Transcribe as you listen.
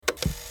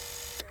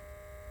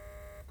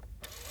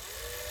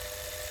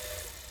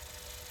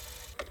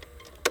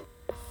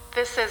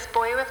This is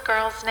Boy with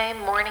Girl's Name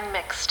Morning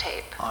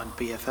Mixtape. On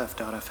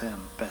BFF.FM,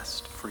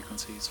 best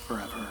frequencies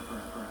forever.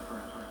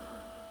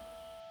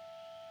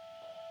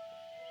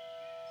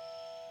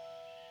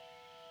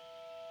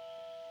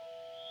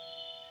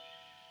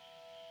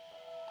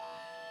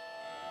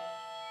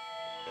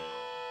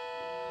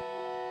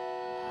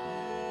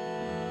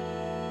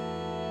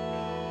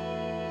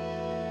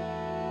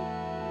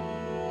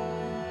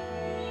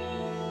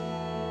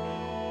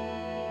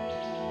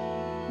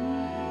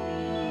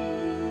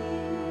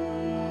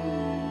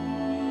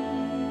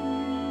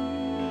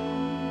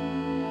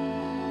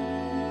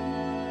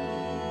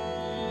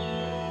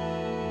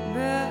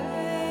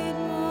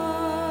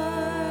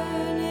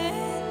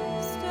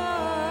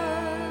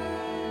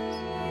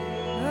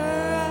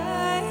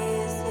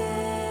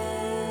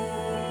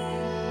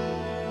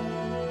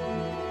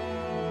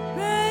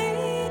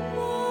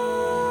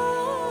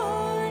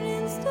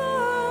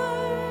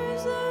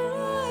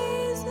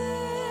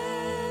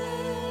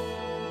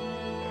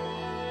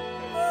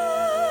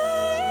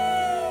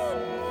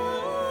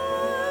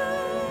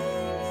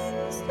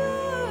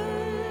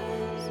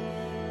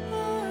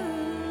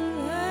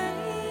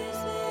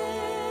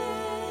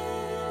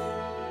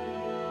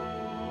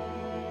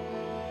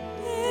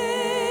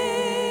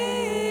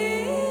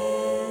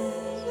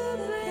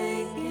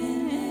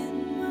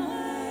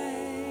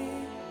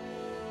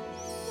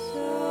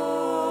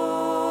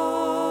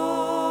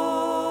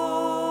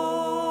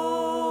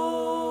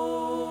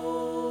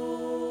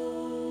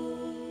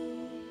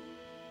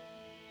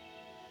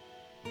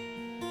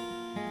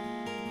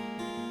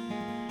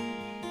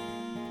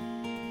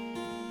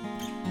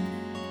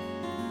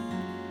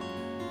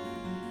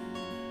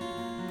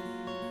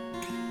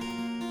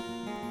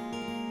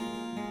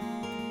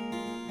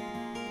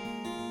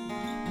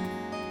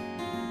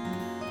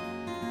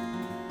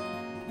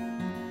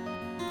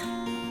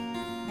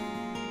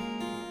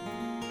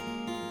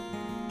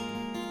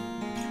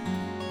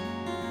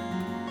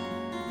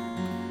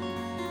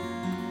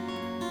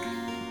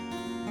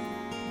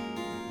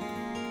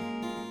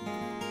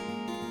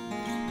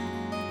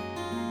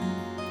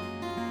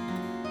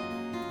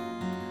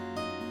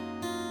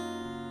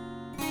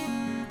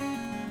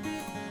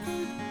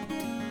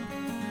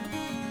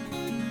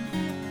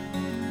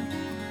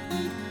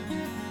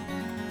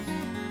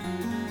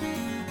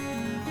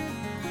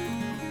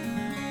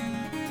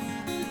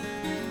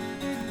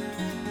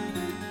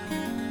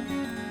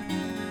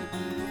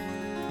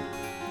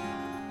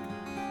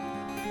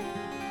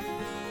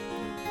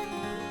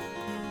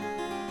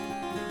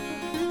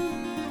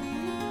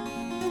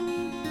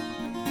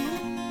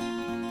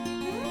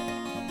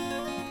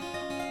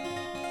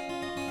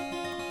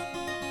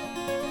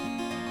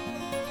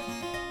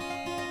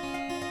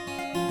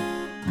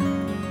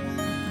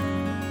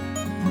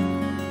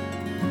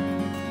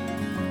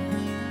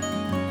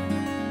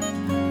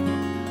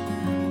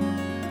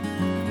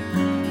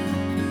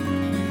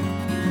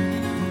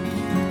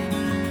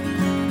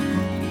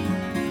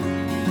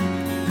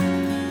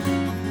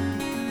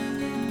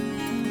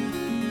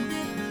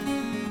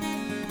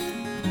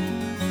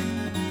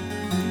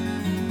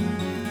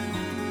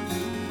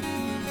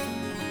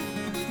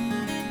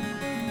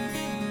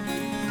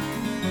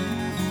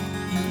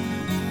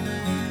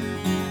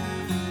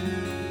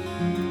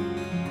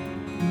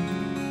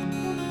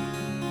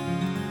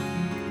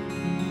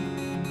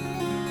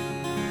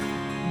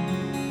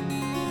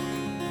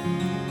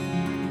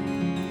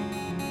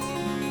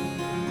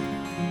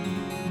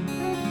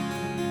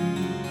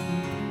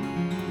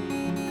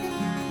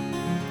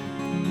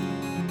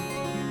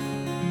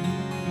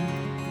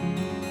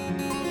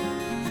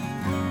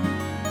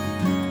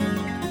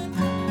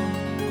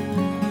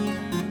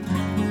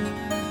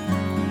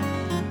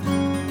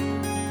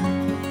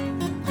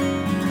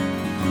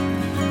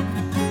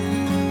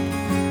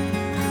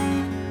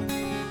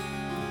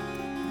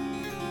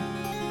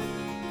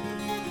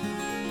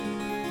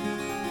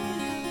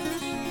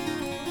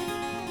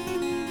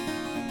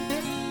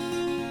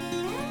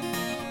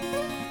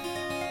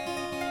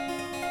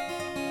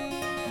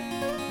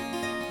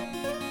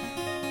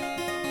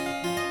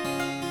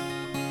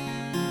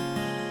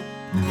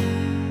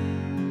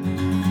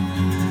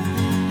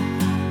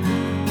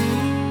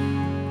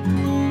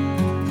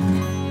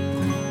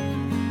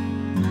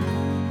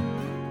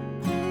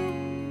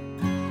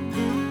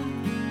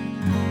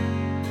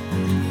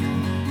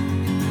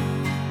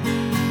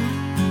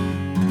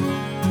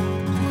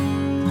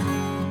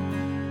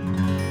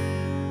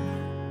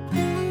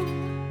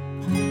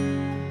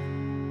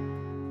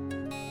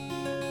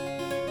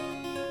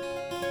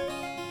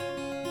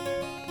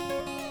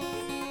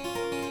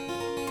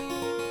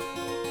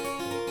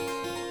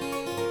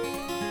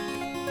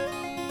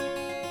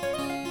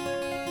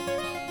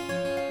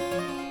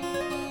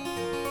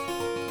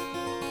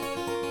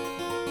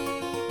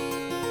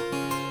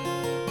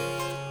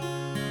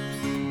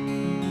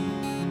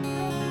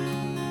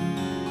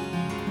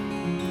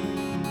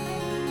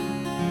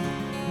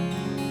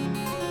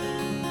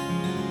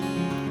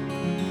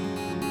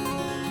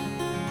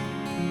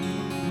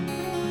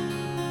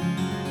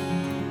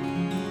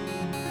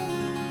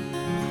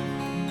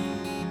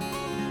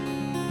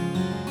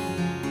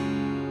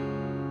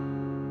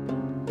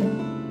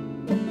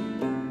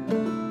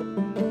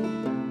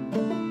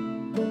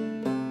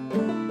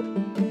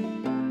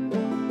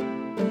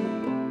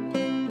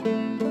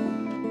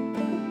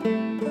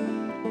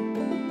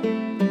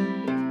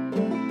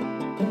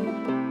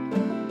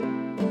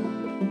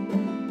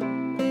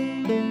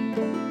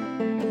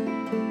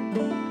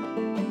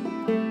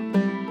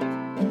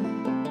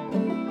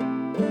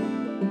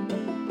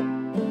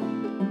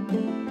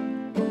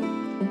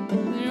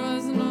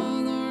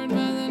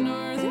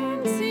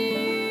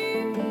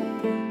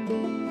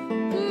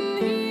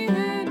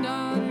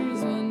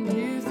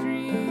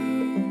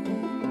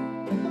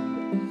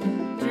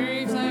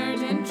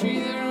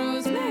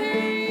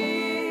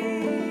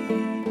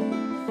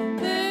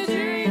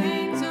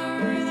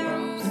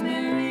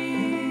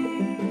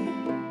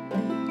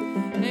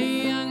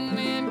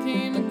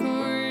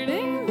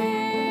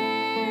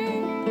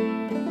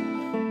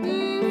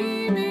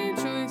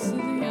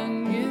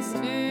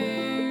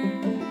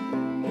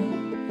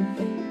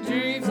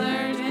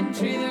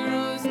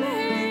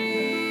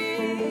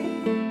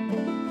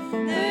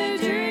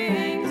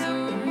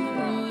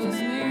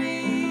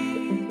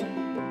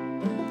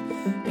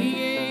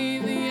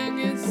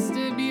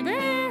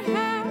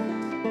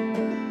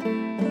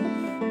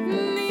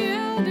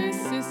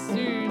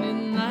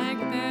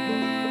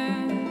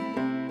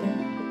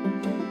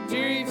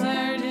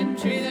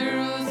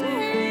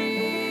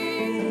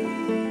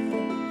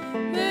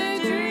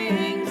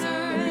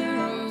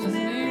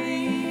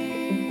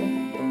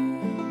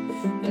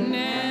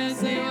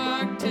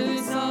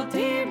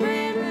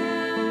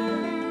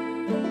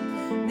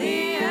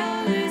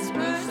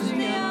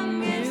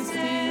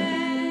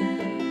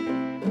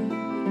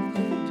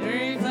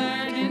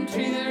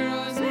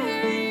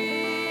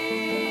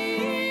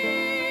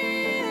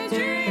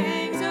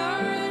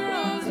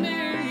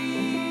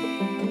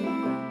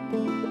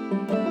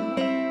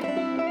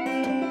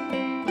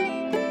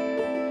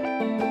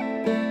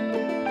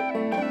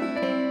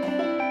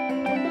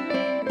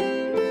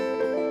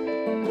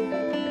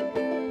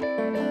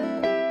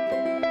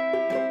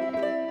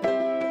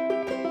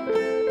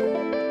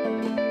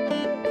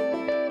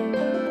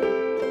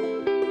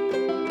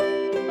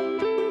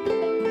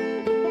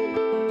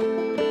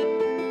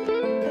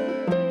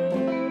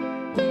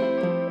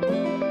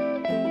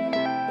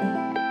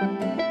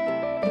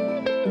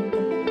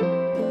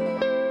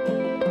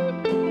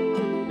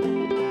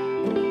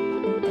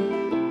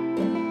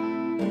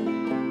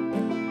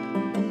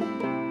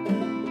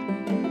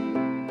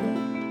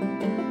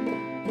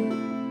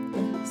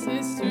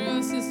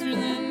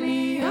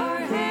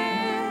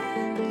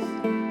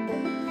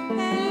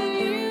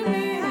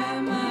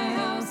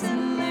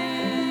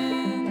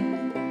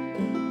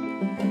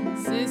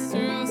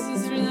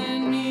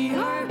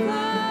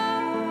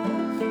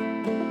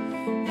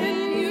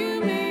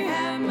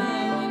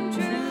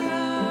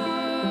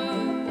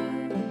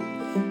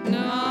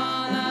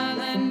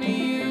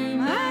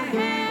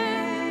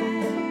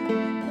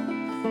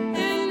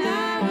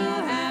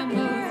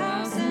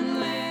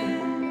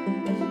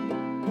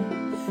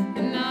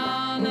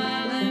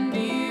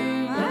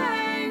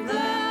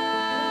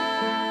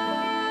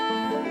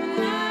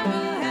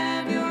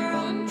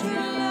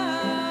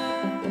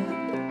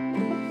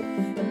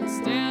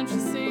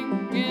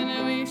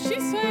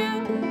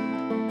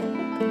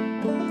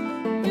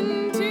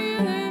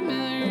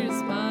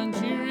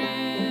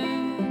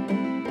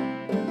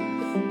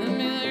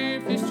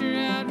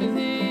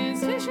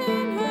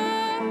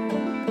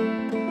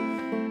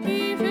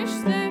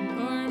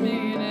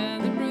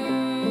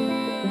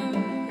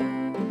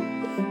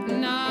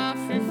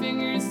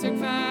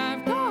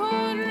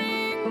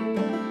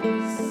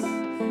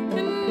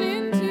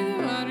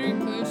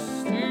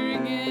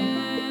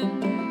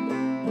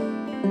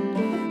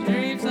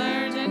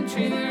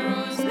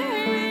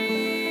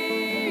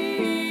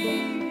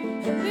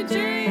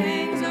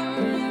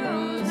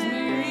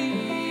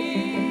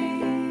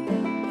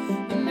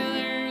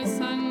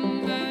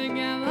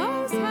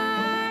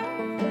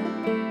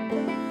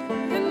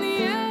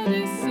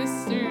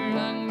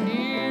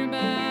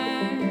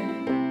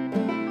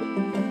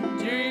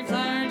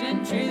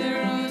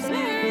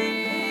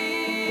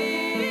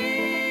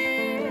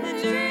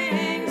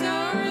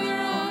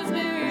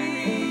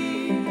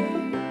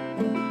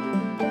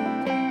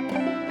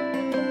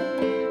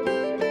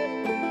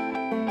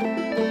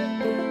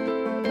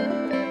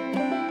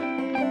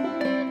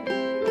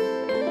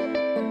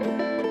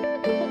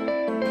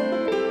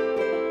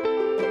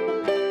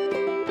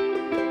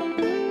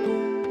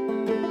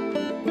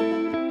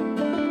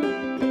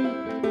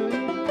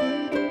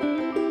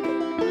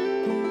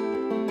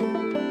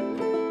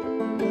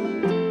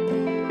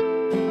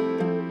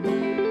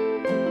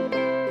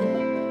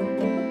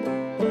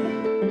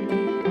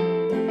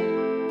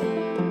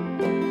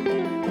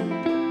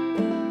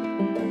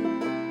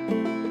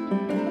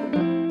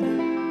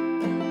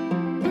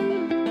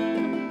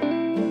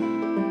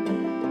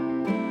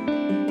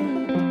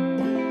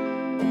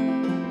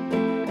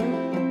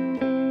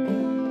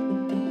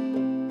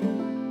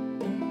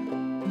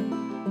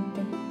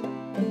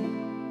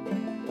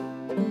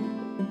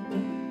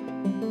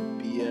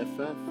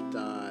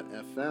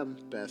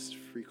 BFF.FM, best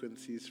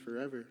frequencies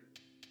forever.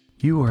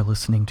 You are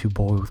listening to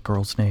Boy with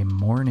Girl's Name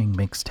Morning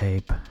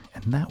Mixtape,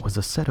 and that was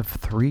a set of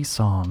 3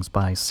 songs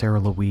by Sarah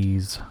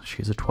Louise.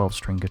 She's a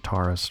 12-string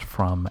guitarist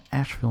from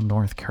Asheville,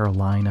 North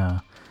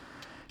Carolina.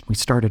 We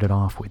started it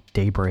off with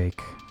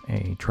Daybreak,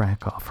 a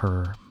track off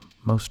her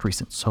most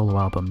recent solo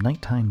album,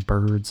 Nighttime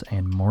Birds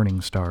and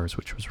Morning Stars,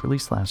 which was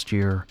released last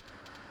year.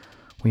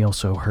 We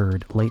also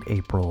heard Late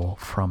April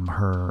from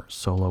her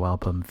solo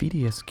album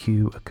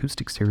VDSQ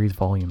Acoustic Series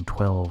Volume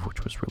 12,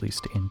 which was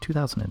released in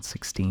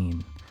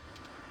 2016.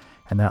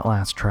 And that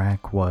last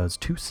track was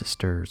Two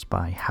Sisters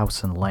by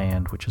House and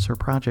Land, which is her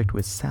project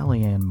with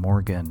Sally Ann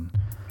Morgan.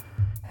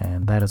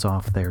 And that is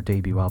off their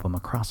debut album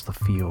Across the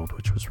Field,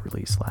 which was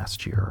released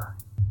last year.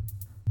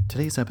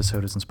 Today's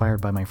episode is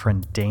inspired by my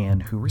friend Dan,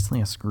 who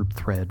recently asked a group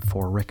thread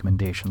for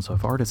recommendations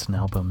of artists and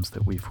albums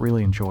that we've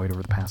really enjoyed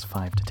over the past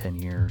 5 to 10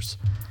 years.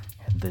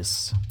 And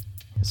this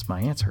is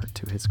my answer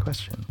to his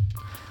question.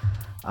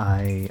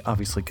 I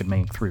obviously could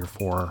make 3 or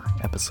 4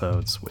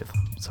 episodes with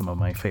some of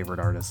my favorite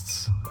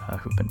artists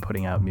who've been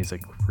putting out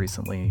music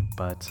recently,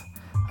 but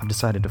I've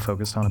decided to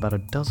focus on about a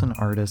dozen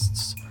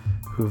artists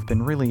who have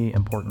been really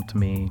important to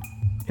me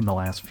in the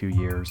last few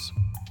years.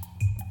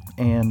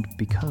 And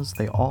because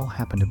they all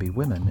happen to be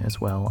women as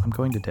well, I'm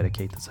going to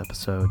dedicate this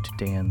episode to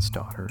Dan's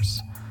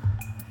daughters.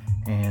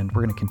 And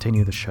we're going to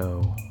continue the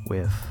show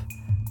with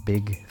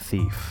Big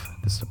Thief.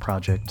 This is a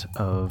project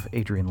of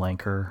Adrian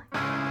Lanker.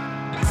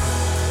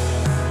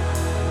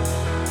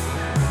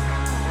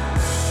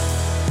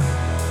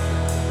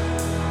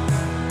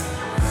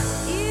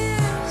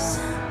 Years,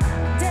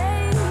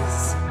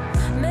 days,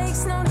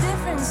 makes no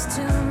difference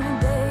to me,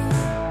 babe.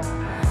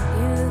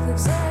 You look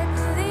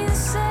exactly the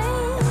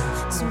same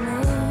to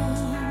me.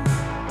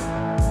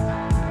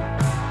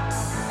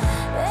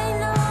 Ain't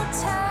no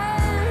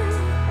time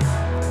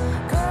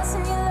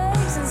crossing your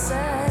legs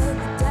inside the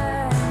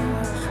dime,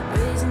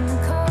 raising the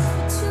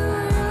coffee to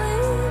your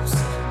lips,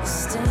 the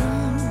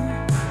stain.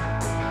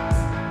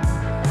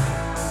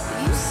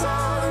 You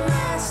saw the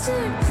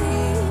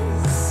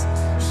masterpiece.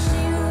 She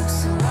looks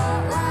a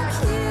lot like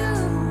you,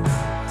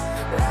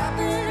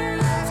 wrapping her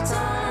left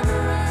arm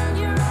around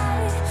your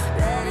right,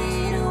 ready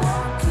to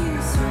walk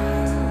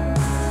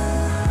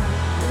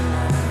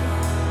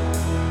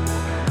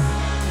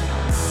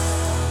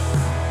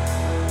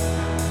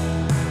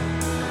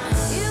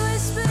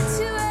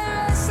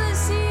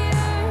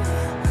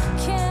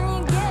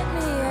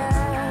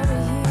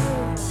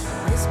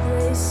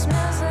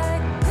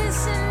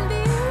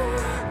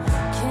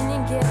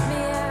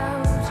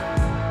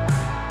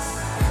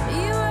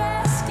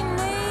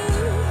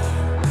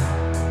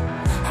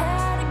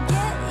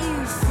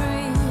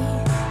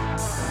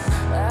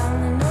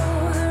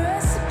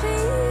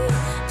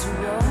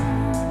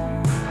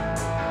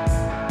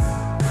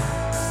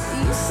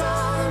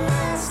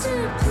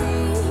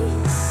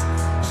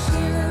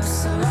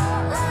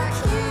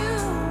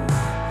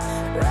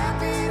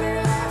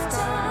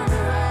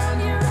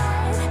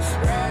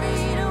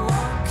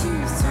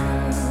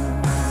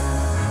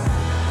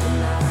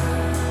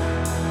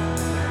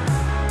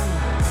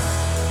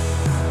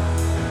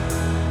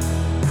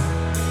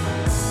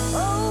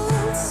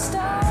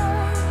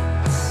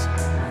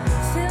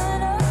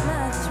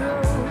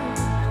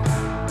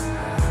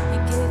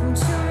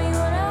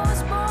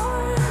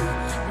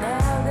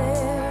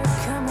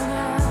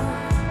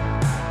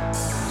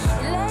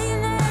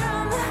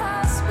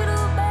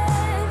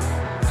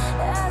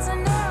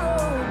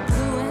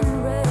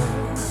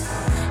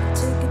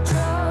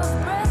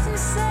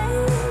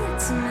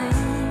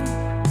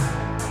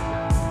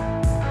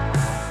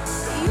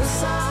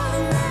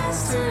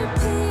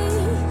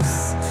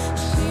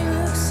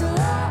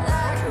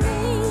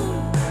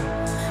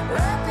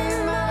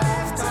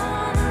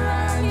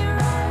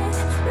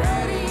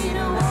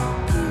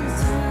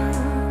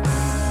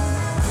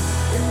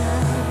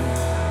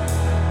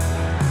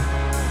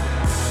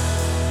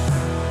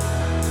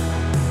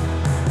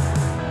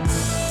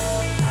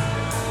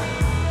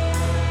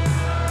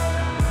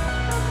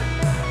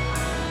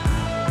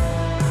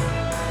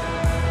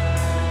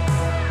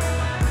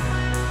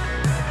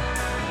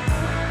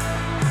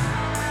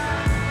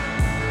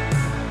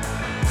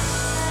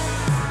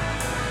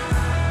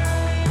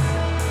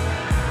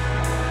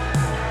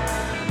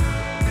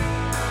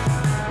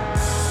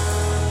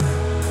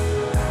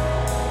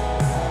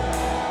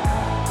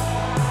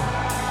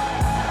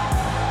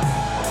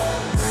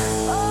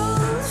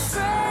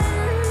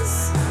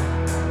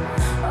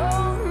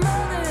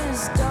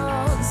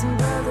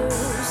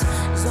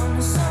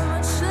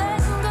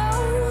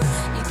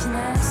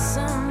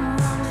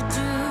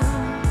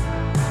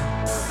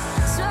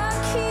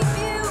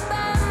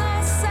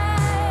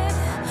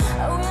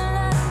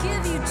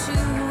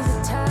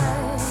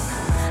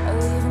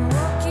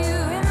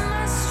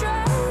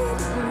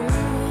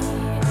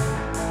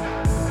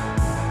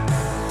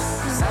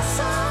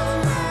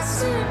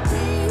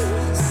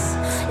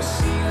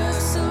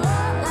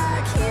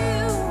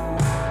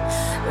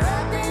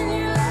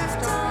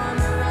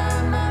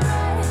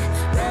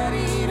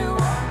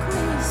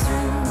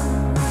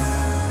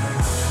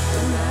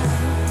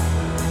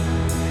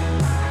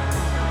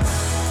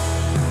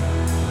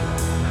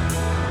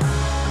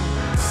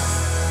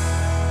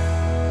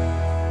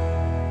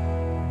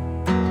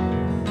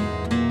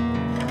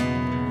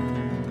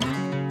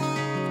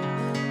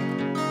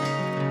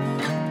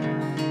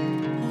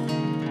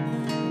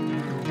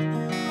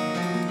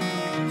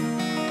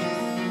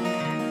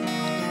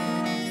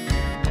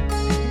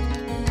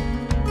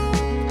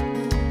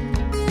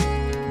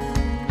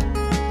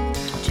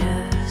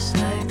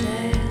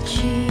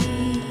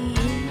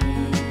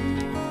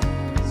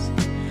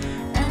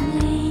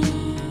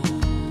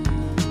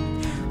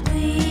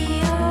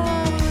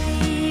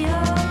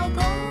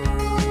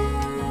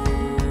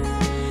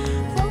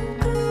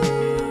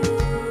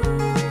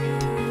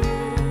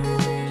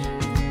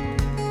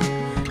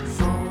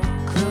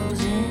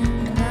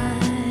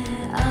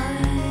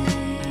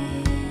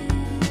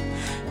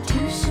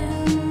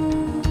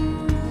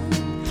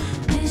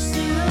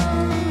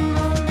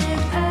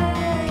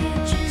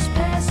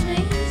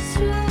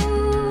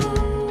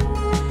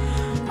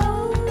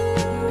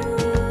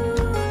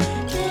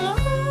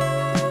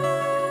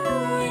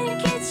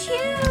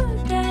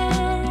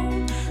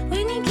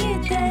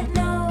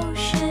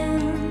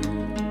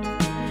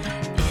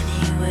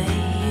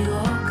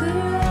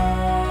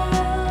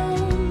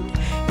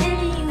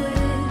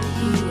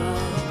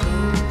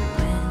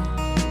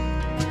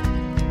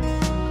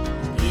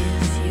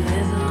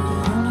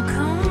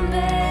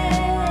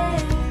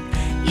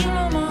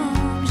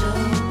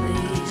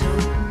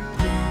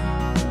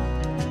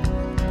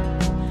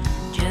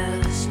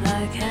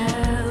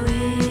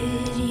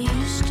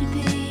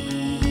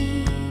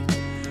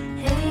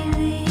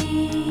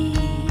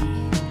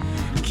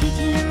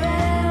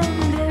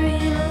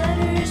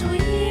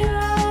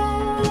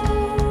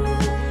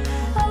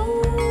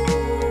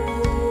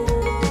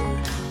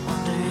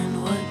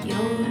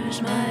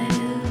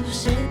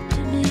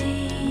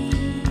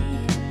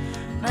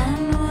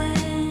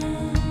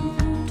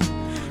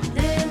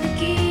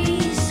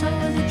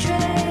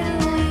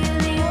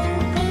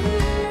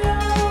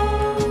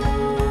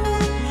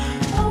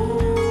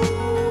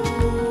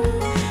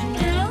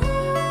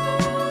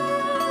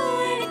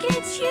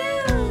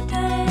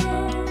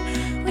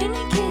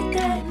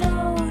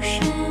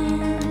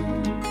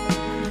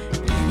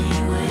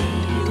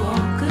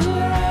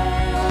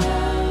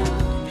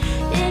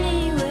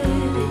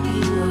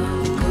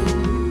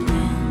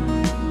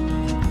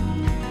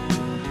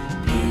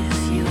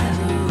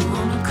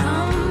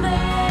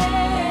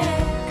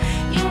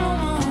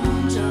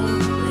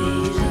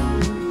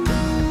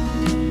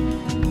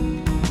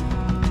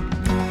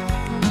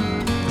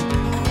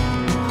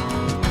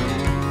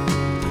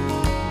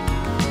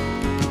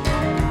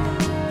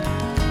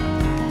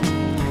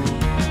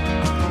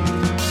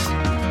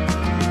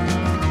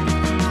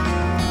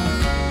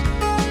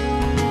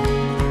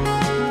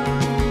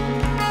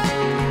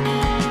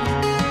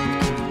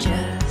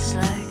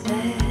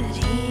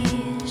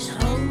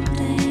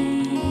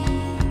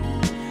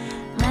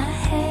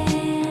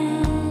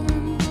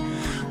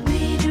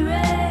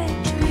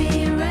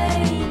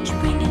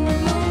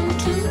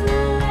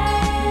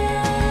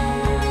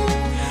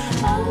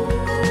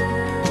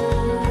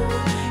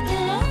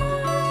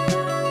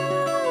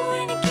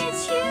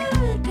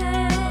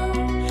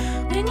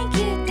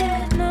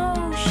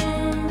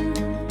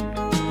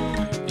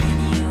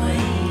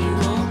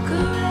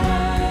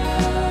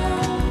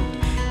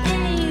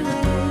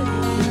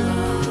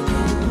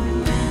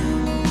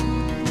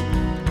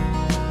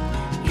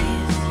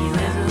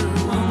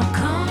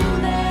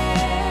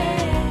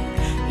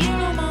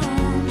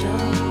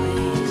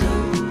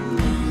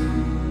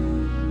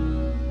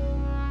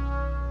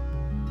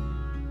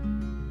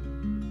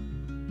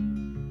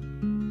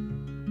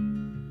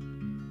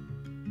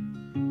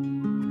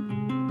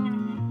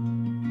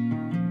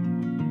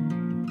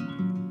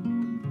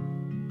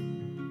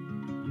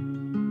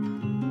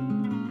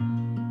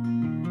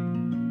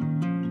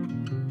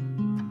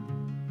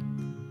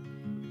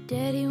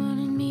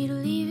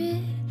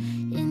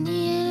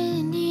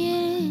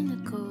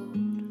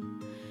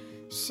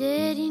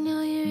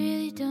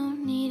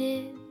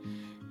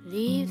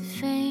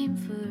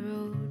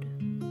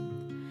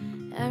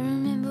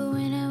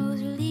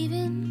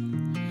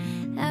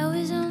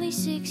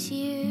 6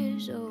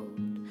 years old.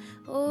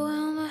 Oh,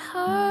 how my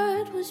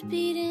heart was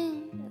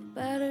beating,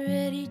 about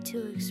ready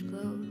to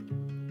explode.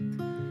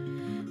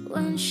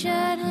 One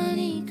shot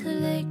honey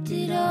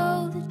collected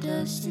all the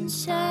dust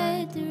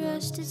inside the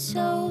rusted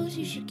souls.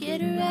 You should get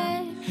it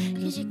right,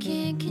 'cause you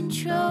can't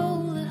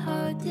control the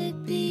heart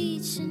that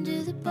beats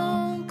into the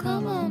bone.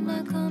 Come on,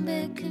 my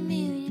combat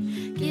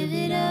chameleon, give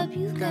it up,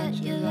 you've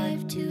got your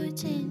life to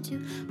attend to.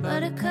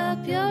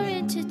 Buttercup, you're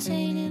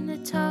entertaining the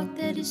talk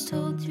that is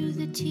told through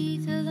the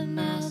teeth of the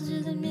mouths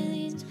of the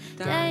millions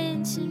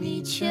dying to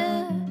meet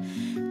ya.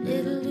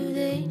 Little do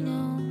they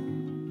know.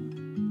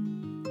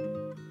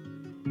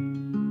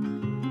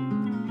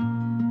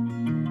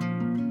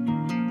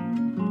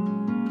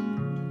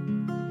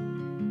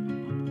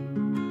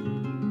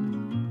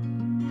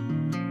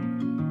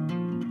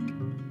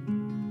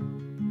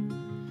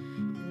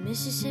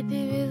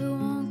 Mississippi River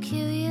won't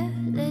kill you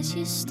unless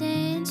you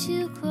stand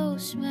too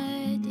close,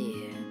 my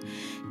dear.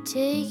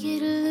 Take you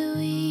to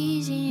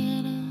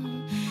Louisiana,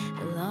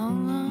 a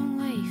long, long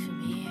way from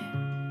here.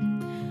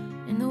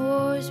 And the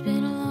war's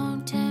been a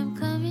long time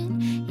coming.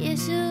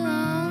 Yes, a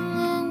long,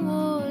 long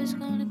war's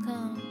gonna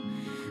come.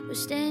 We're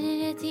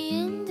standing at the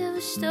end of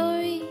a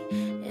story,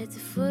 at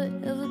the foot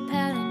of a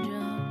palindrome.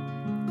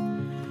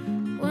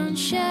 One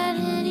shot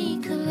honey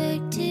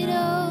collected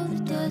all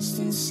the dust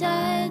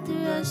inside the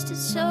rusted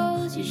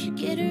souls. You should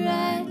get it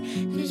right,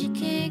 'cause you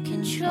can't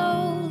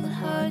control the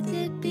heart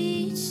that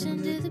beats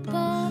under the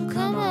bone.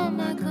 Come on,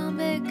 my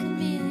combat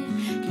chameleon,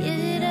 give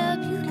it up,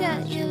 you've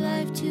got your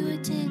life to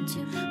attend to.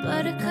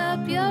 Buttercup,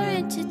 you're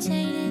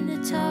entertaining the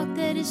talk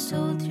that is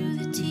told through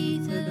the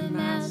teeth of the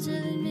mouths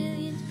of the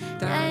millions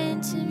dying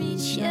to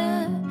meet ya.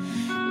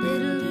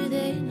 Little do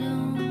they know.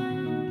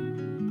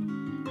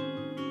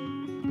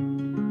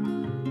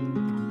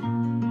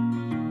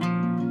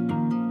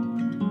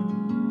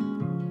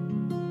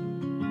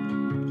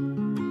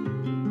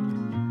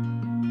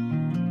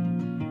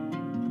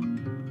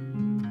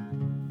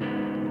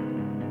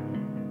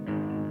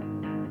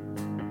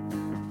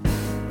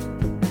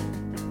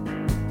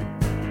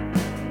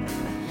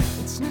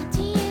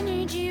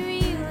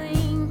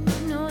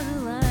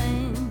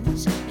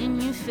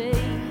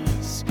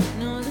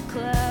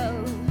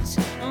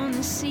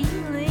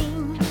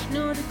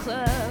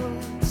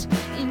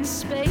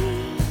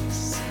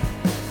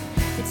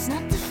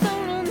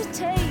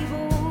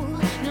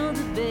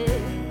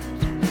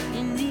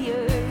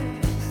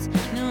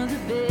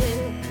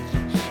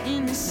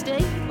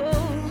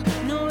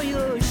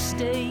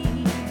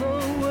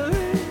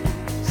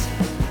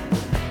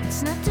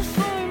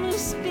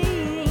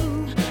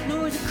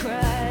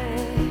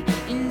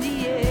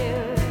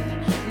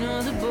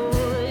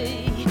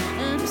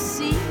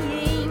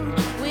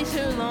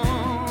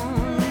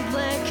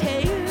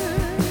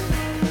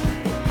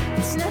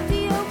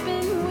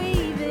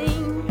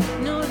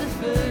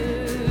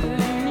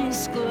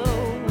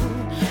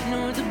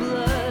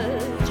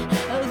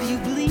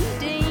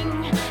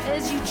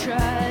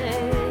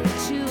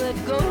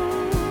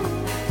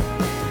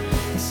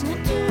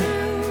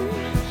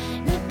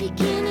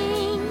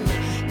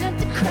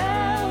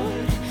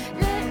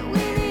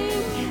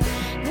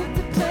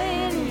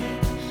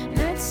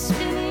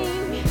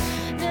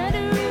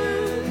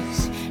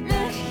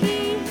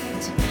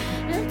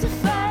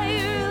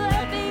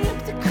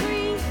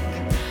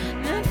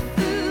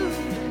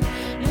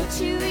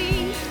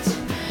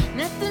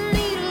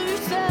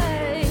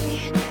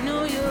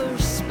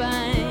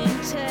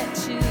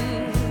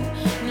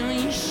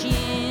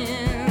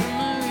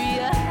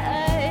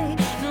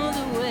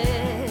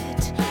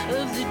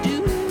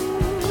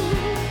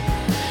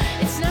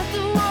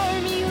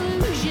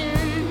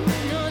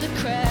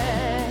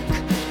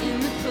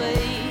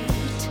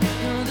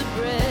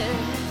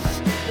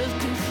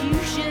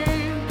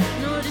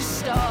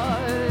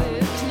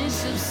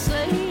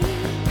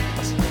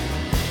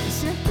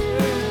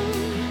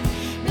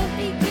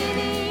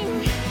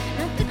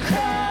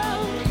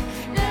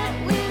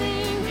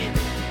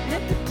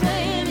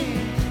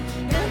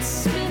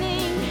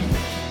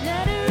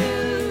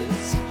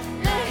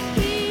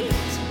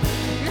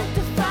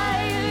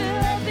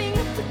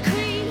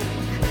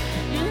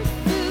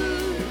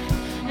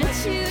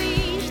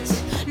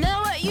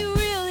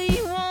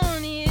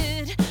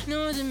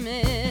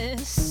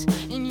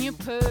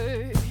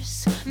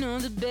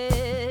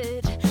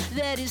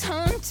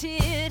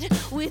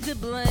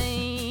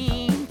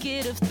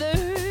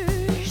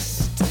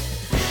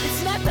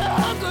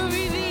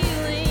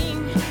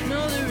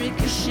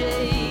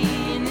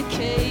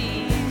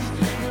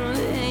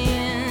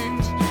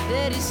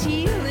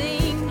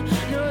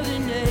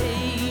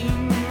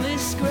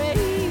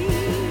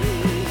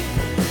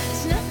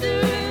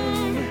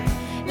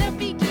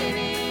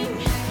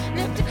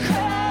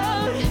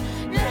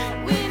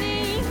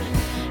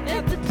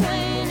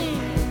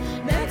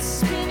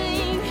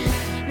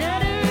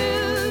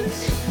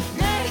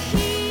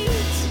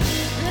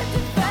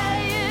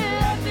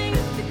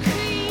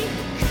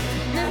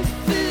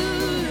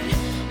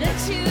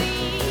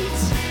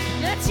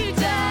 To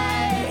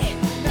die,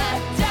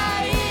 not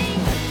dying,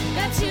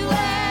 not to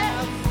laugh.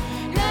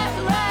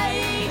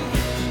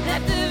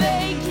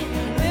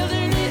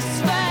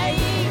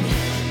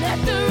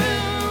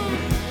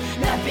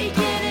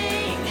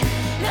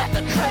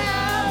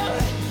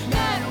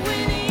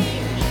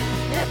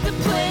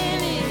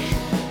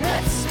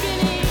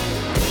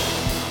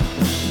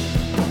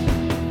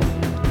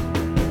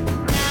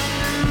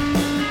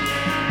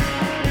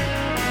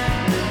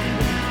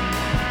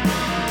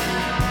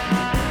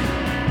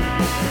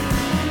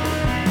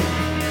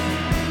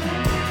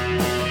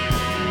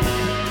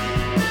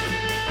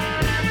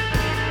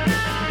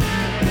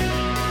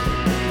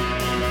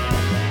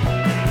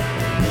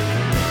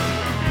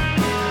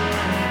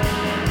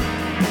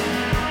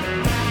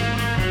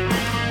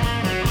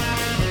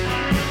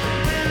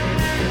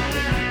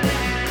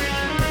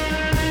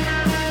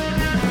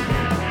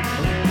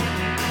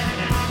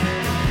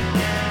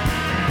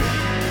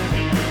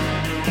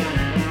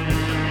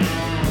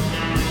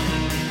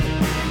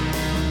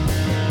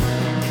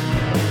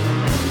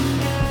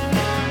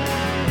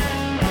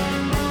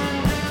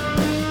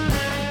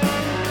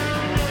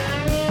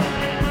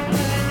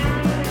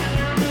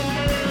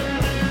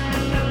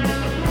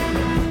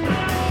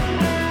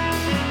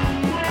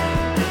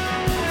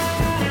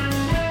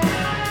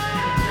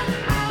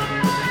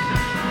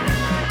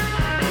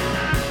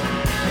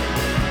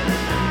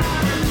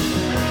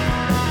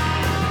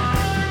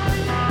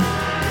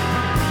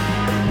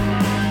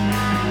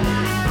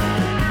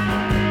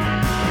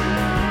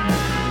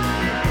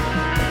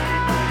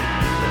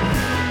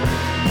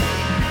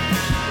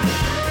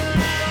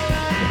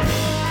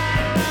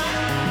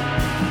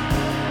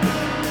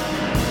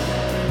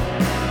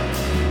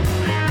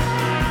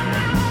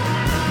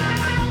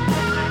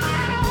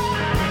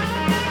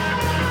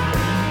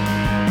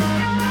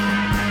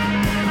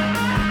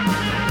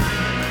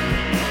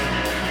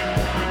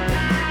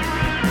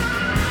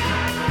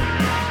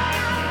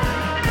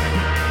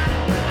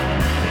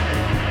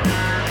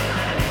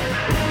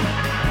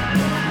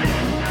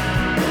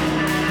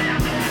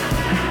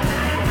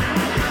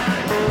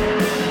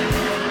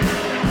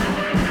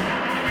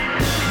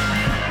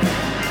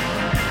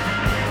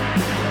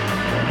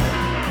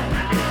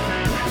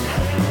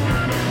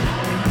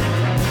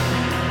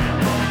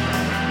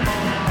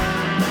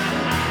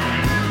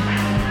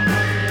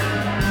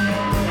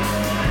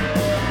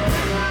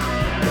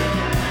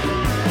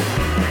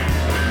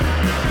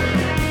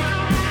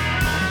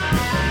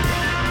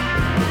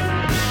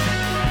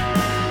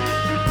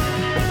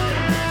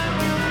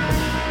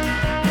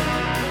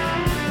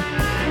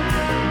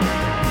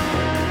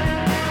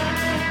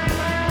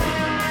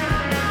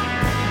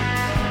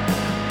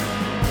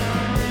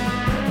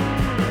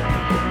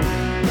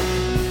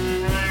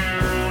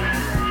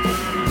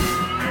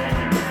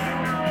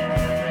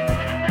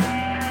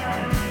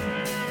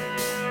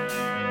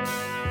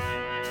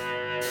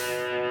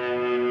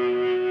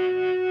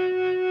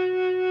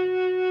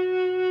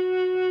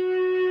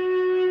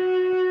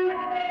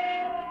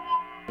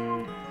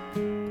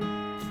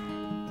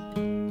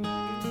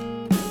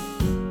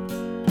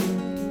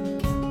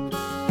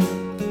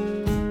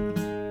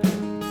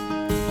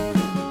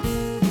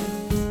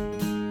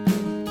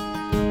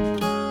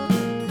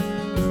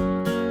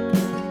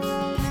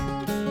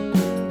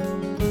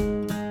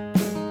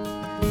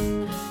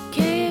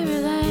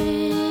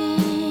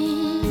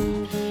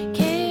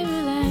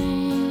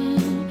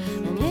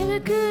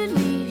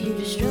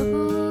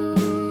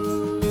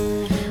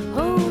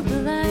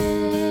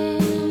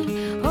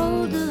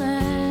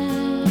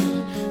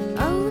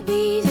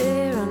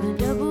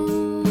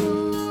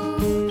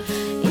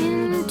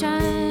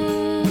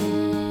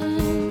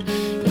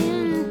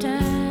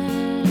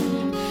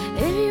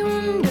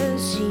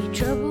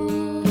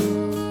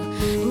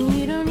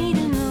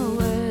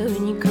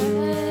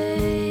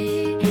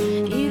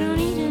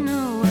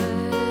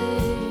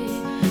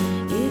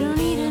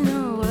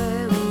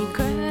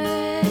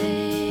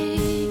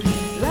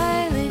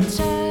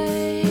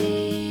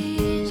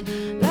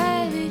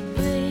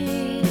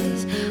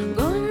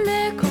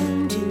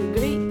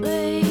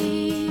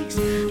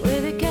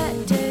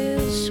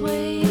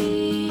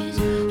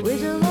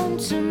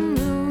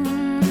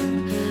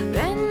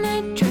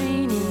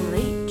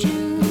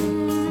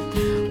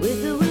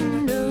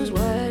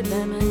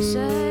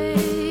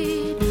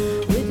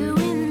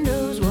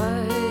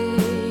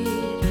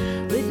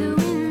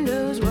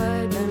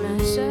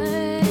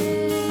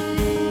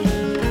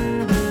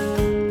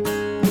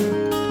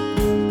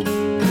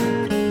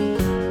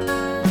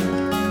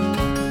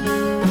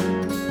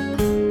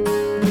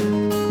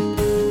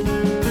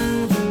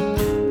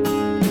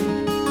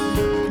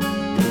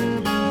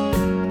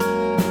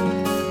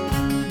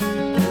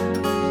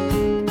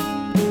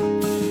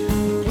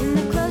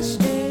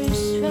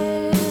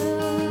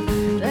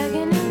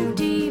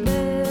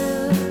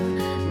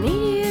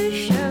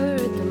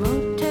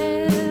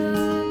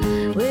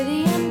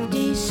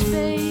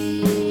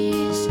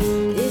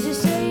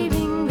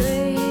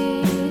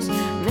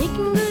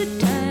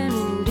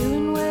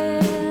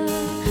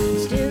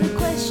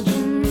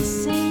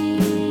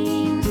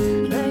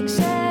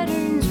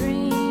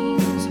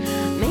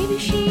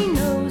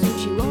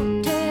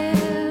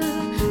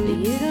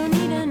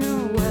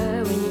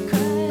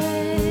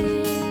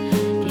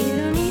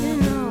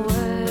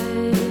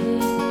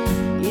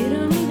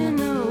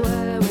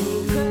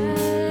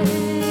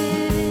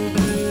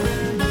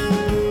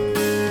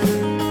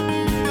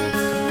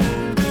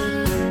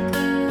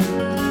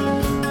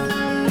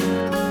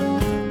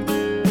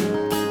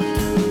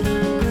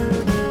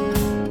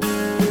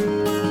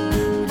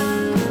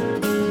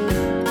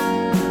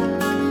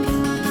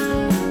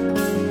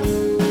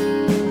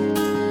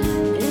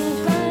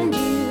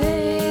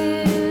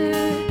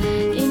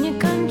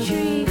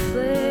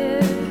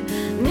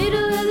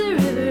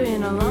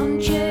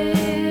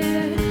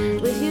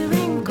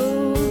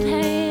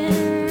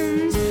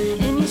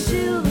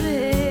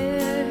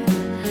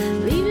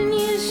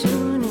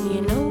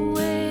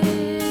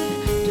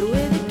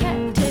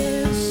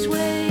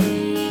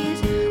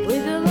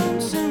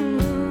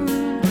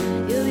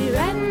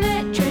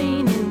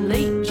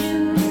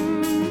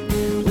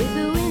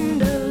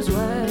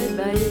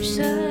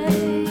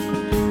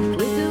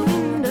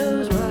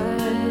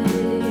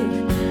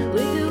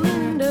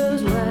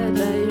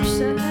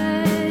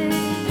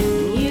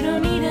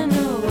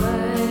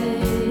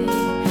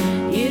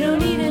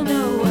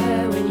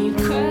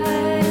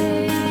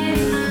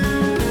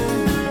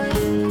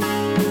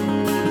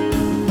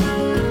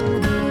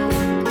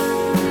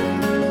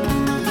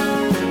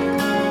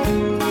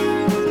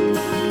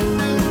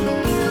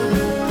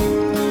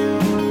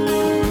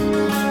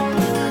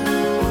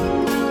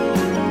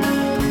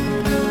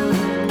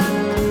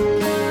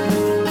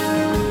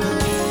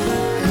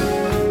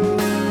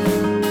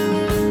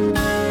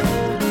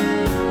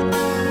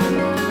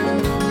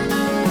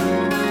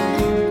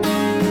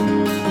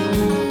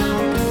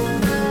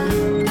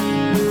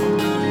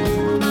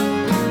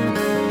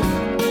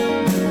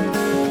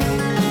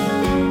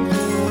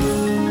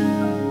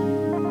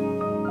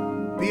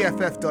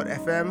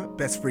 BFF.FM,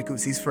 best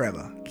frequencies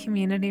forever.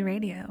 Community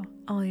radio.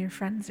 All your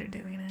friends are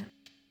doing it.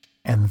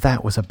 And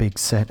that was a big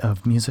set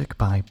of music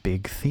by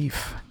Big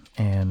Thief.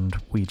 And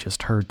we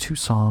just heard two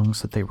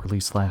songs that they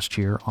released last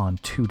year on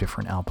two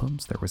different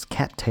albums. There was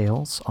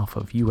Cattails off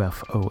of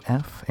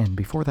UFOF, and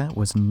before that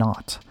was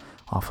Not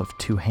off of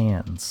Two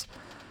Hands.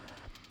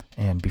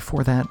 And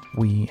before that,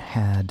 we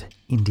had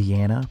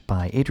Indiana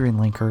by Adrian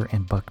Lenker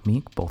and Buck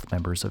Meek, both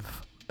members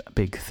of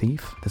Big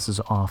Thief. This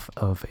is off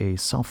of a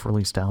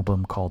self-released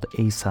album called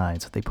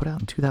A-Sides that they put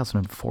out in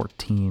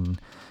 2014,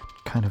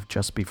 kind of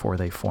just before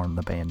they formed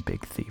the band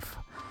Big Thief.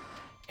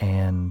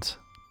 And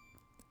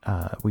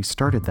we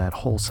started that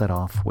whole set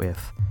off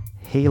with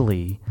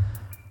Haley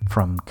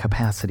from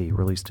Capacity,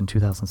 released in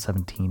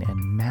 2017, and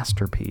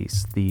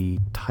Masterpiece, the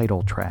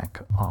title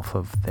track off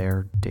of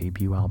their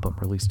debut album,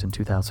 released in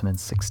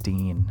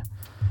 2016.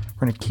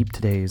 We're going to keep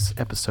today's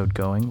episode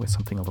going with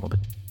something a little bit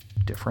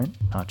different,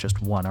 not just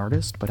one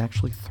artist, but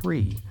actually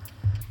three.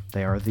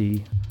 They are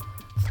the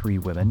three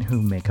women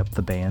who make up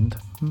the band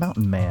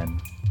Mountain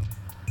Man,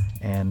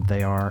 and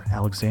they are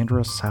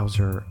Alexandra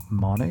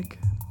Sauser-Monig,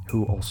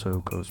 who also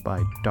goes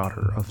by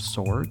Daughter of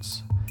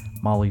Swords,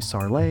 Molly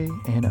Sarley,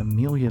 and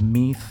Amelia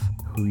Meath,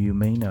 who you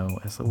may know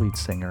as the lead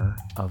singer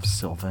of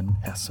Sylvan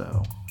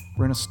Esso.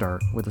 We're going to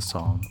start with a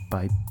song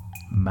by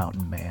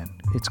Mountain Man.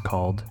 It's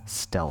called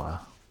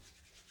Stella.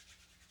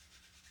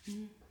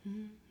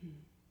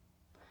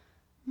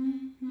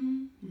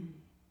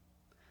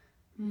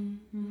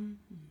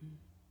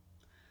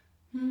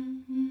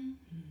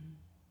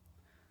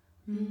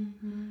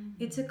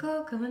 It's a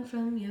call coming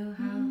from your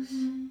house.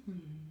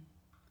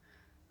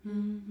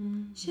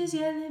 She's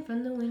yelling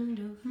from the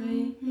window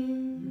frame.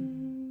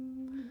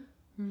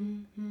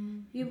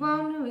 You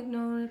want to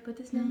ignore it, but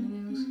there's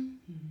nothing else.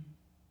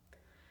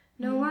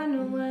 No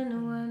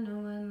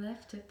one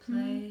left to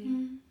play.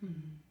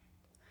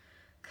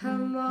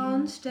 Come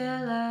on,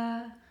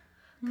 Stella.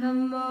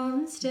 Come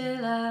on,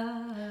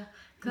 Stella.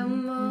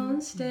 Come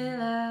on,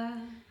 Stella.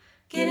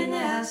 Get in the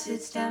house,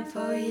 it's time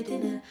for your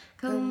dinner.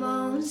 Come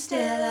on,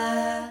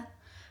 Stella.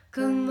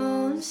 Come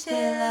on,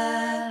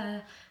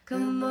 Stella.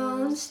 Come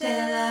on,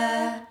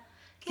 Stella.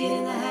 Get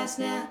in the house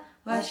now,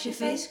 wash your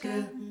face,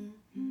 girl.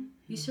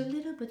 You're so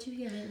little, but you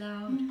yell it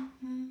loud.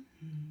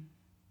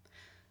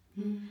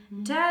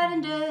 Tired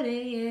and dirty,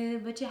 yeah,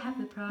 but you're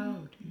happy,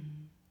 proud.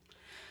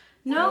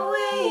 No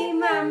way,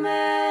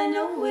 mama,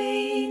 no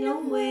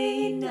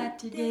way, not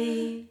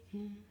today.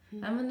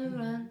 I'm on the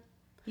run,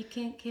 you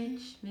can't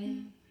catch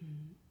me.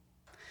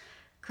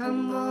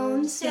 Come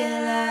on,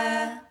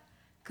 Stella.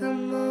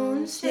 Come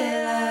on,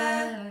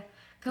 Stella.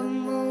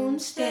 Come on,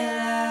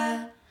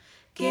 Stella.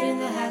 Get in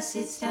the house,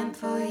 it's time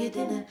for your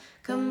dinner.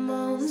 Come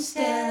on,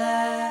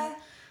 Stella.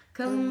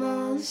 Come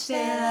on,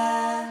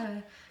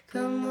 Stella.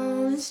 Come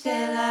on,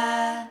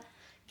 Stella.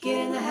 Get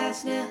in the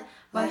house now,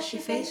 wash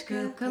your face,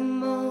 girl.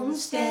 Come on,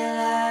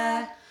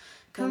 Stella.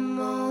 Come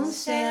on,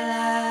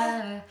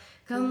 Stella.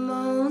 Come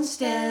on,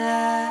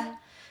 Stella.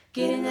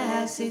 Get in the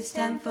house, it's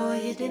time for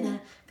your dinner.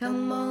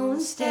 Come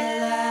on,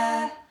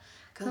 Stella.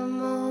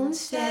 Come on,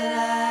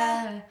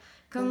 Stella.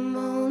 Come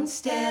on,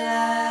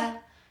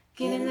 Stella.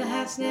 Get in the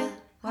house now,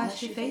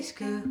 wash your face,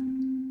 girl.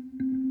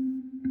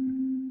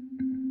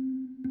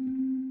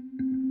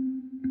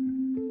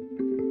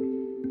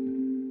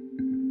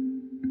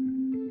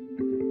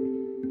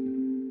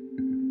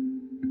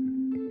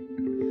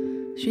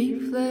 She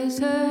flies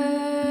high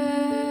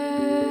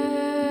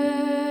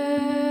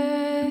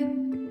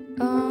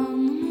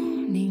on the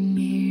morning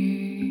air,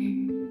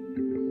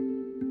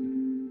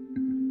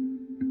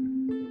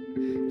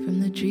 from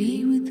the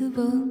tree with the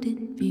vaulted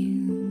view.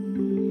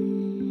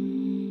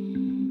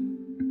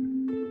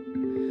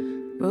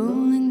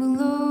 Rolling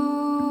below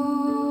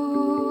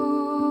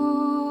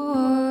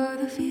are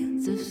the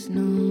fields of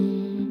snow,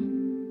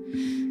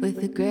 with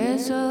the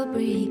grass all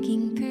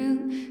breaking through.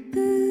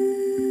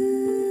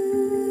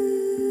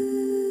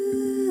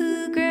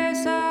 The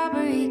grass all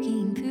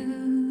breaking through.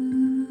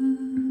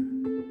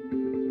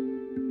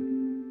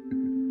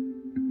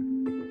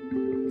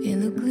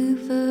 Yellow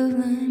cliff of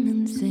lime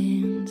and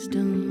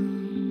sandstone,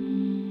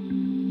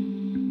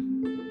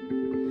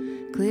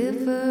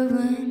 cliff of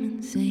lime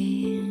and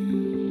sand.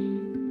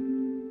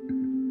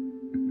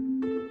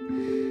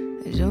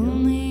 There's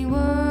only one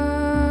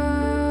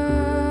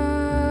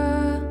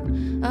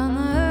on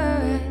the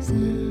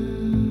horizon.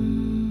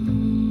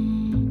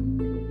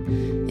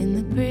 In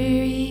the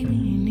prairie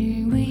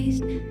winter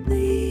wasteland,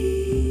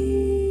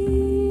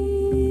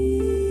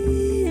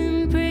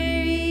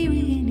 prairie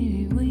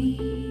winter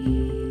waste.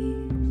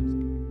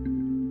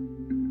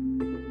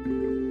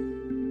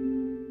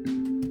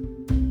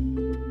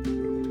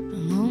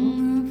 Along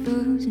the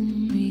frozen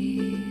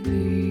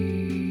river,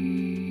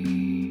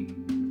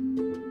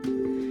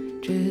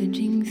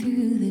 trudging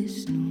through the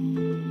snow,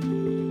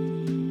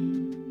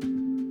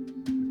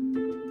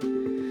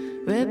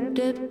 wrapped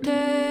up tight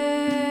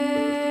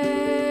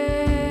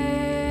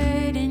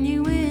in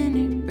your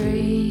winter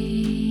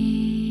braid,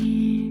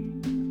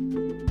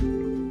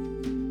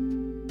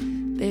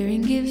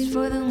 bearing gifts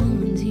for the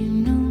ones you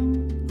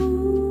know.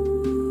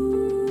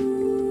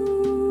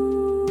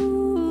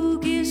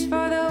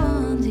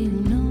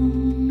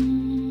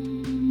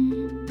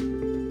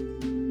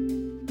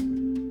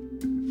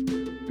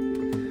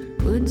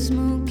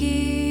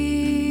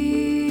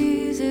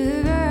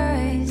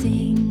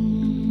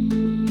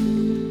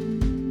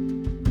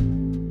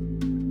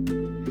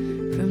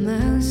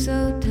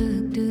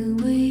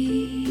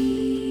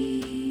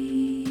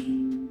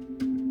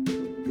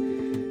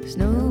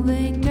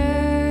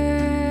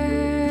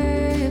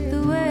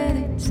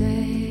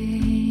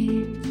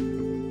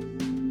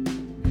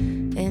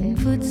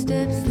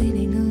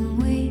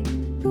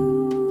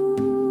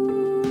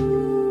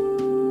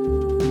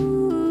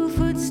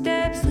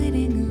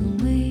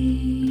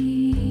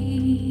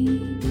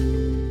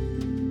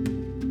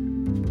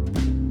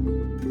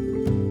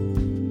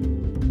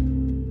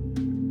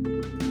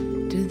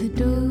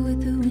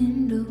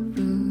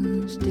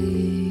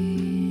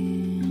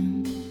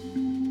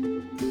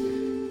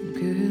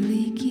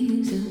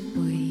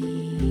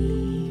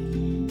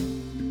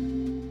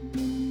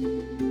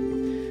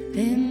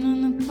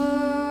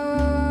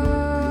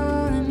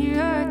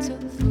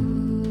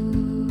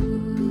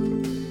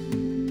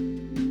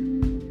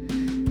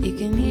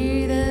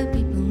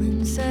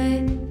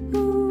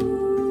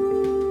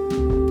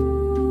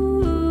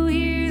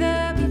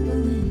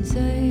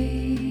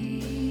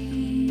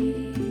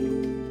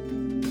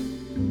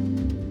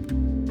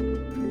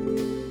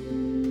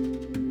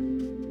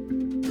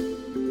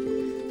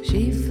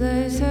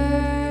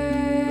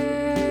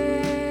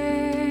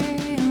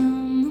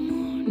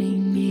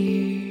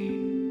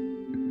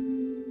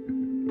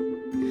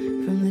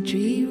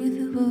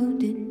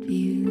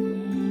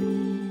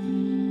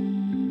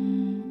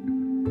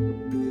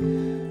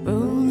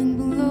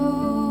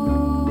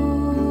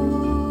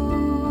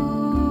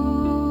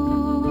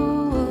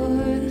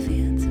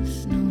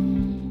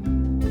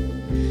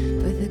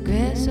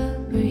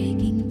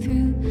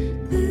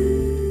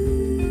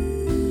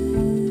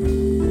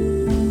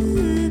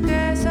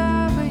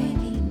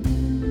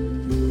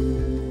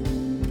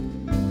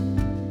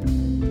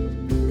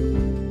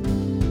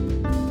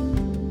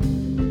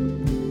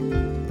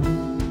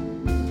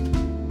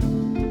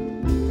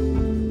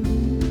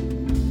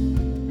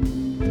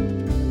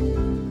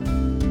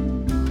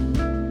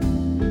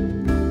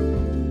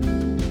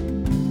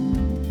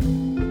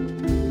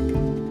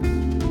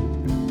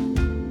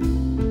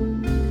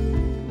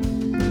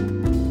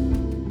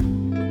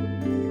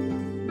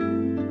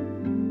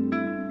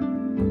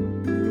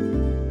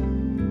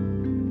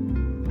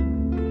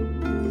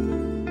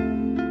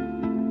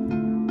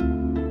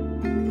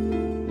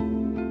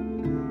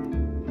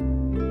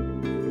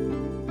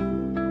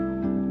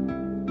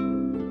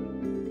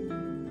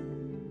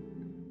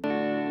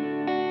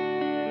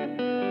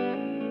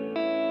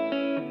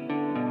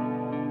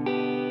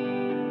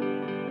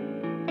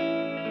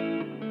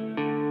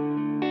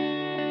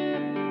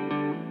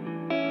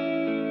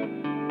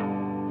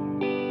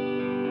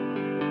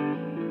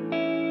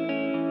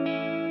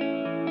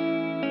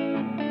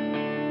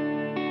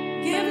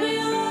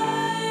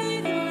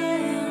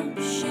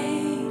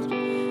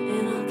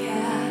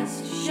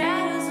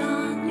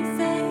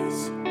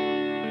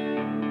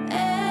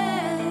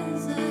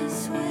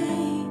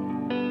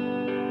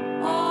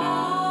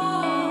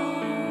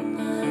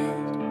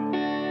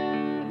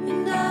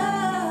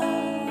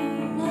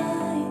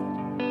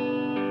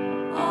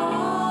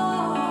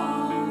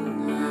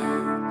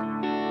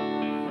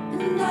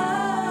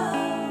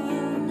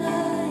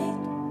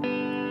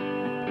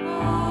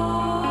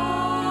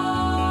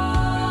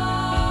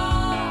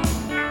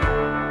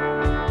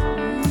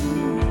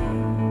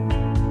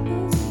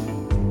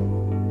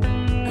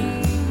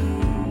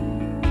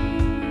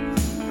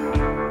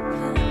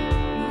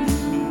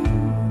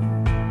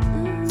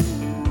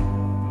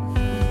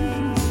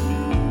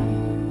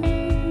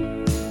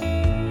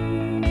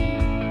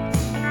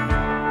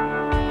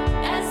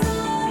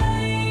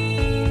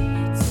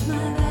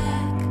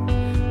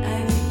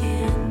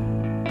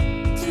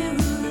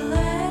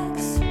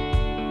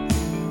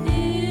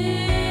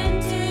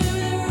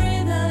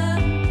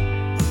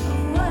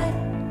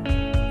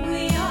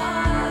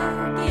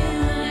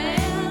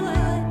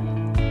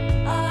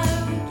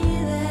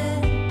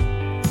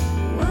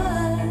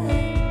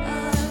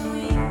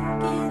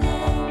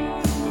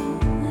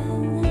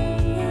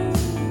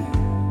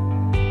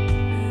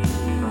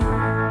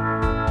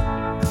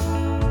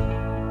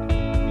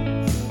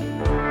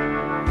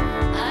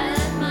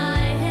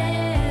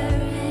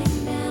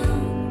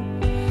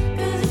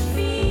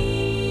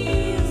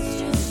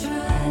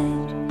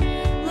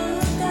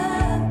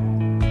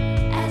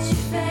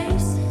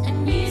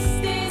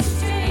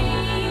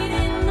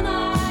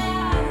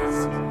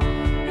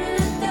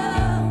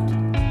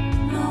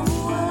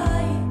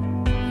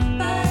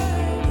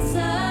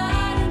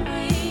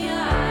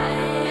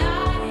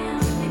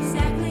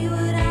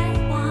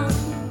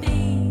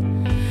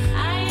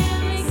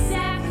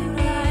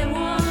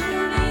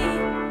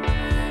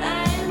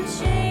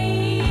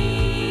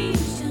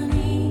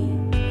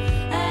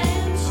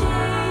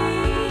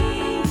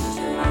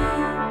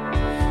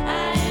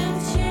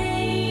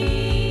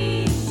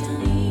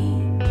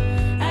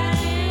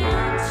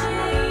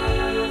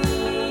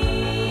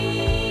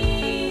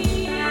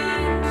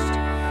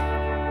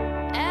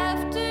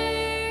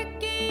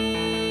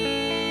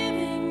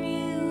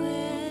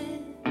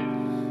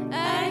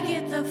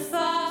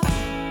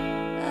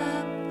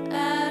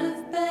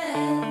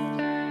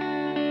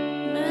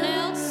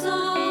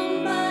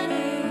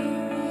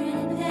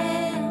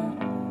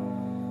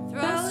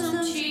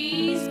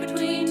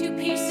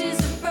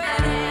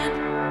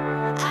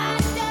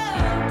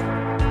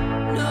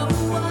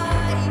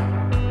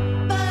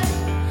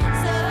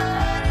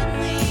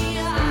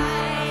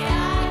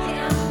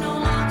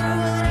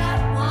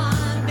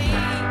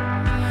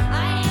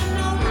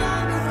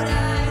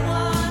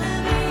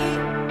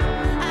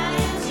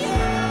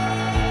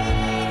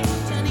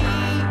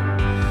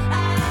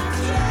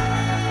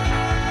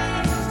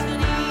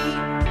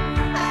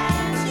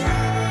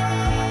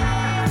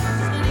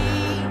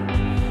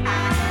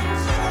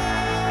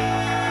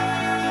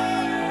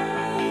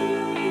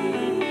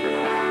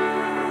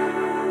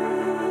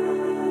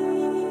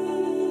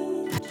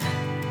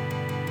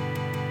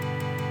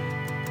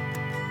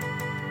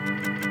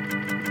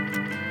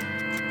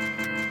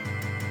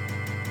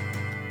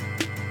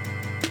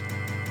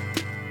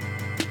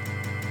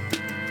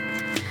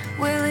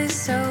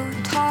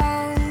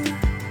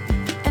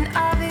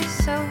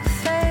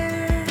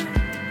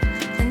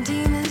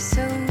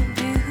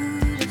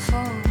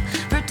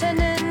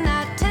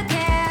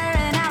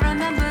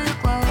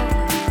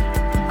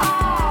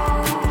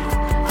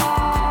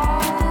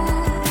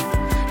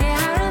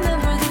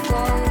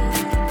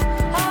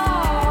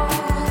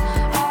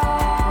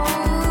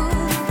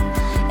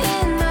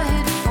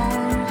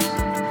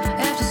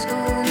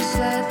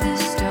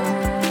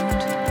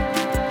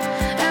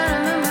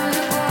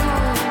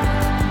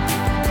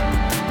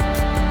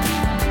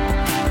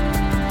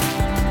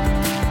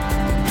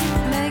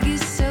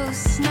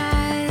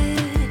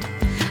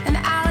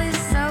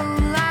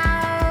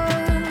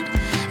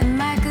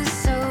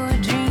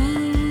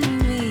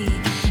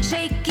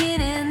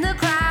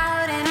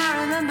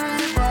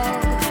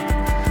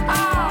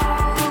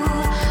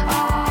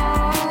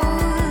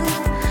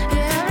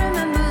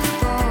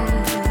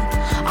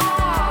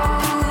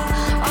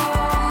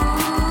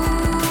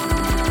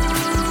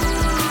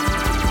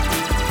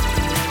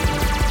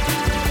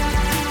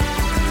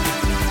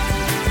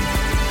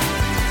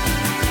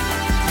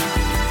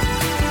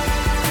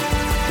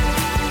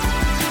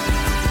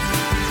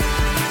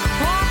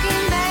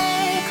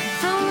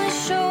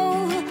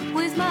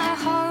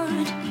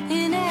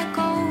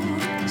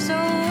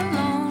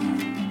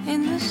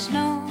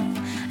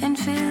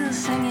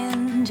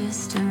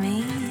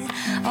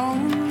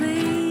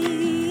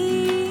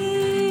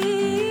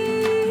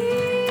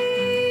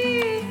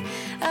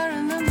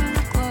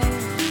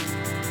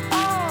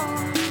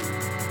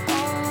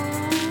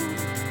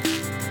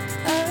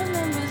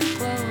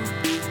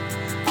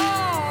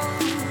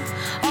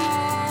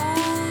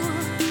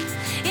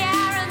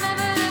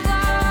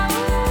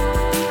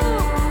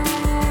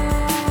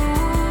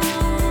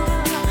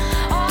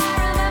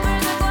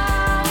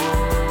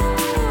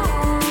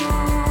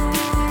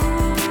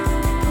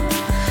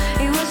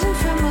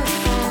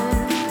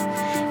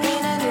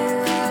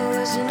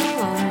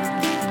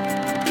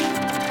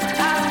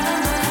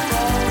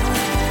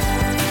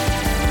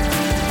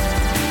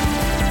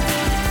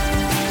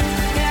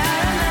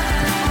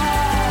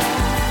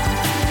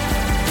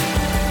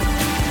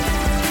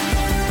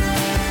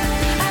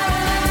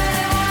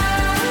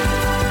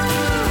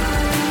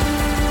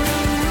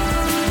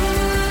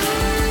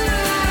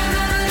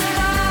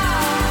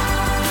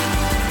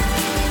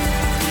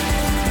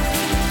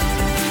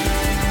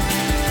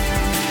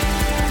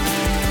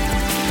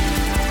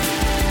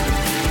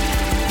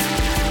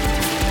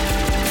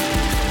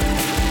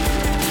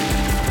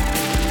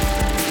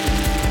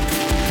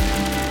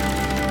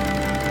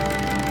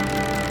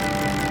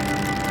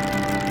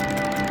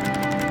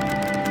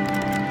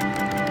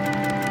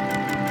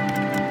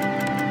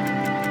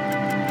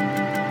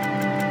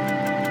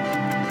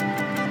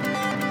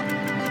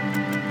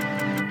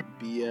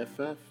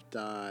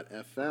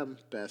 BwGN.FM,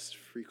 best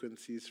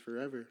frequencies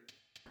forever.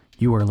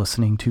 You are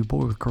listening to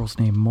Boy with Girl's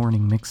Name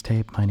Morning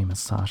Mixtape. My name is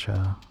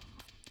Sasha,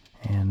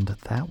 and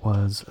that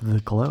was The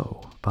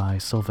Glow by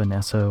Sylvan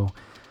Esso,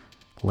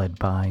 led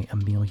by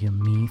Amelia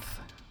Meath.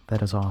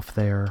 That is off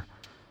their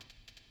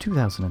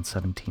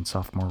 2017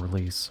 sophomore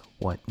release,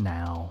 What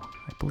Now?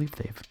 I believe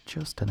they've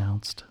just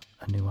announced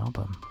a new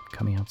album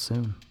coming out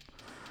soon.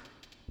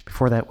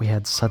 Before that, we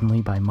had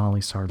Suddenly by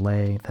Molly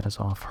Sarlé. That is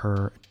off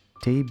her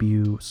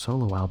debut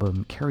solo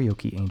album,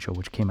 Karaoke Angel,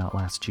 which came out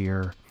last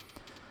year.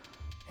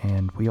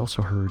 And we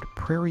also heard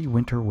Prairie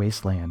Winter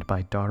Wasteland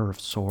by Daughter of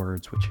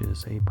Swords, which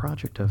is a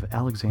project of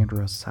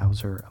Alexandra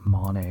Sauser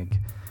Monig.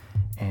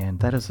 And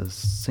that is a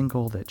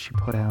single that she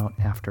put out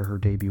after her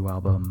debut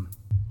album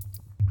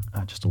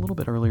just a little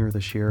bit earlier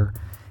this year.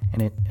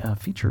 And it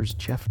features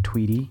Jeff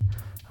Tweedy,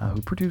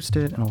 who produced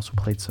it and also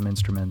played some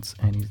instruments.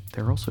 And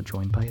they're also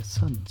joined by his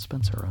son,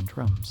 Spencer, on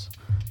drums,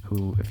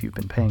 who, if you've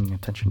been paying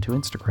attention to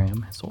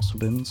Instagram, has also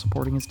been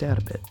supporting his dad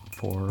a bit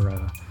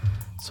for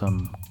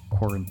some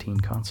quarantine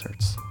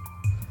concerts.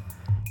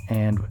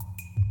 And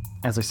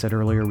as I said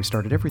earlier, we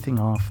started everything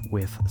off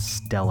with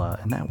Stella,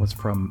 and that was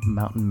from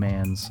Mountain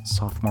Man's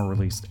sophomore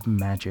release,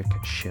 Magic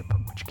Ship,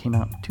 which came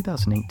out in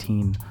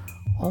 2018,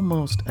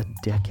 almost a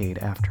decade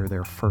after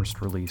their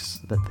first release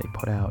that they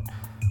put out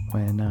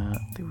when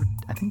they were,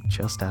 I think,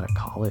 just out of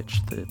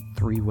college, the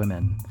three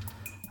women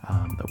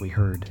that we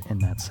heard in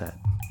that set.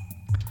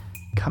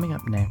 Coming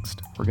up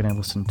next, we're going to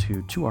listen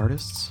to two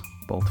artists,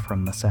 both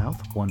from the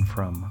South, one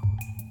from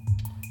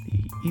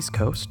the East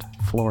Coast,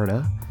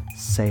 Florida,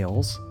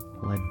 Sales,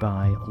 led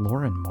by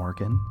Lauren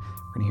Morgan.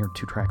 We're going to hear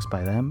two tracks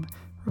by them.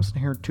 We're also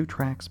going to hear two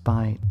tracks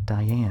by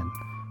Diane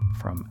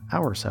from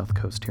our South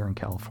Coast here in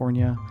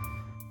California,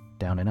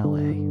 down in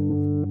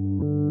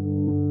LA.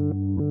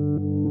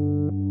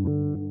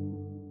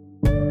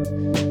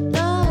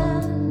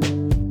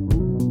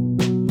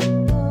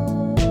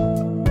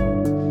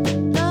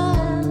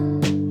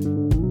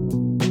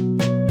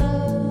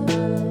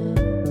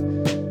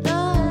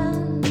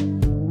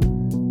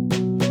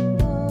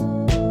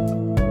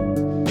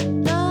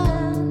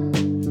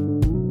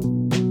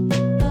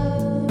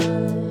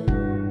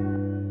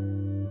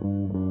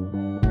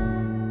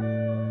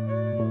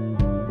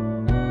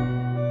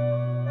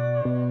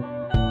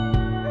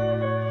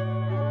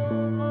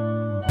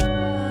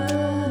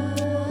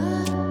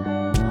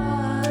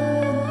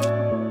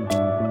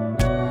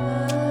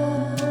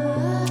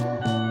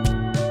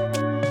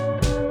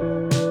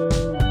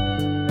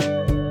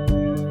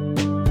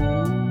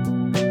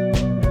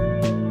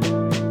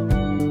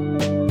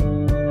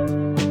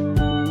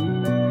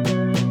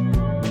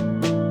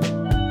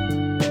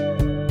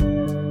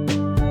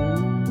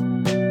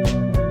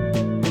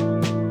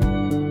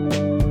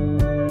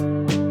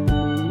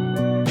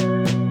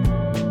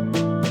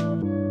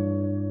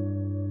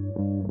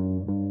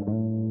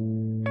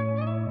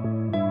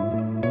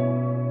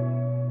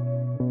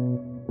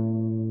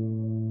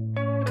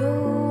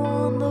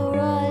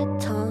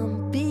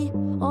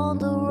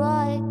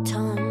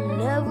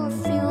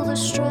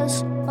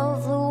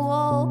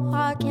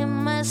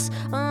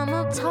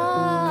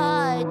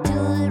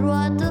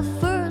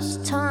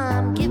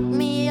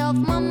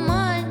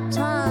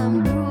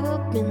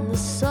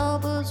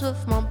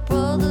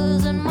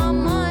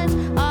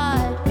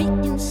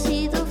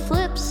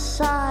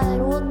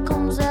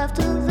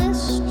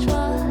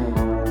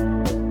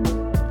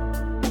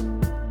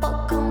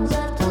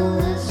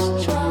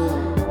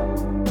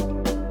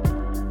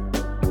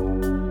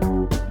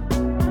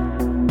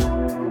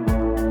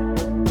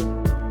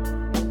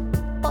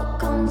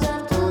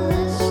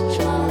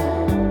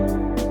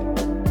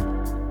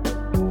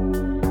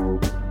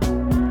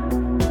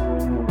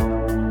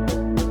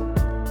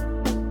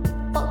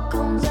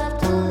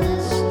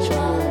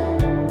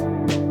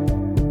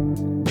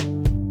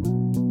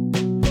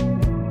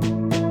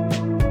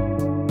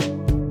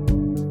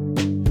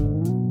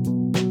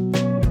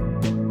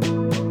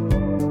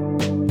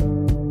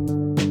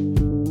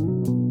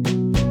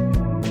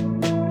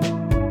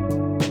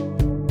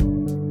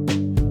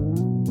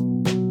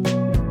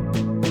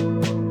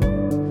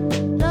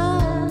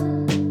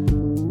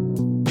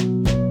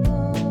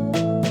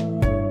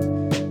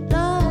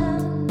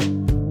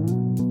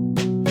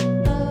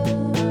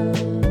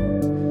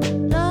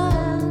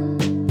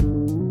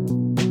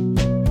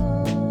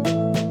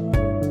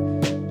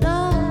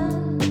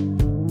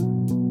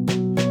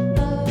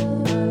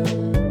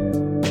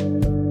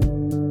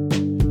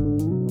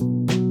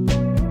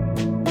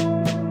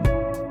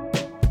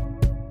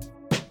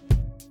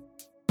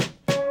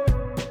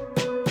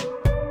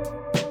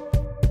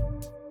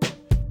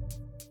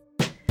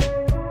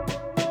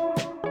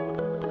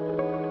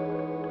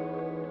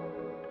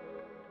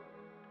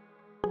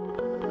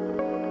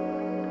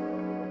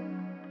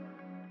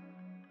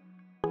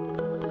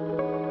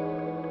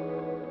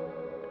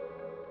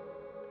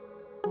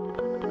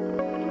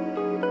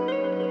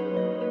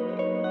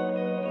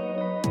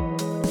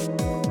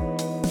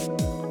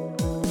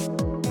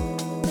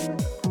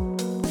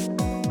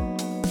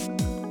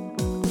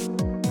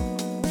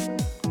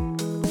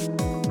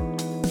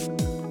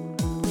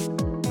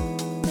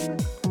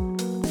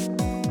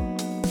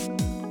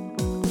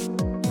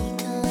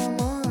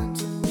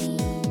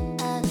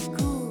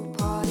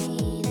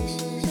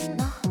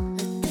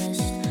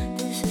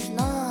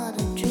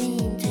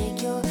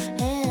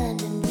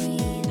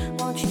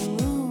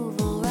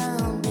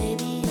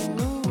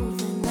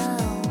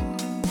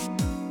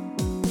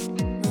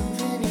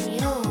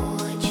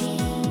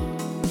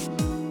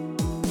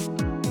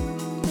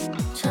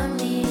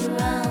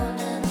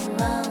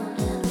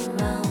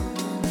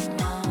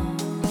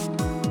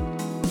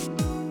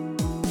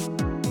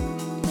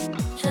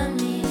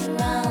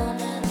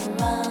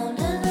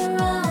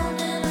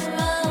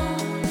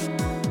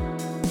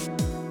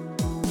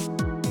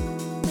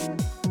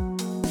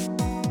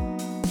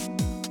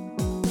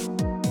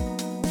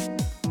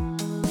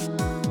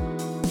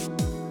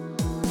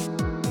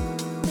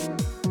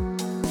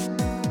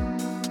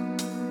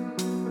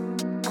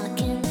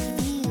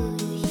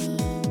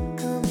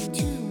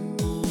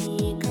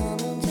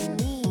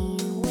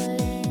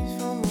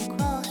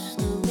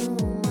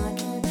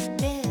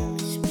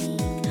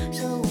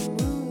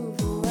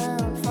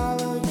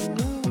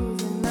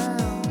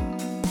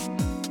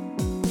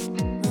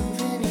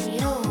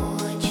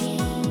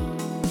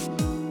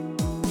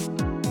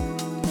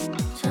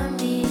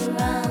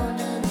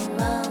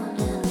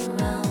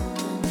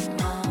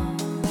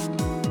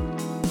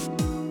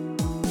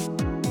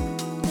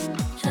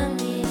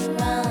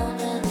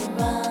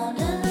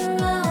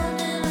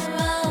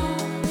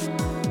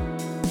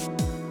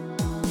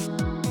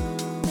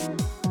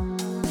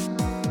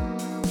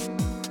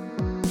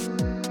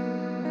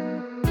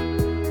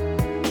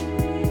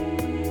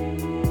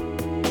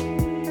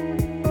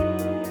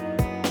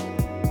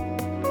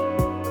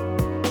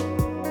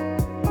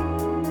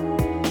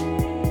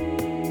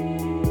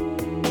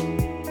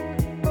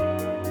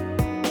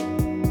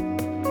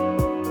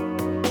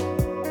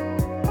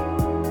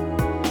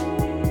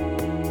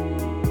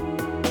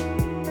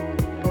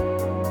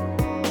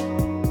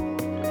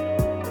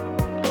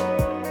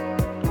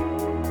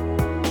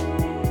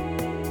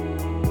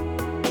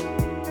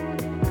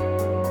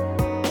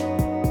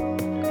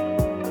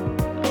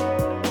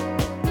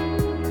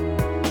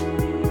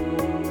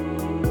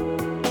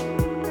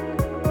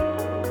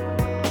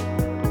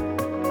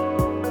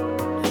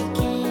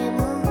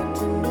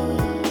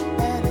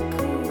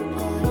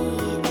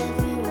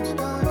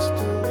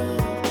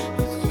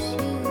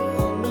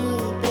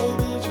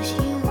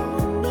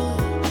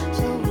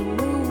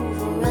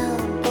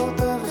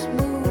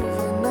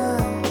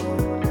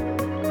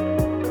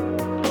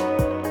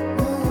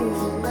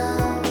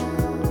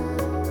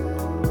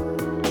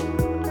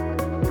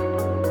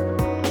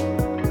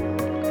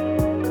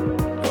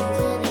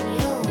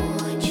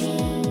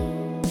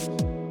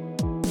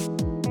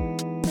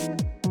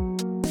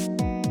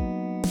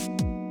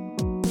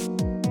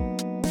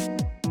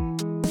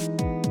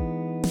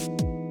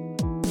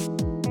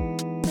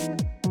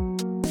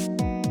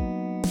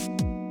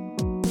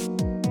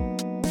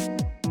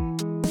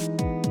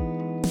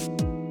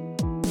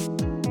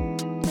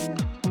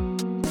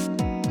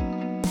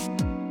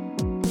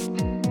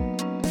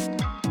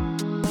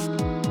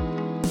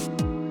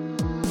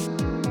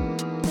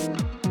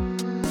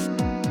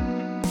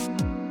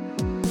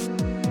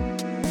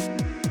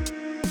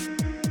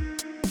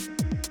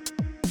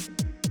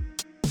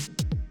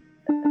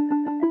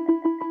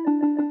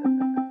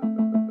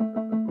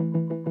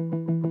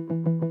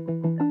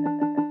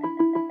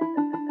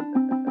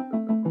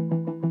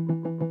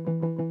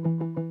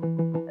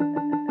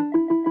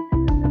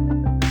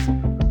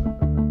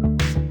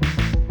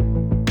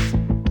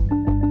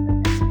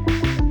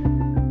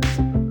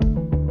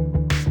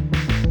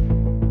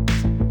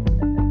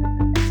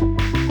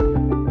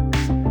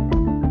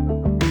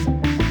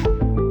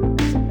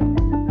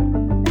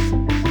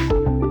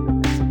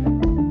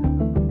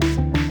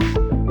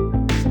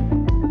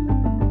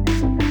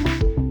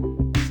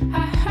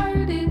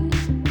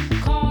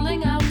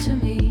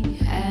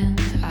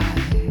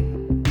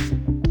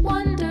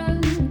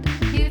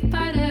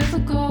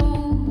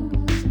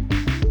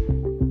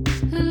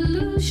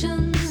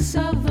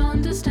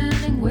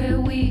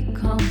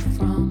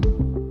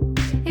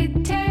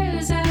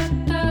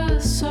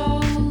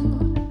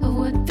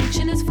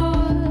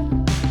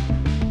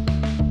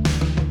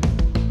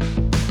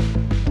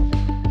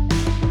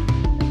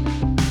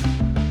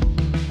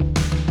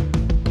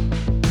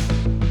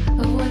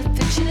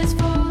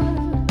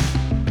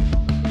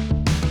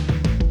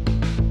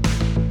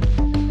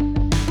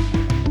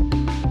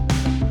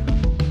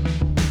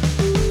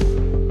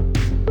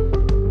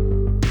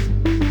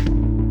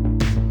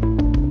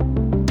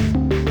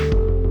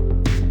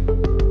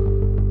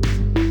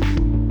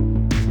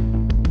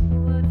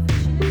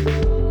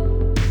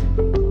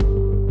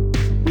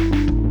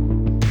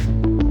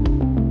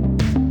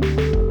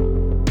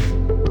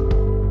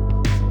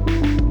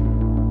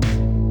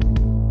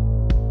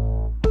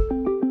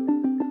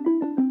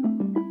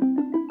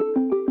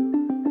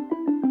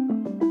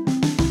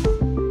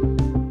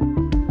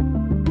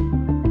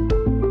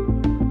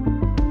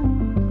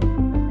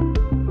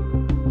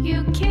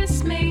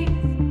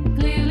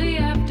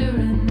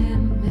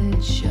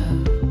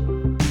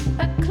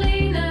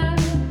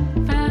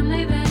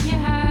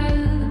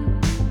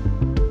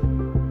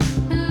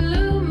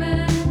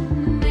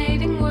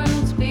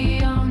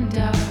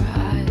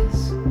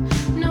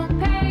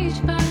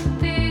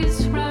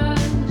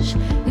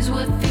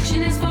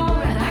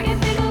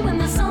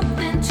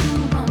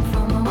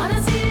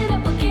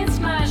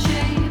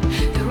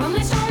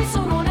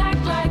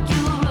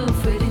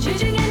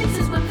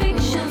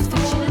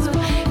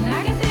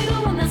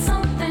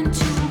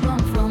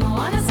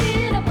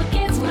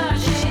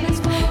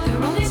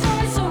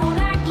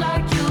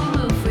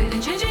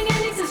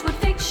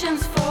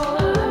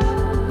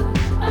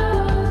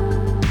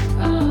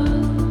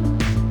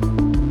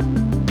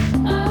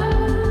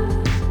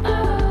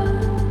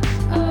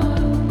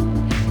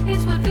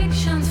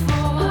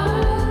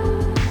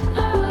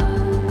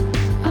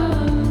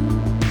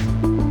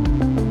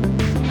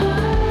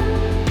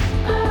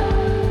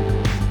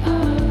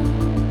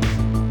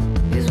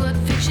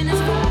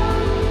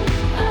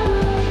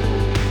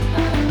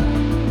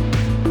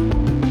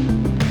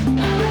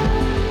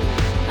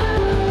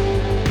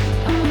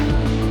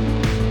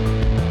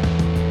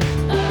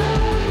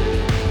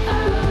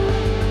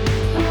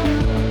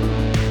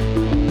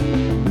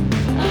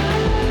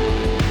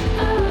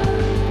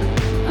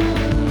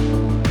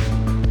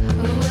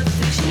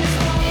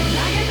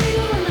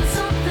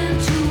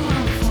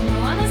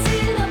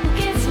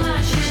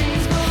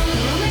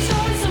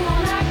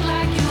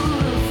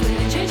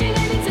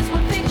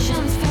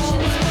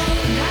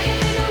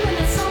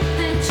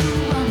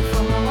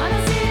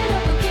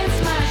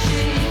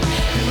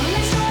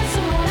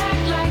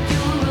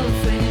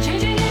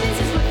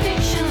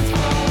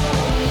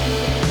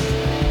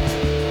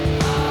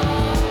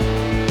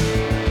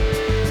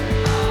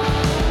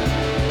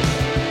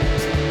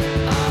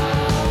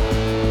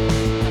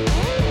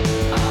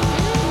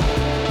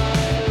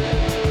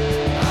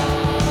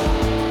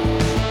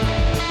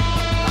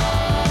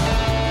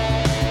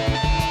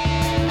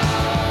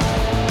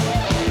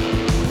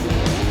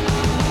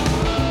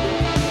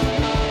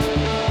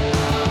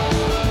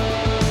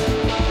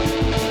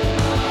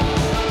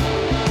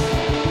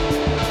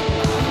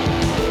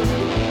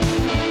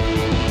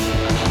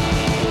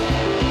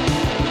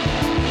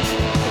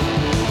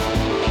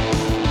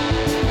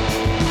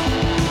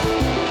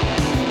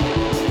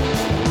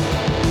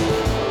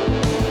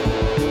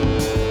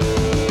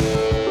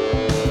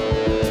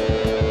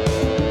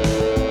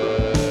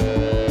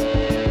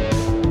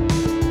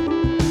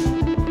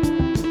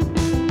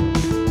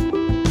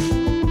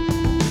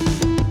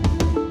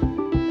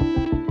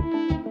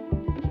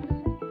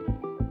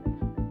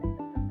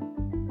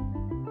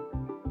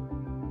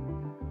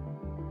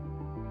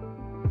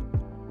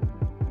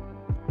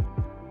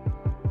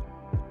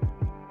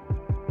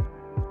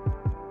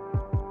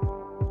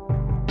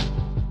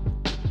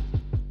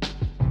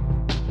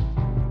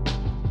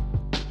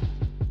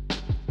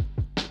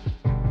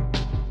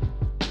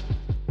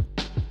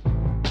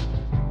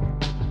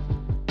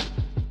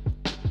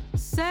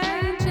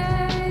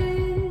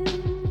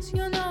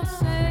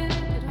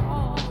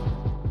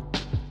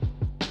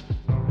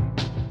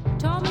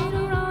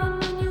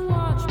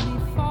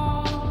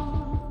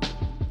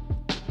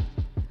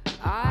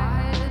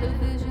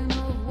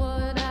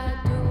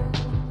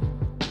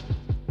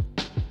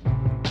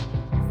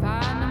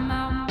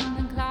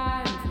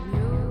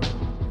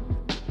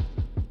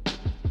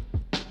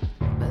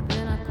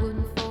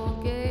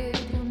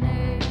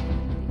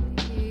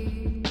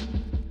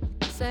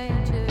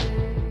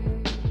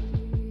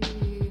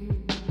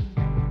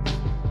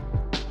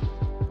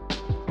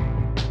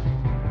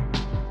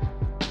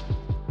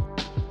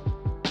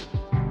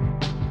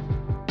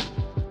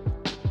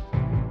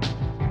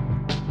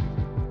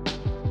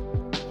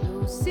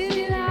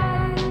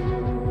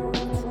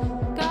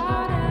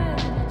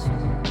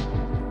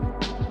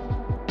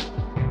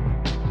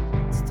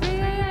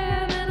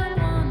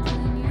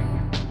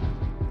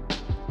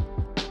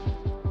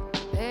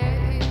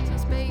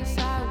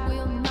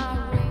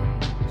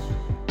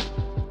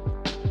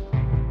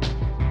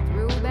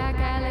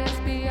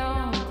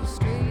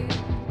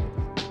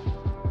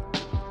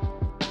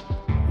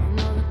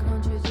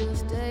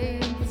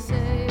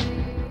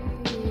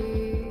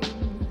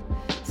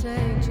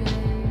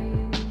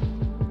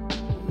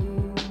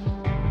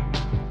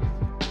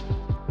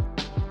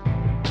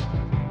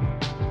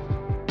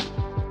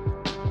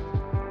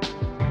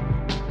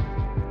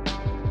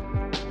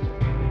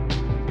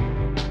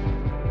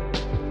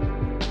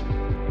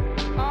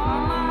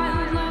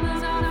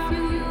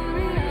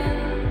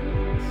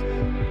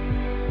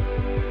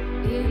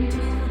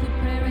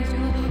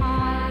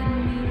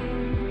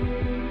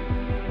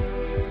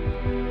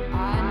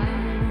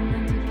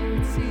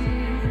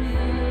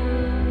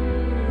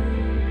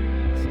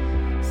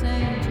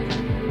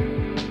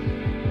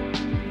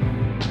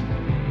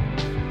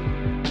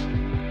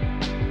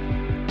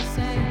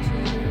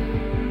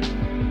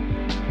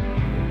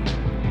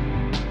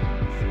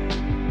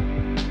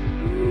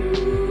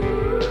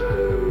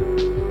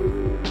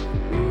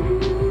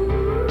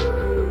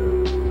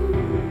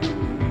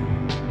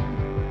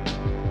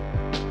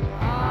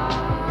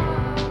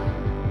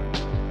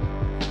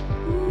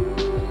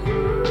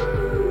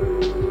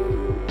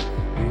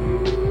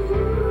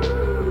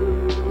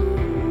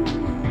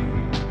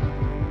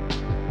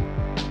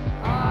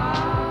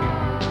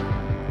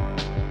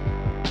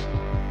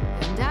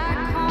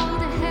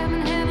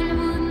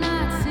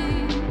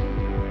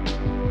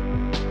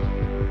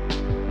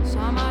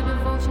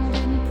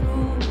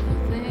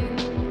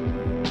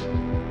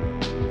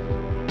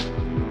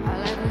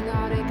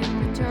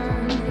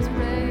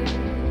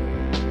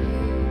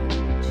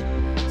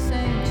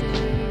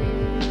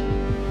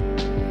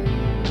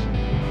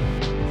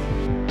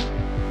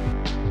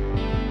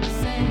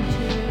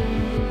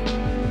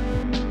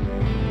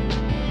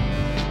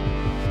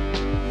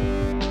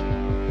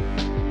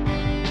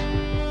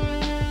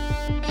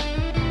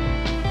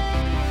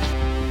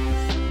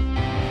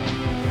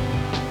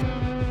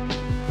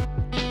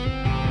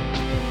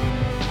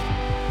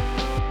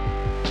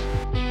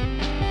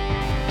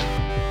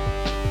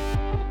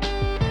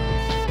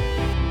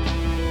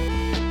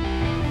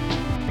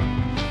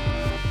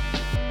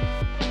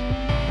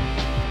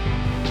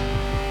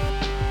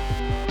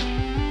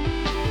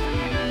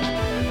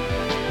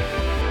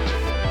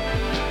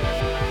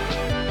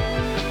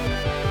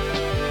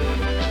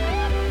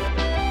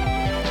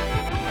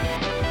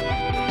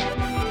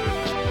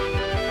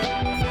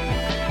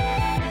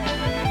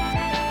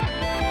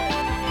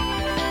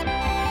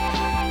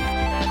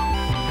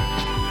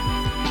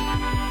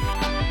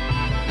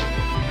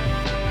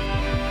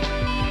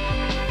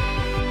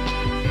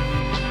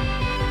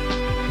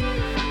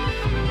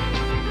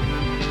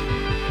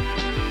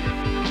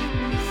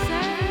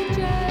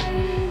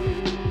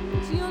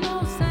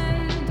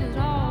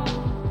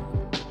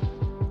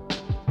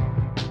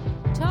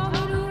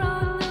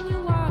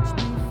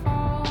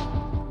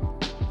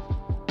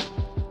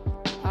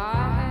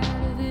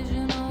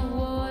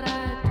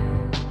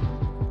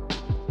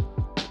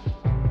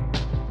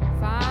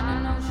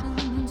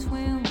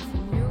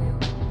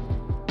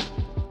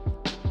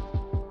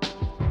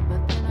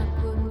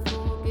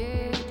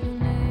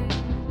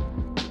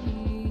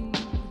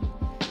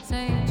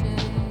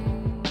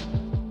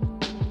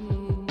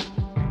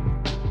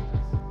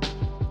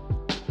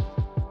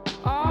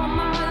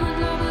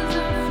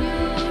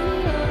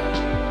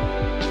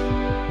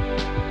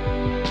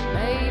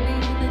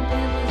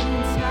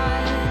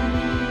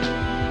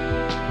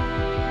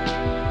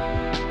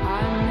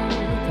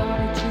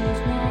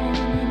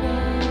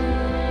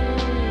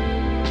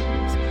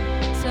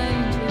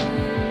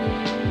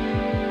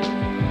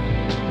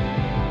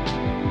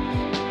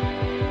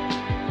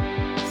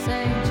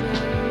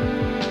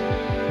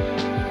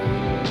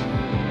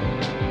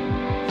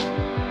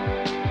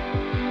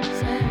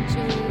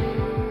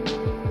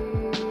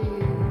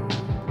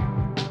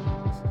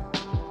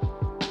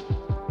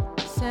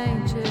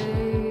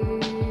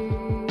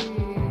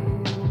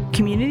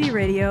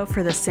 radio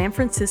for the San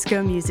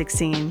Francisco music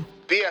scene.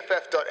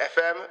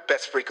 BFF.FM,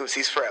 best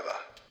frequencies forever.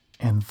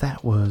 And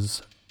that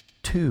was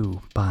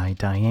 2 by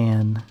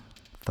Diane.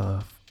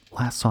 The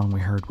last song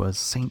we heard was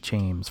St.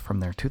 James from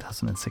their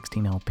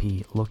 2016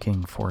 LP,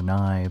 Looking for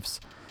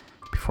Knives.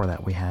 Before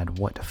that, we had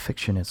What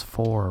Fiction Is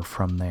For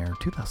from their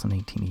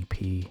 2018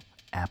 EP,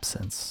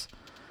 Absence.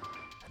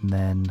 And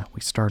then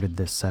we started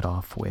this set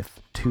off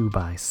with 2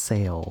 by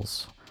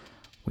Sales.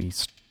 We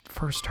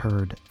first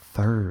heard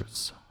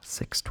Thurs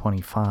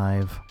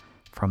 625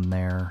 from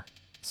their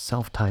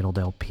self-titled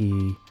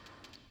LP,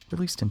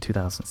 released in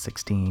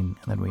 2016.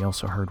 And then we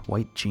also heard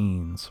White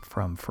Jeans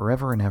from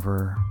Forever and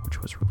Ever,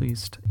 which was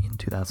released in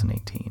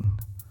 2018.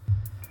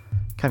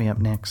 Coming up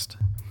next,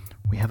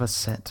 we have a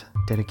set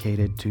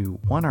dedicated to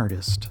one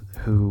artist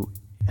who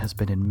has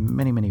been in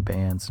many, many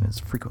bands and is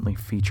frequently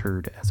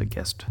featured as a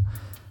guest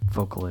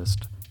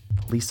vocalist,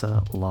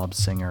 Lisa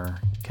Lobsinger,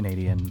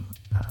 Canadian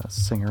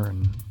singer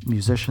and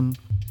musician.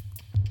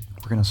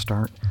 We're going to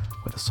start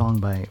with a song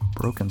by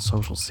Broken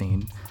Social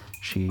Scene.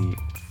 She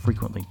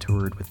frequently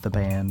toured with the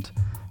band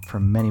for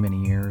many,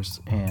 many years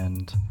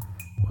and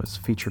was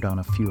featured on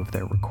a few of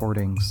their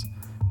recordings.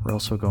 We're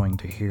also going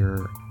to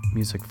hear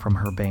music from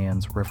her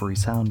band's Reverie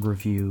Sound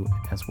Review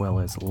as well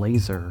as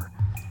Laser,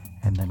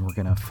 and then we're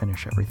going to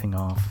finish everything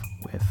off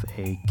with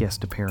a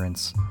guest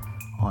appearance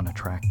on a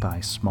track by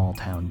Small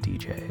Town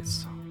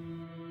DJs.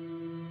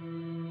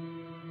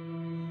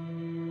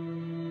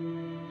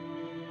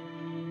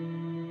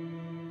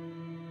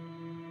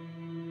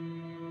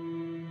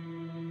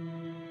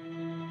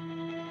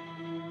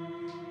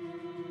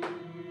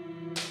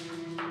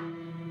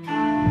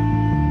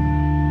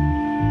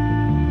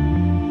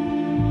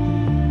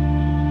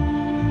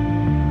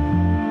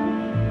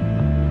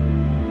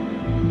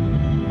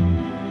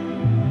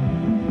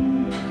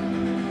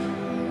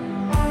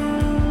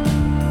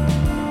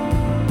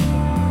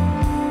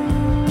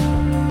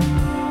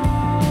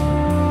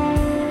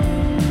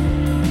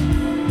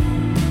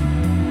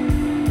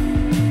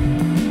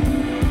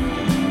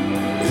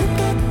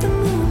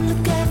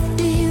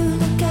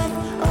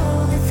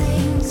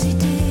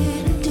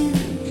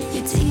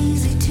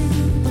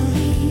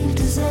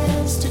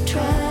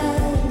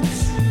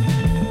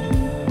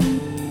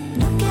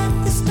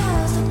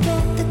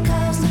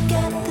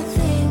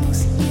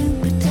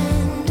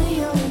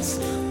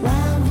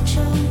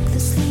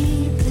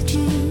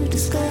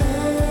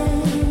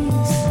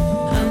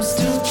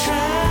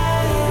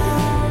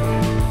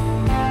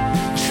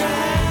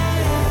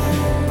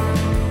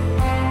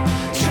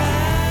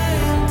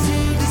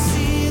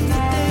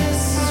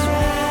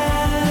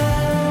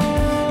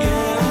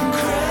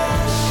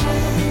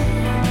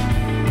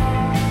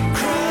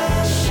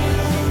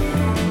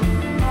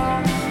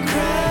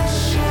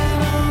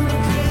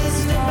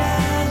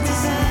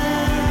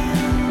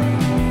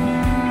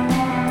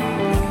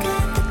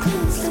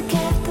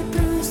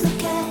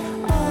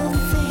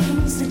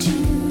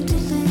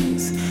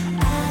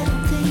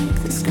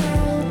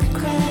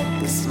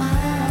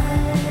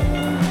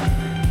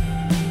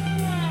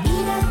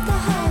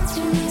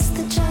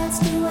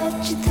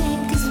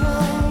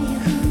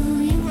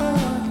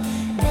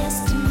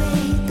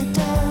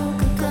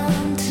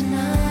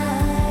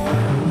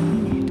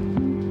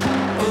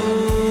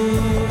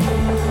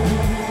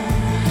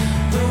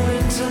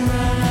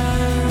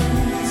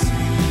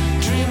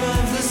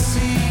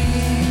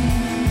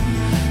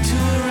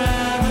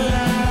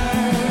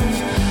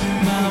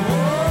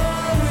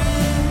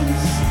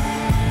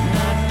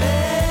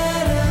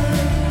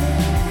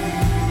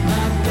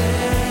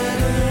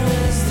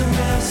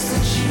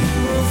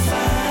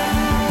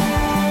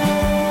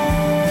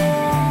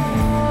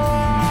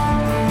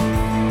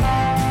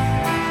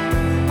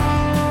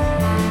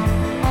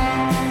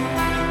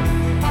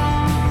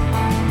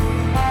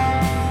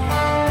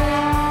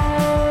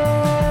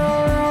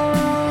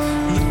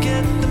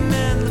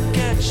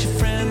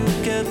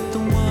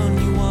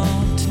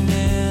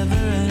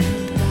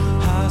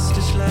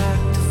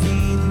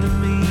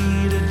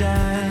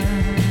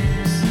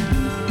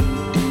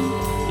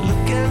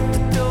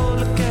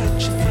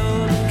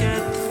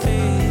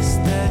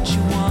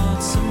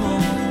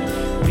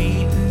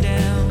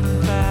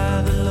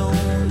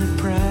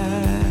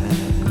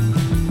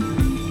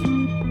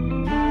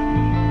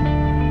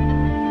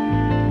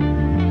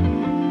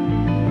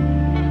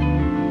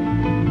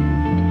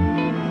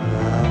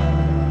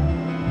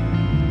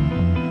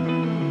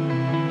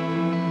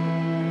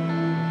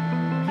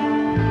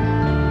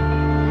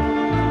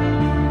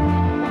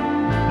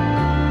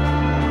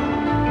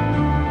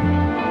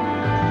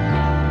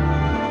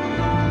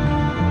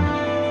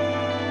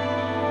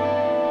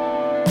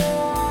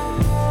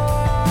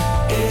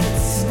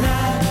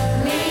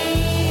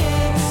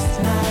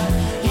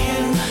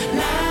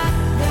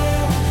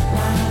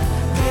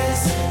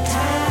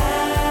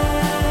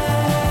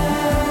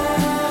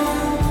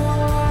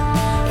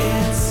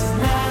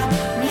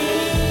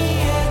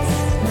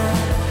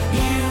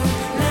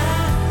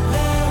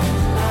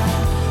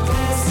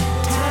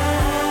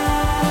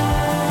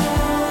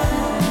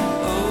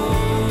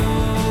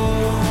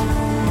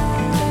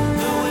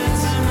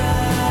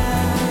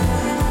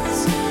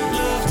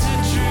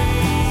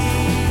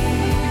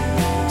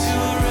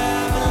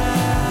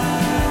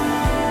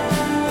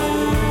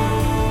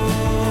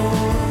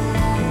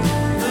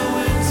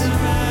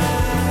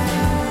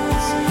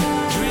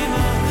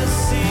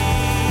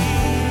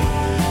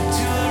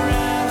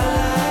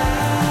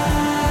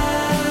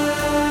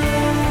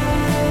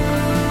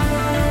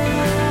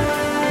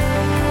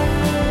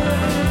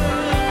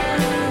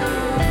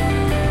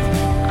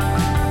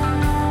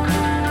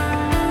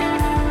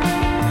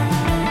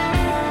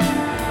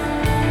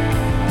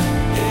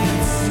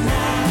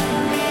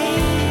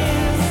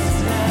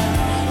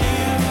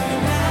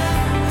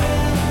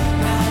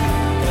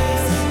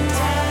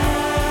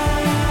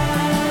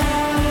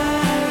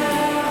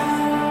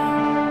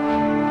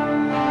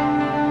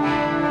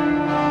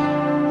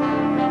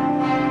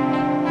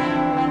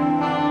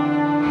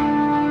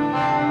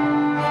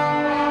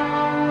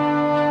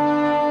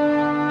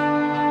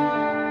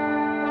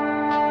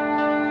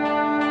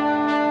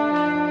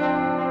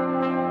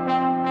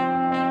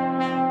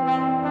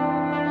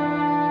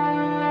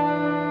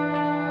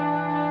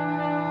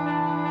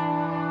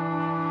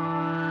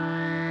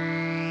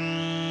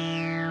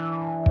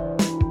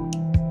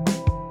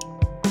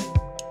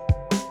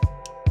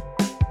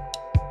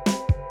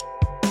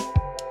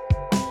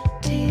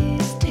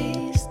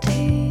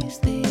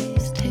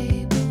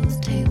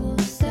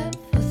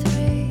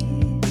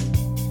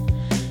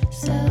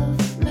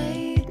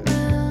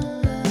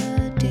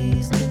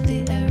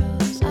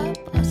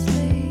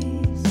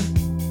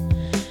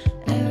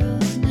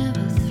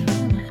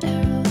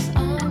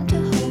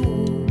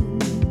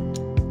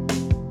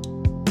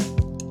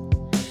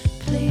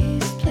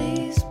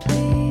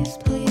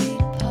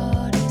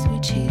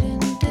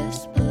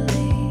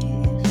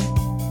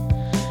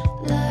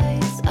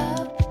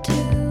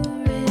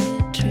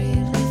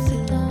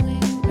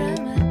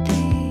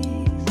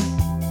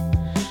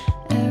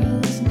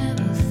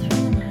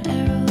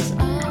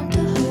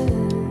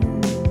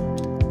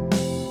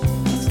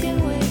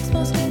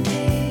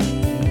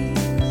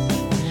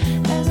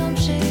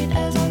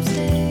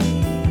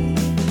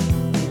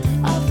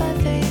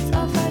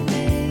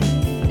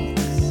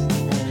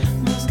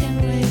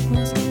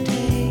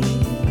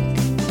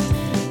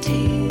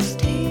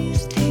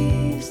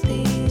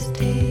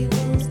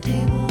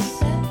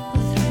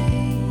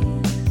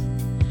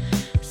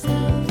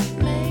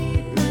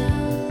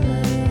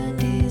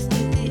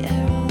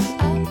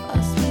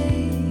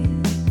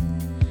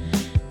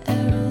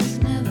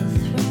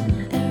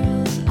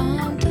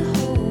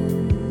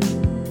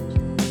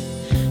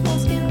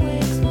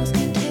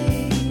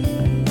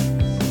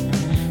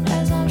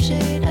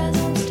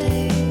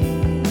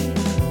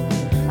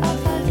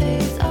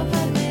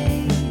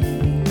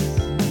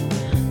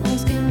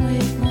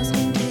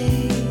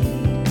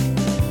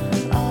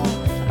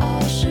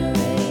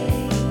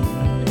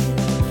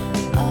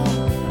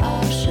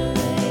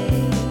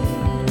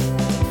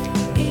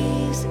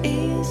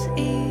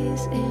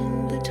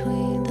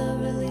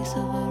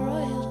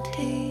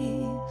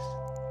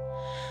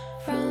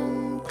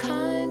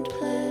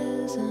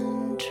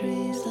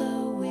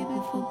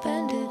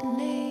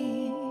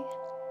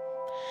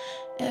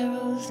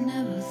 Arrows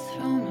never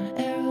thrown,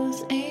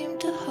 arrows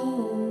aimed to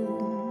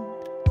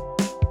hold.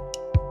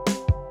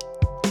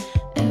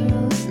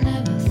 Arrows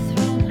never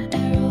thrown,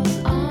 arrows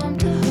armed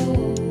to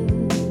hold.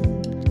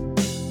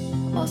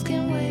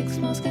 Moskin wakes,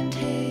 Moskin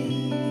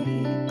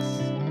takes,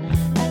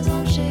 as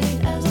on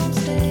shade, as on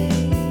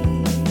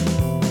stage.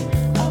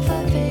 All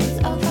five fades,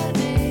 all five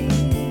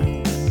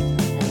makes.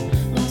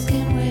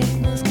 Moskin wake,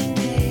 Moskin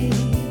take,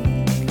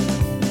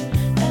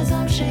 as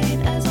on shade,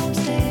 as on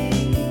stage.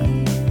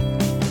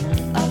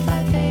 All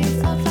five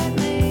fades, all five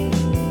makes.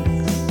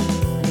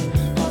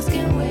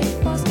 Moskin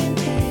wake, Moskin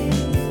take.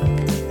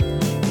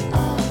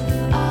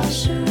 Off our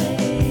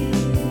charade,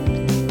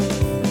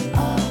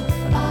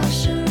 off our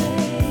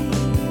charade,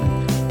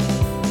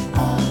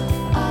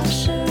 off our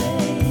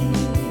charade,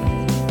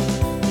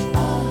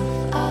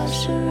 off our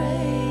charade.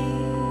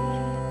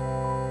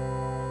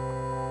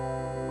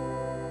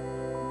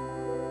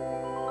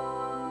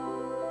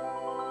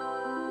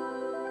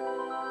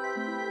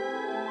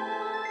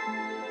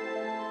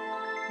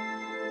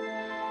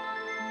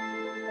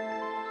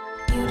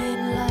 You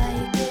didn't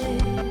like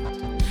it,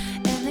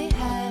 and they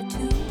had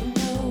to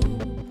know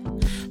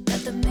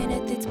that the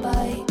minute they'd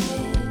spike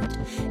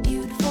it,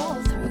 you'd fall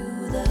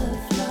through the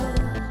flow.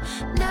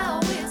 Now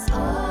it's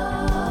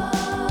all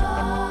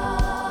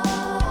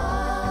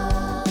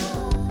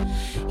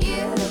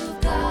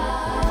you've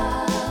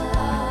got.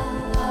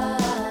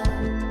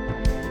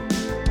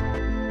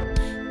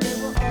 They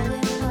were all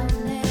in on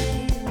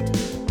it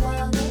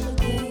while the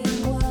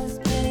game was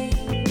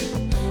played.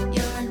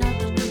 You're not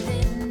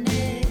within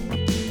it,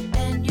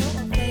 and your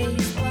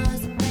face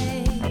was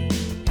made.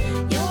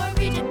 You're a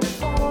regent of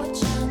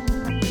fortune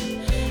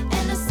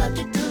and a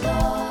subject to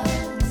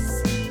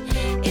loss.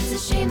 It's a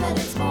shame that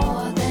it's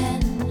more than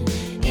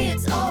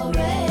it's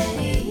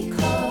already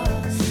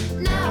cost.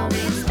 Now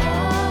it's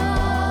all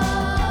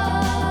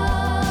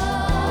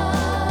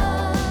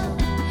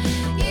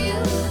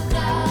you've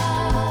got.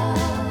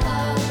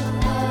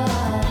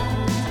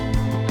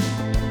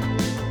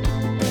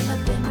 They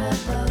have been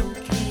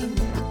revoking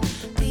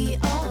the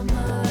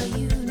armor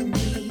you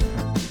need,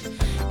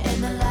 and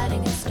the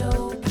lighting is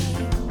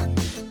stoking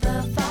the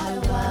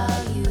fire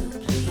while you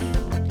bleed.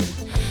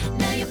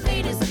 Now your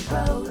fate is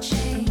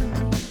approaching.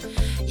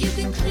 You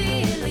can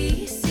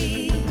clearly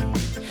see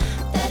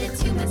that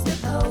it's humans they're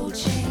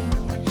poaching,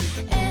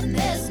 and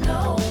there's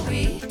no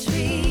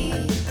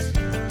retreat.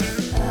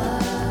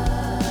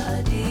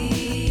 A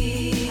design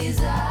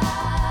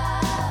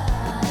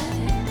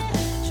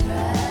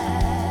tragedy.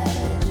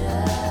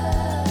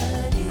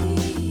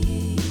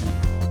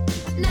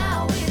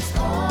 Now it's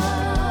all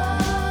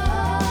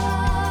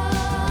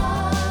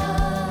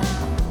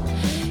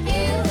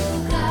you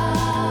got.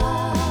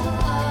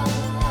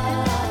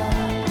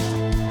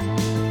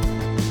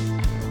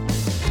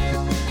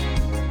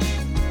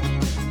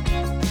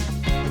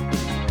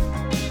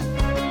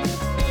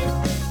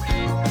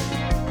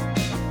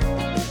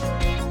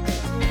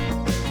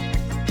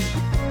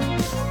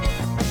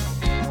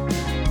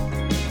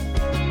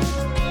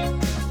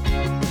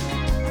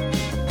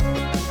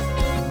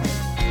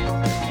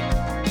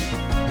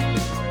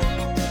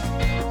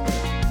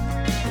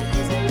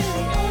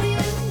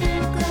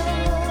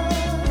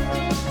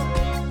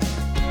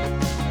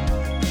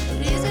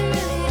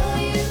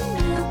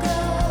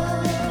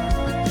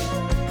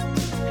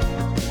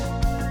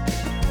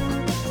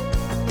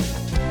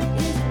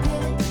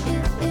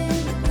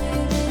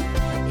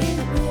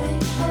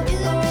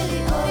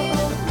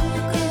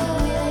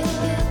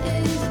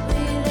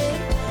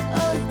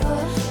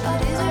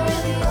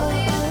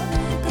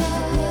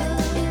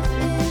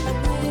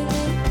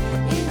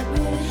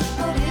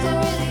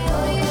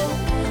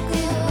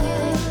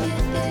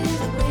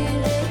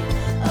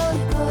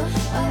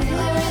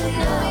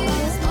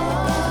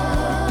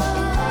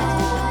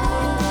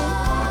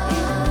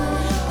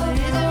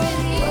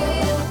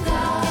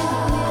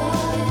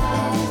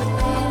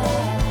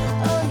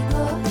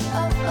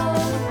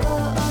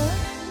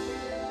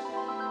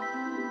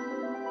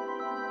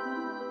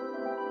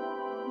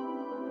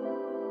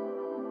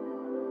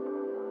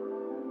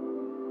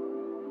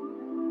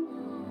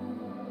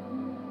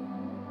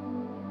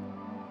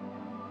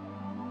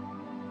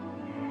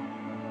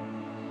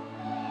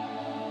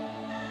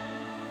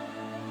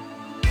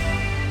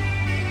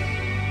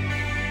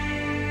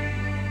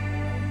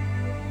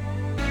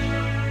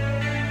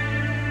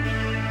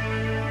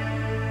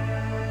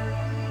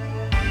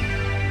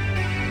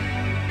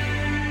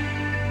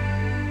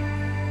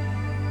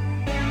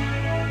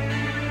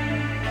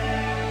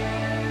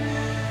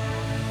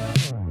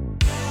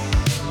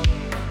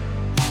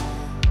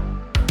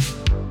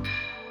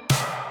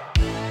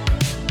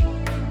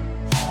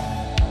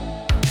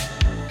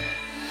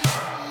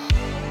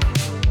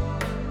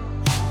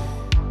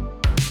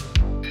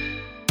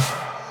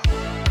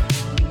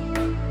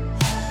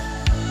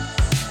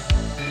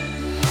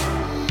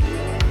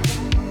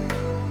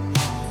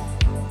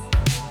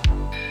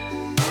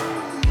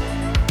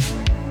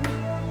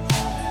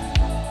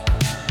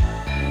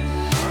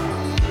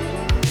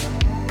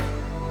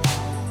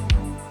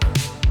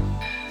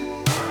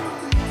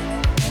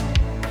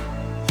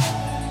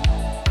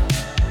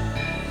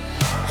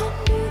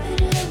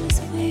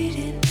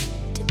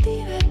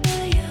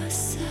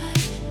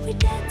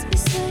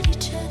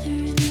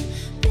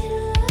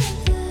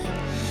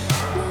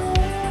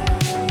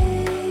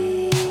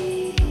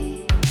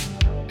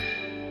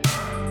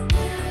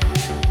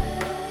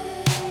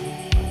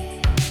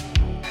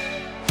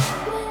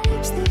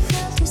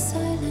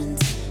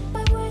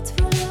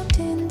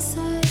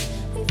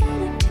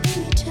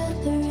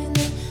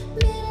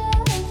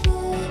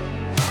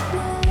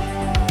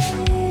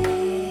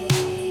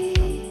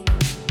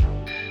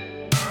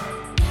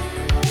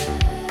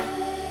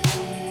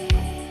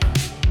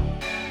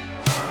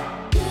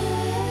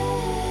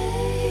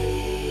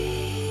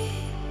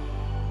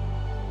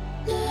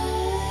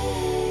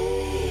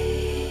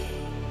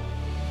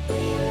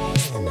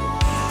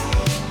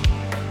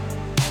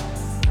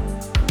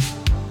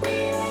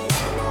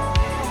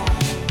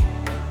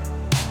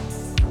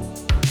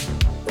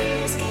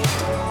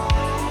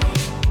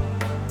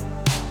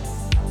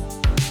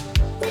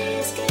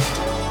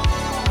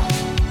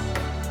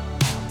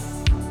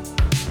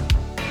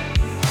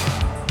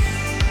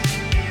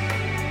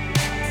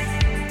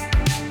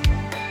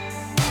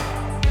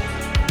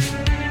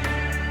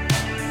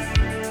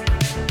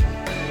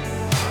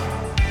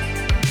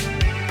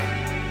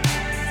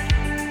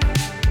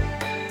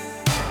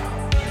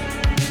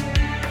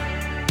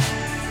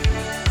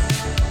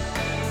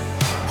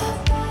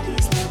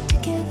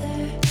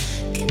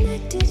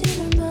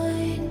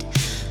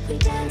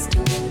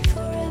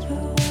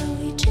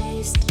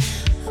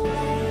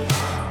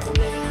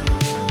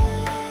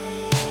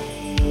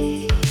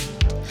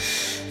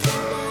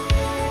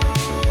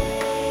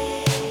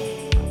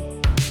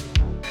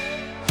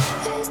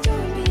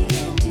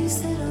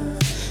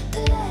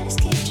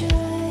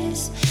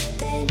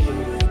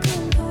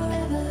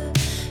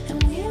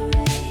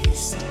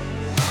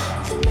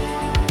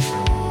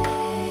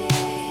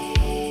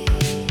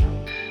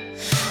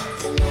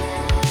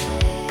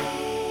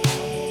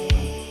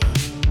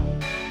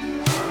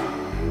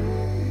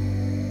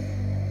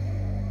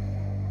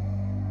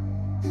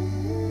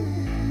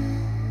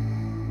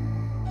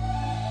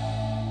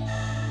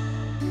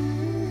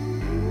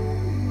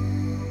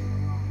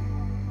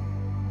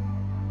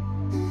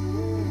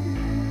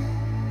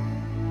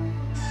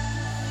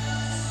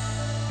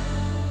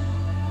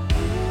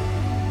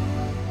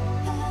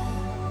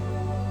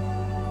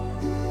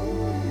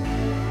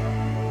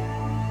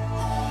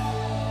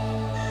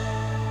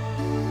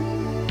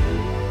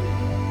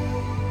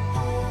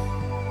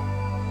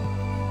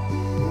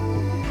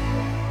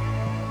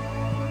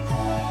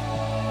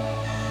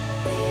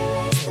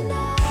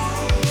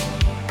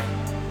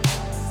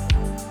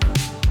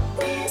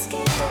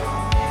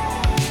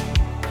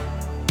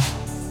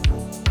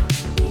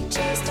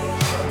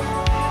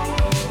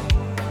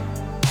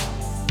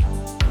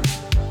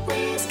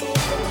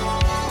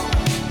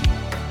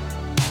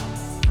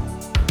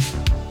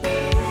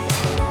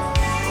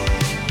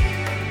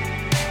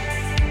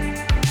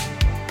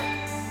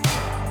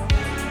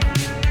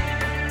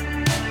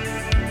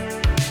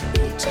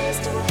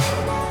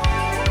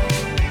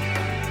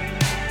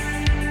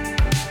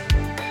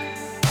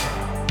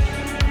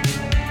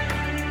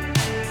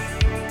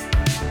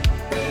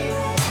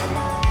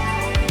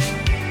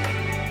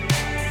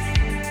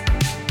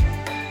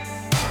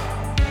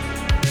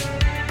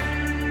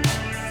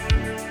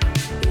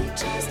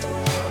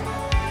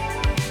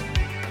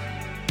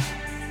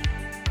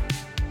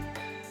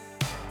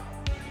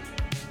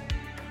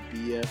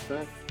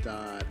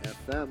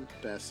 BFF.FM,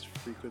 best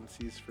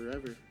frequencies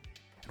forever.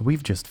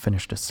 We've just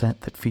finished a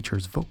set that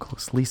features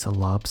vocalist Lisa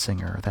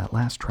Lobsinger. That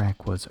last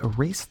track was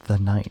Erase the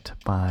Night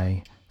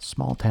by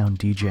Small Town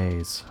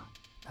DJs.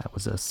 That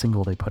was a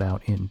single they put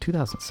out in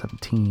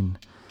 2017.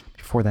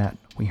 Before that,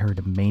 we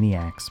heard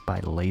Maniacs by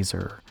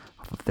Laser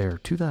off of their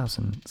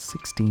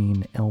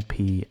 2016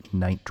 LP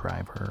Night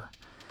Driver.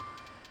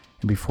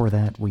 And before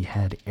that, we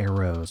had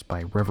Arrows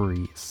by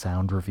Reverie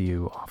Sound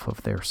Review off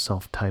of their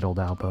self-titled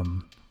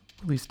album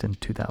released in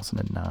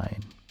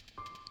 2009.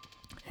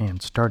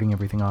 And starting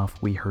everything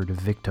off, we heard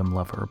Victim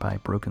Lover by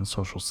Broken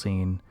Social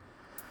Scene,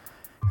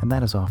 and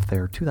that is off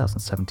their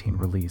 2017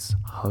 release,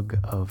 Hug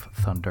of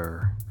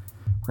Thunder.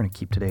 We're going to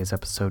keep today's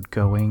episode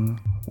going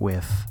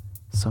with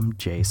some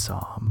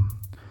JSOM.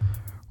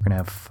 We're going to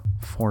have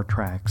 4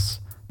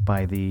 tracks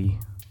by the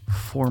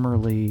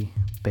formerly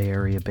Bay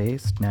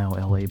Area-based, now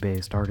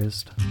LA-based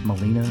artist,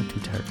 Melina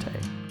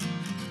Duterte.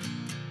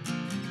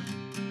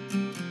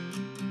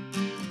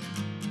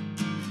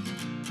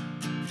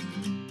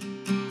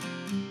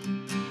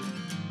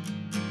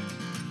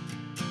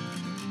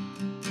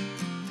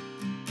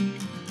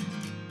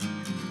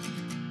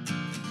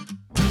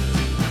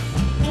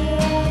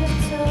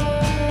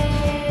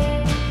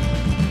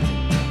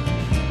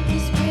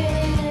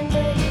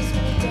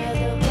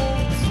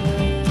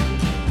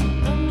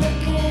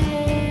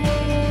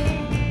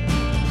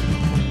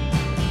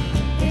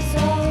 It's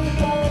all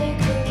about it,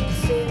 couldn't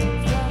say.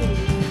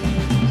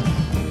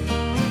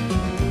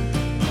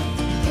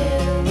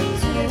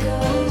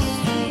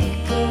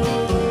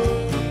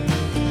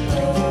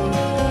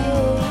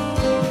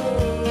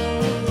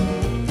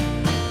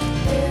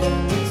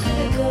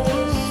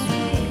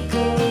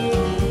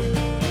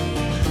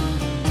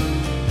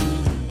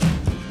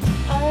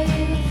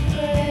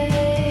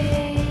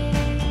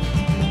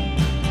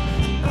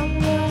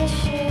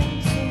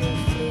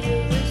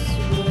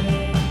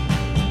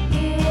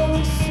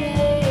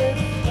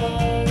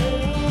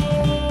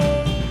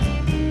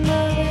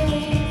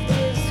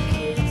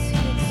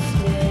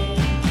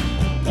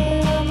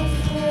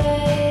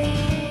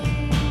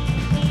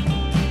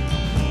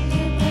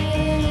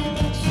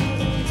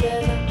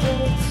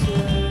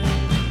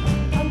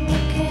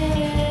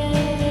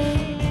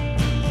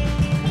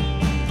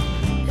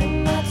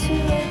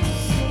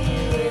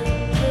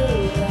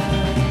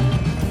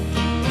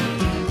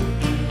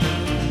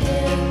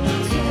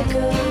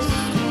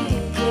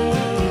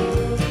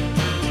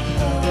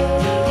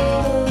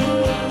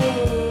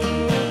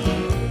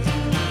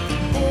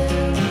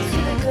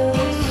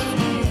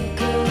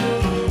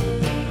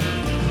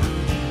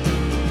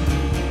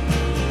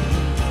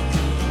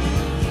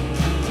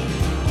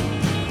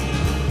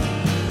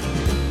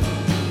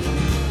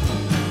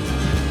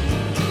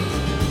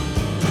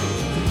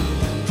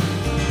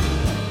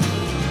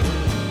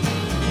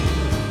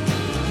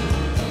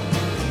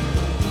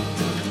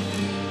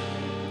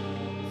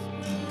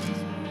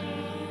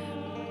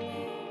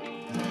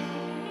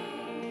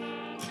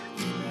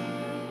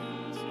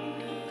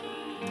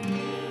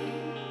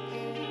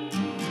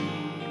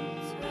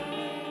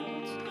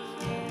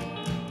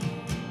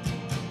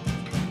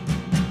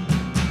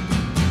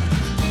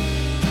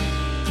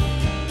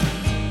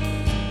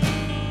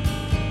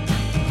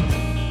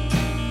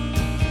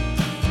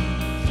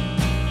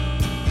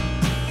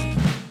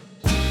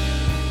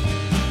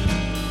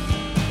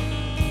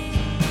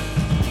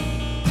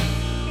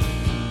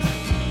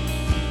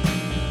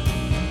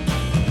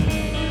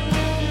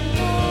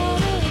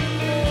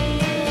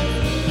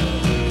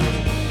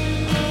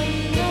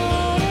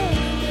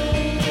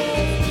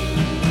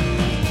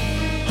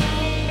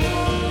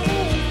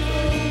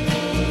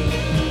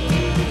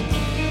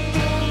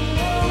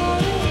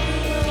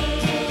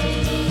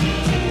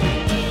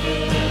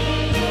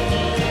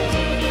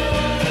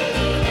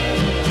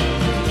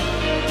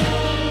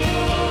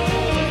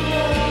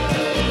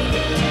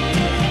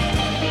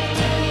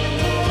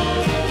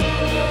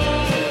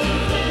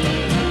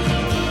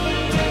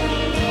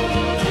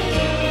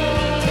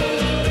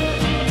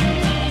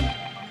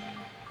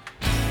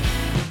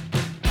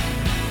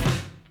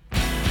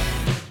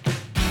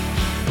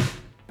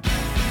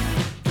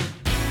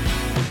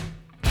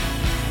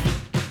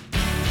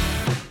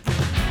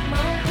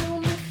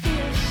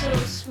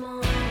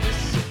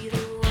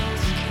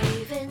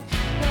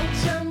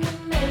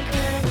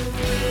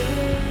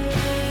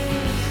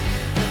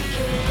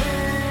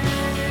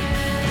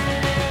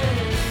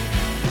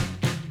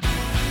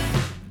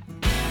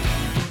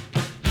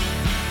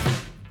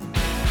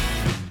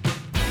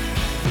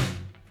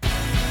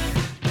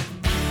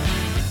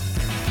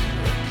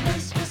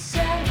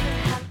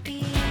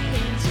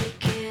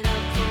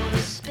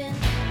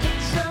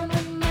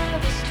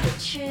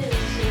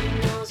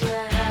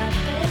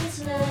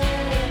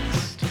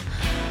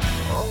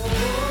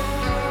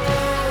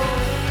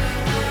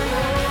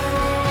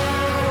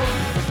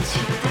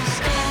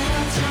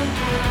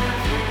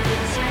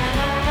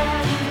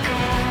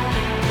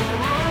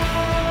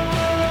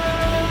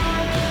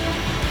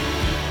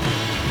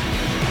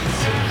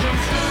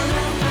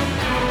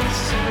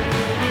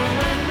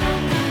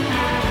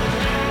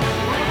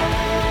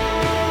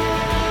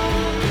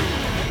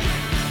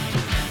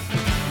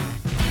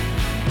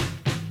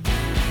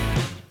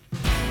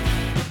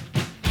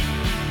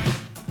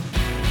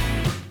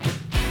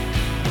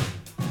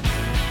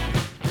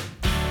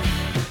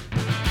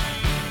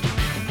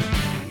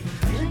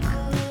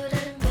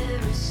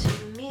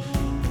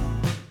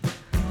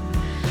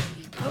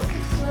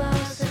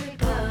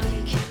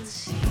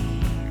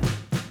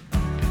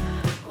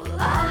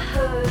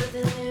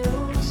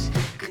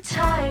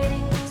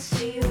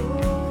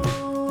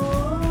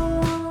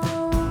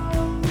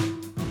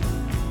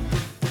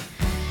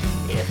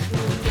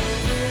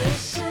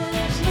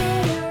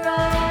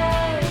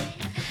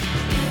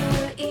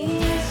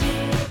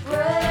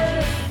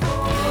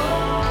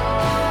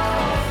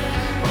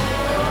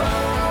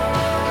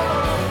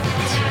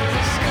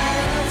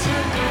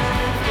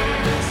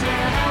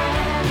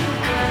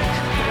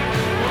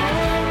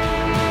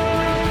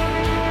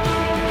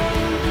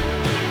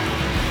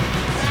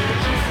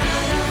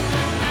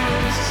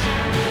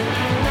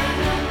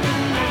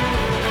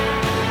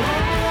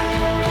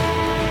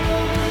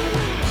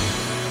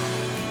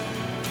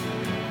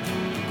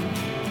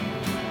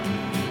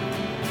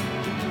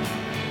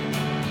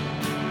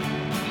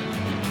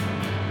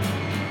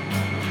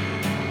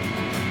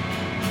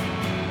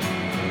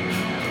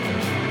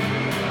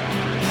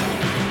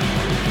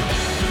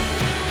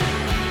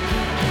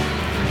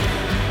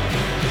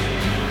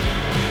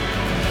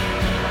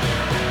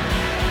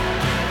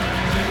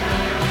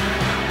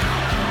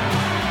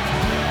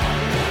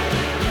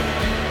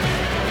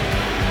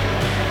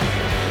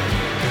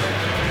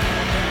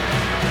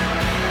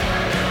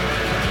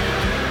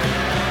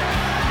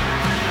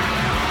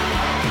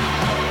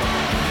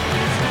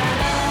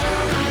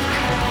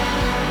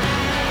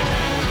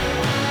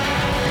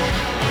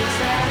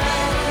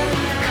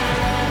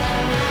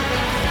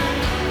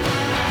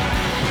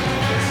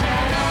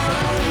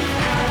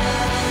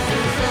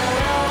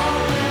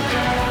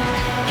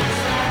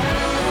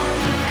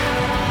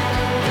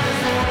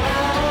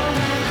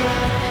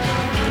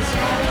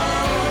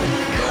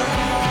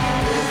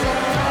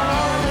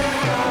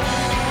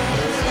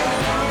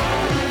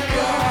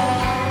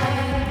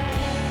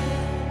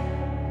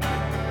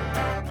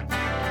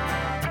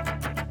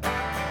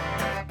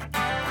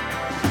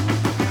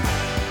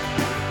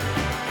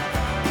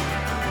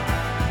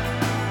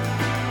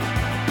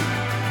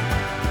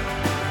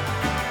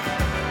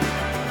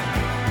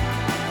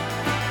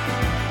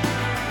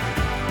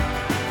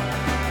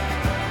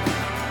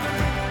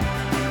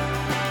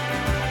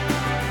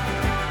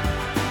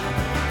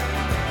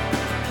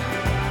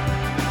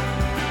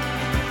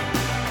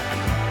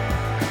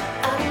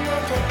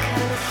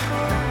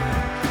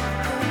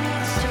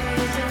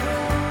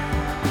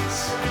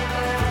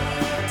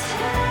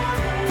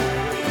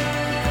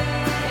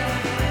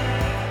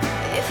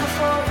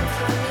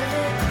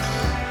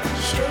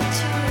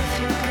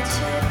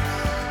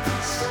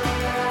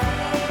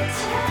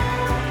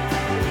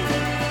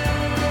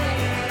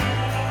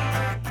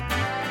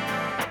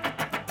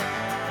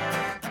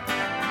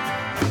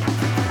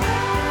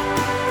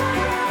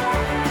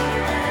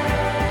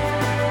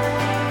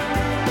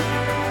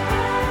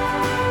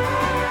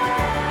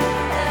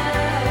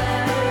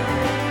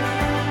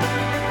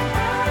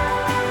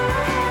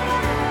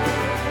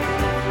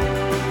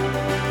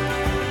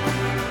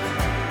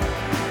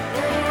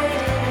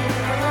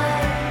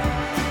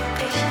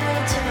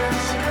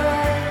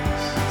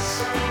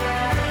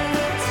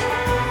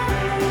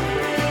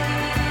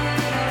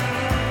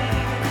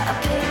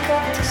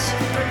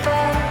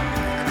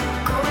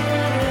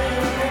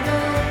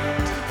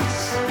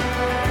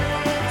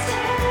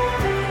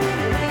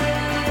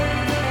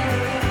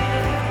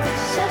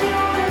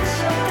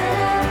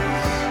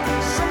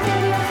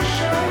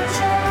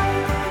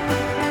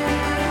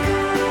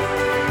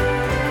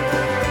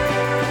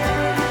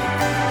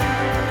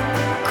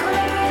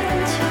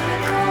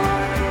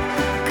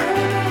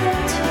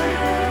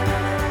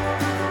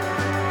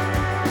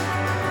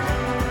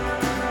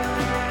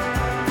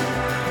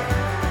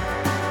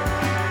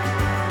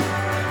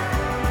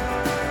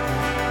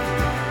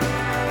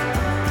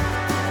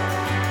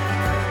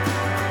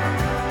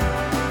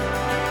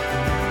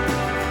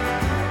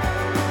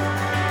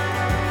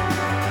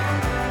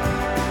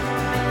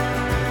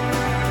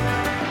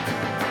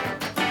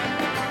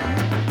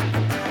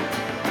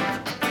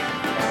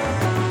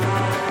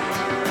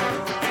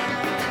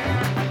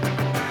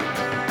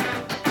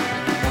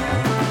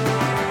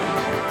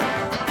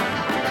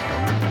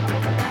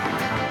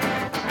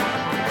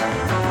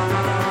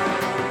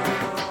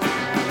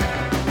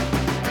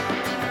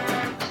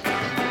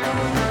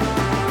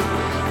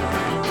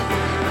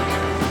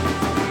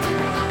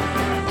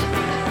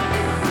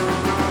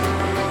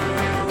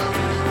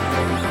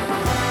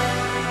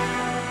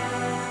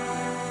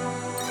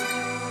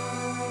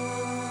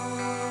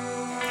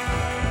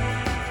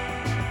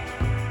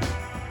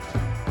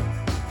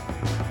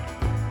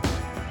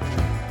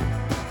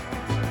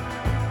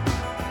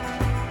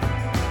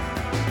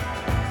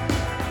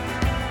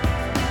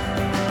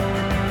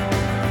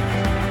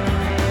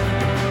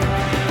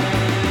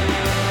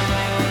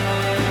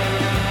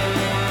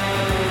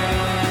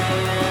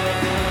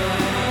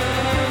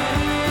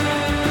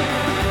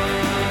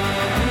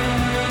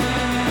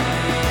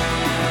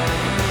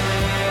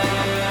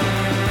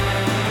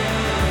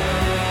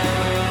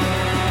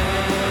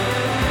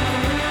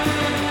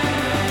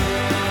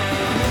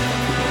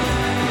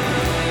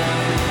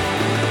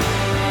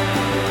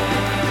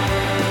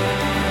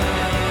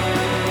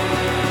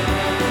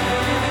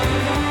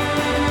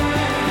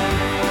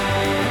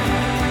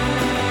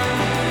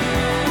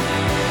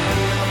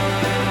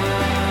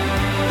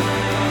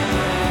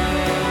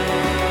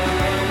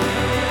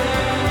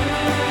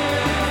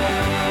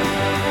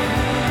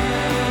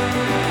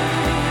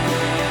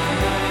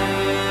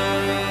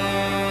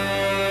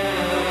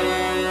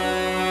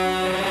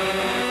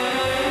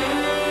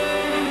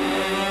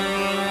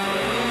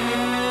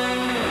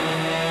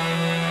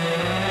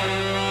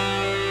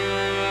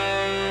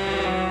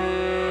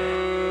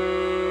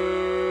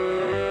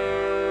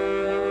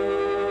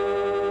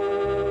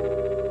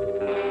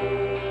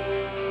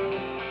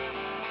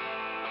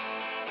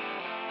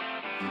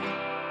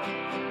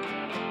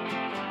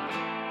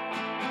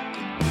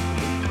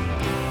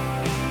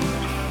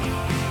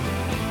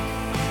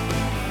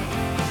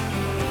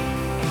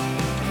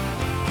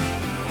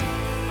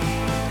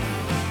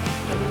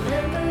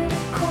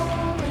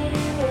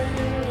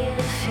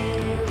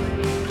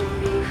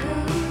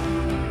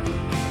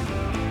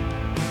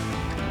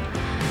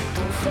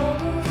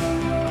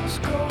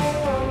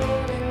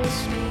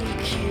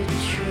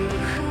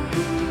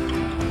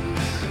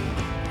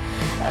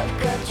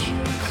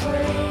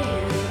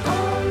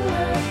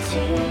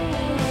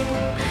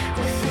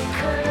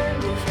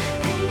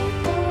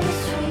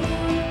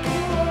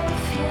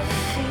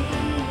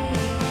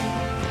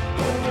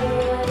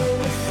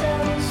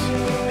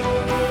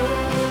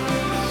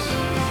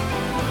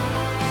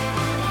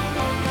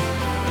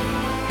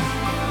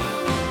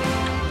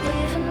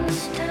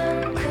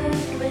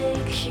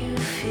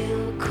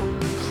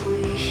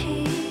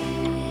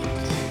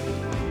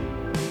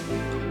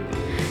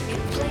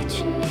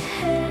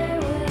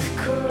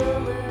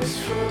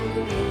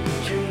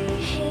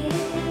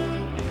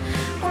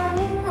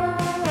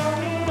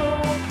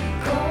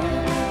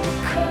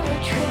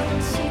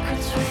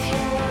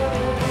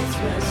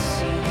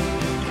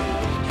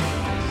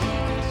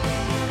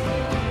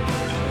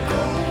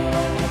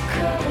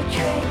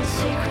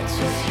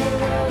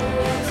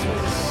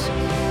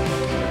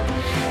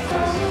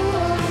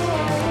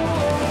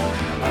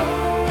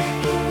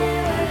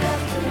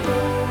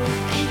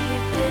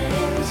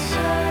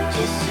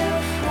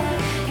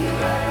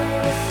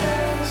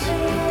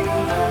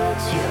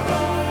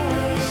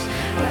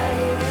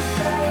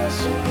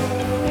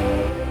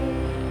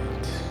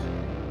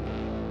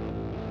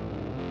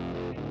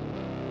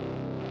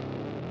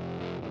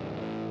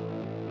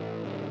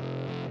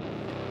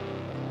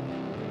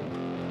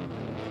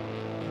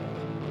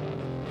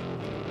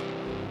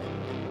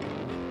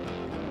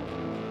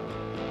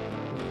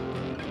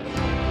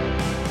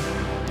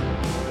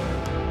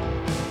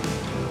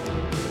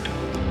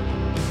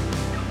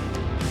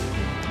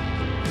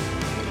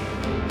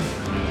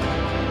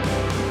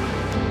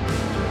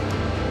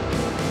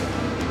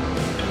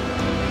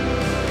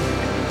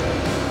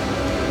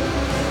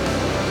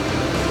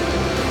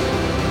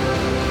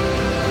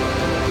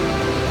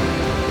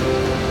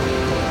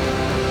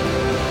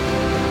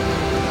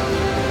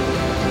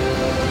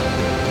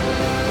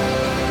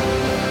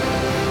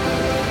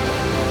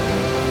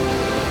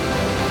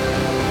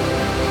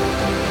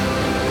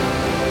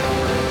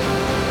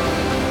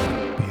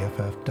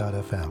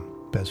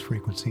 BFF.FM, best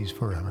frequencies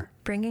forever.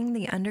 Bringing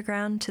the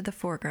underground to the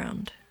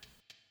foreground.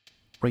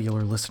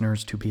 Regular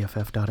listeners to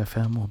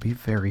BFF.FM will be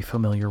very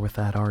familiar with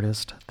that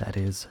artist. That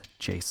is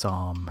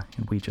J-Som,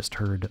 and we just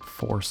heard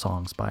 4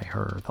 songs by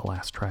her. The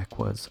last track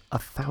was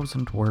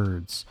 1,000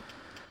 Words,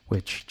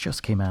 which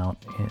just came out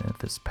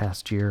this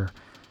past year.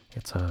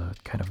 It's a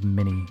kind of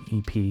mini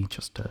EP,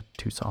 just a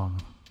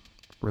 2-song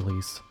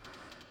release.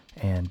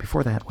 And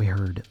before that, we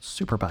heard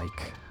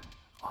Superbike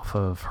off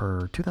of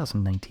her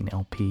 2019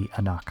 LP,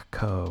 Anak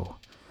Ko.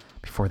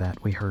 Before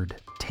that, we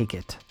heard Take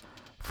It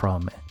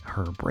from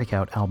her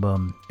breakout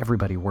album,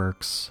 Everybody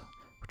Works,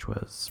 which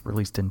was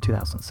released in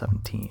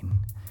 2017.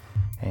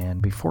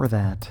 And before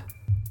that,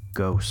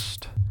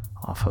 Ghost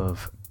off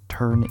of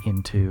Turn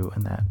Into,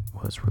 and that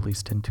was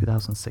released in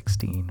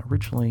 2016.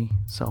 Originally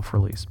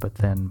self-released, but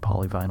then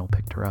Polyvinyl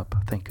picked her up,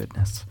 thank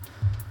goodness,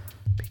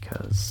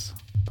 because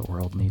the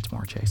world needs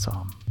more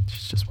J-Som.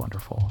 She's just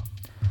wonderful.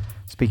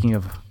 Speaking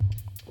of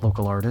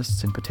local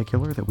artists in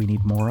particular that we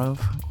need more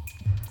of,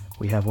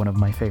 we have one of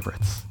my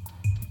favorites.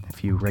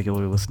 If you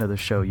regularly listen to the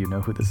show, you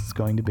know who this is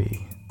going to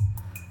be.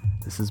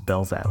 This is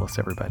Bell's Atlas,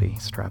 everybody.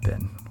 Strap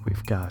in.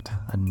 We've got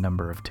a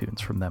number of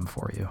tunes from them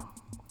for you.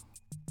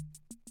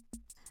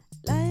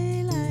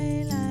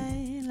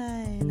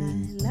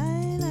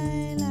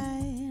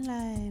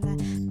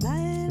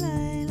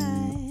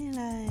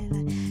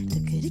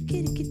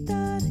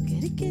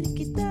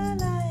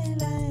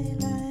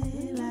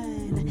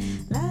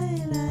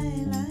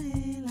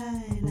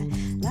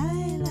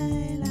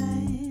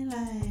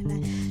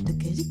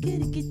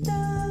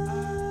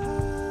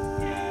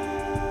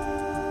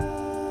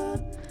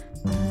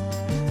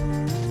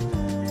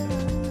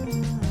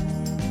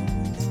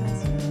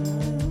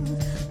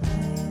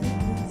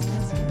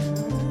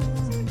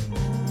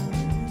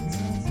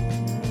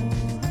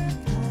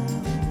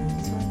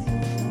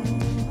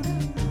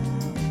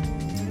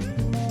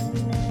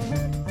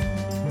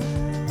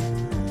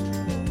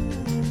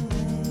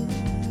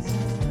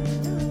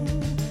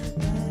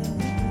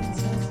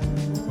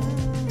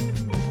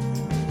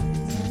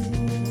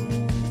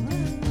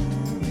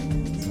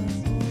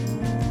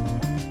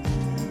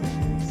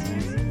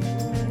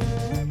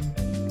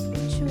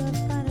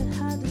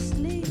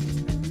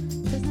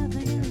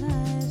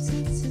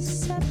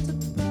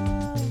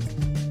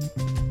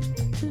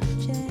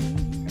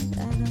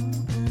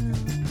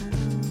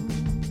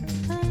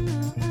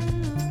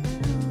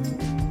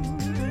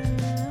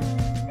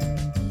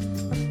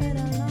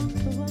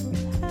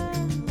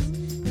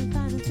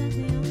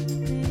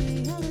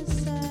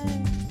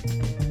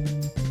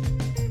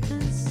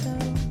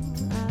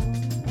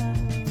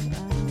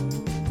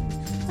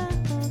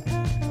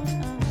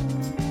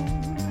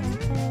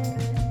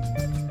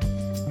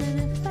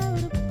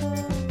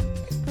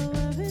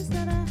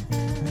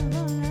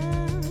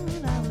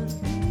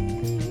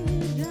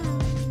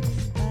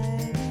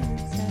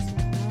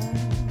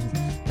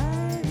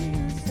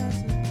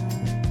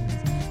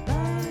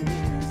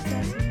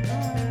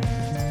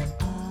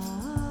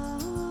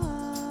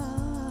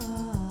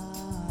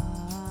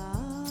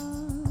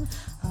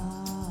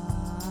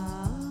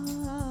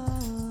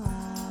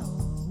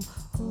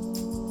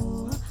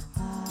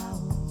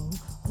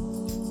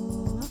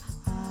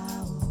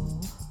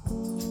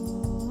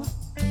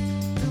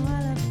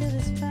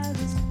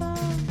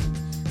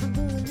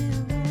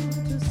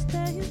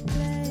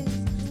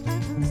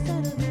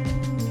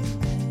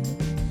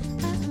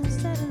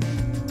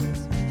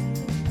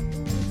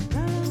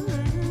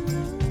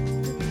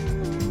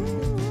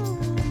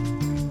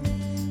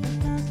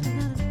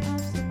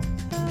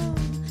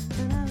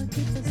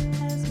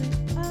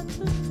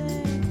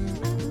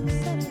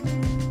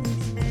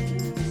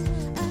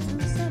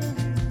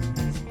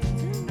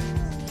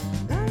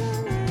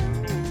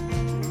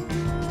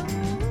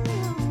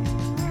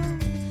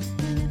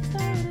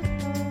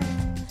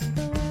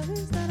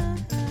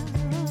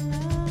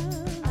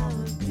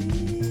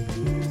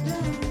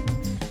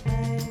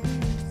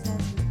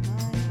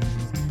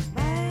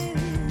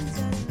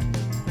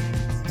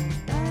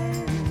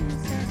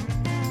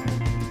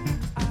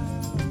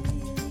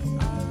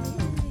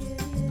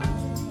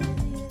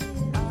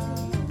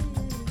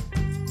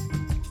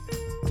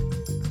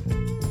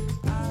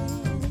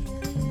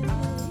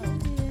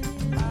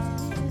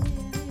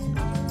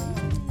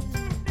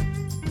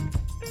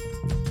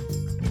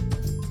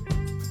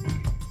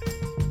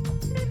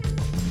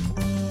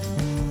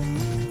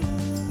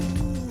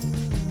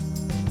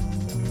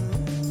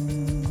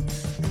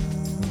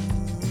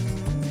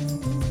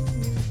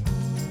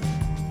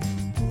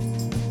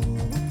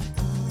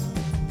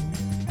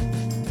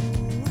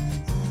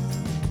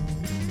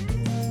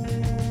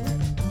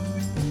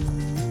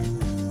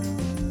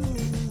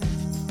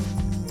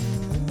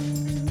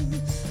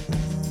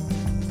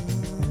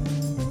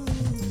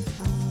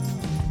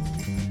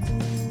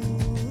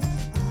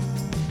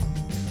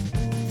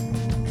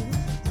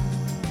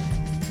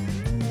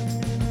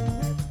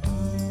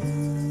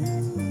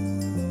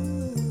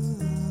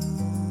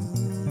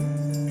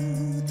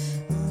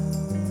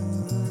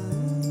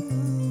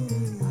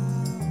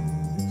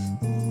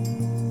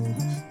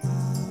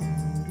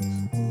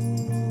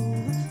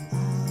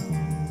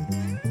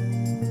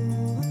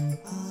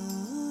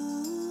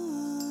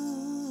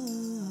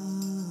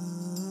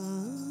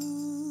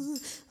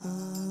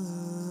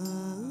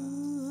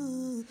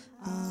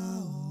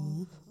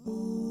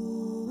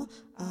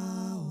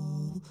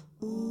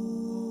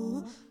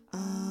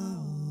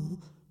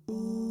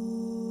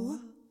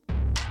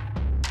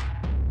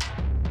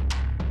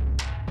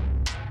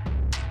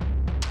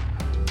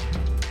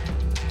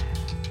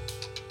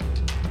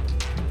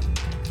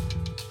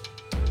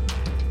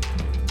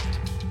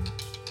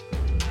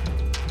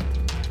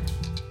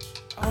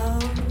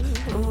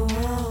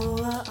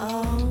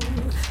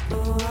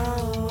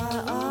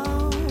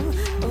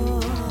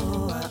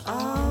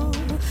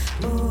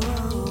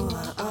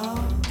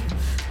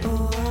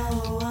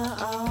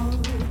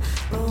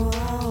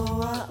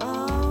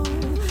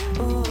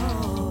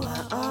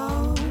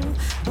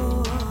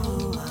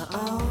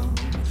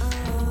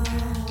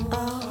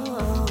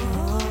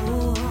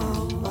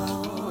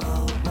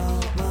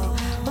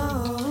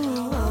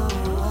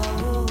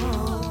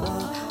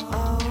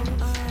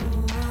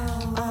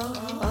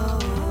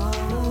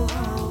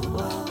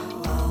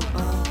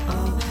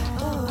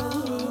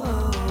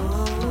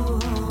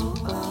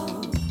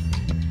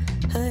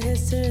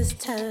 is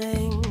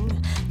telling.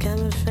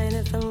 Can't refrain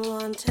it from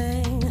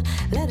wanting.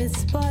 Let it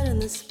spoil in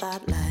the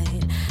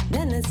spotlight.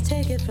 Then let's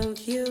take it from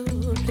view.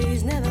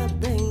 Please never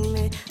bring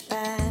me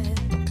back.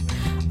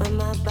 When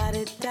my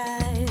body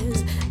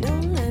dies,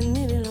 don't let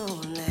me be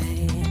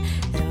lonely.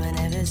 And when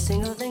every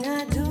single thing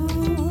I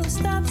do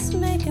stops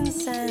making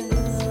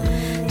sense,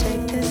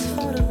 take this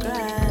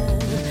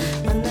photograph.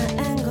 When the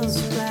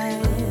angle's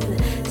right,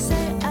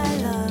 say I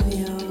love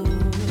you.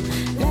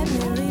 Let me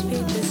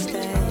repeat this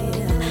day.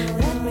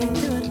 Let me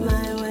do it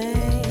my way.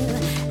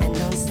 And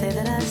don't say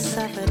that I've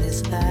suffered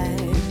this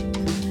life.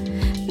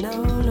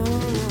 No, no, no.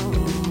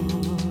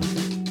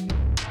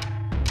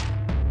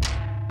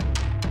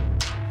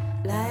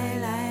 Lie,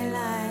 lie,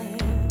 lie.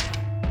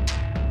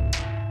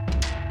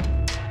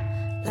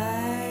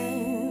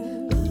 Lie.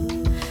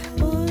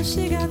 Ooh,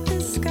 she got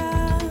this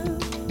scar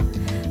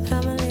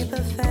from a leap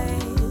of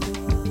faith.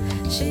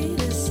 She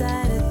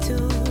decided to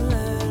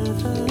learn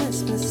from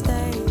this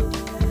mistake,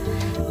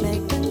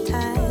 making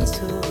ties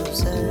to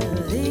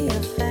observe the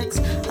effects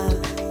of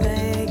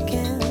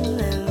breaking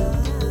them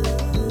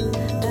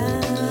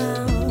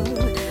down.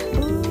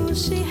 Ooh,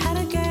 she had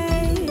a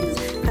gaze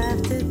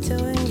crafted to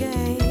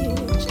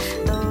engage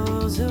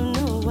those who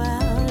knew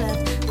well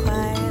left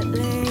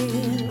quietly.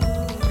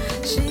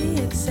 She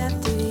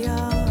accepted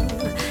your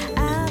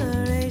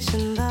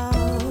adoration,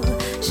 though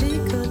she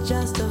could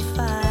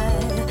justify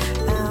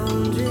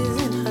boundaries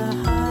in her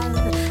heart,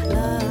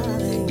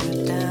 loving you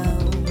down,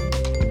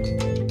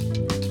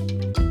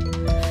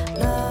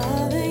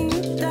 loving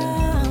you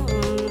down,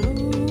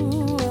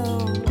 ooh,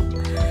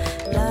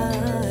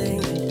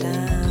 loving you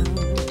down,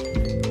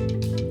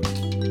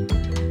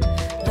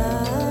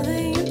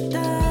 loving you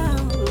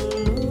down,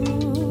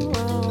 ooh,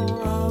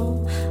 oh,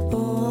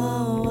 oh,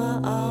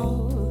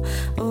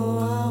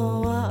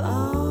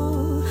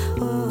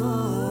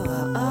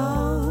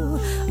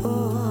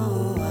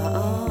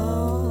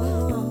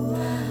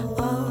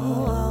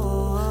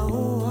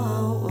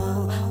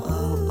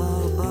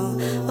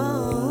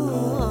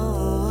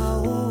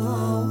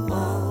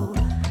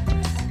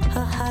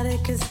 her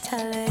heartache is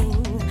telling.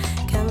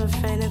 Can't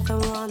refrain it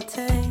from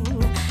wanting.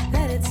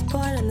 Let it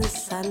spoil in the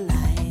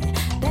sunlight.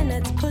 Then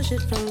let's push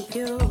it from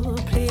view.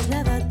 Please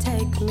never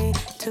take me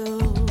to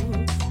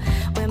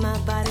where my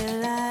body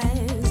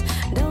lies.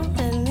 Don't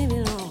let me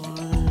be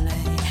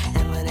lonely.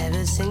 And when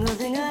every single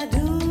thing I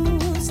do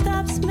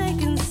stops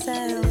making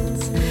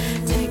sense,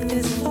 take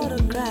this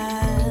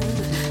photograph.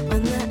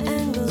 When the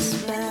angle's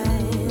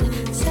right,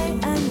 say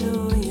I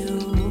knew you.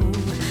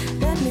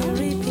 Let me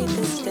repeat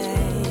this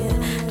day.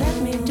 Let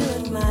me do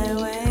it my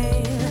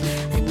way.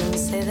 And don't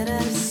say that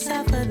I've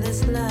suffered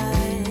this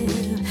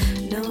life.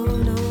 No,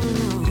 no,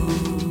 no.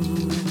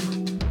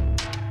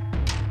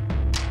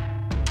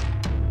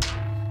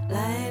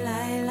 Lie,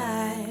 lie,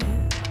 lie.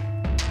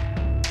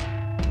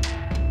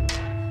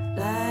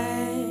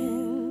 Lie.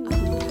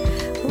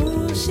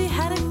 Ooh, she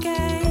had a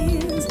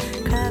gaze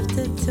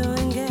crafted to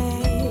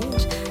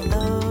engage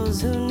those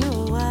who knew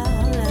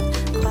well left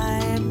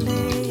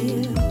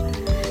quietly.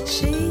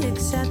 She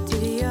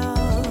accepted your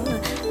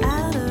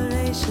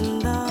adoration,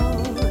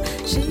 though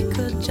she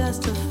could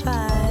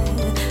justify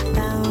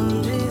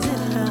boundaries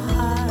in her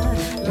heart,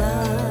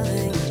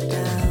 loving you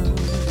down,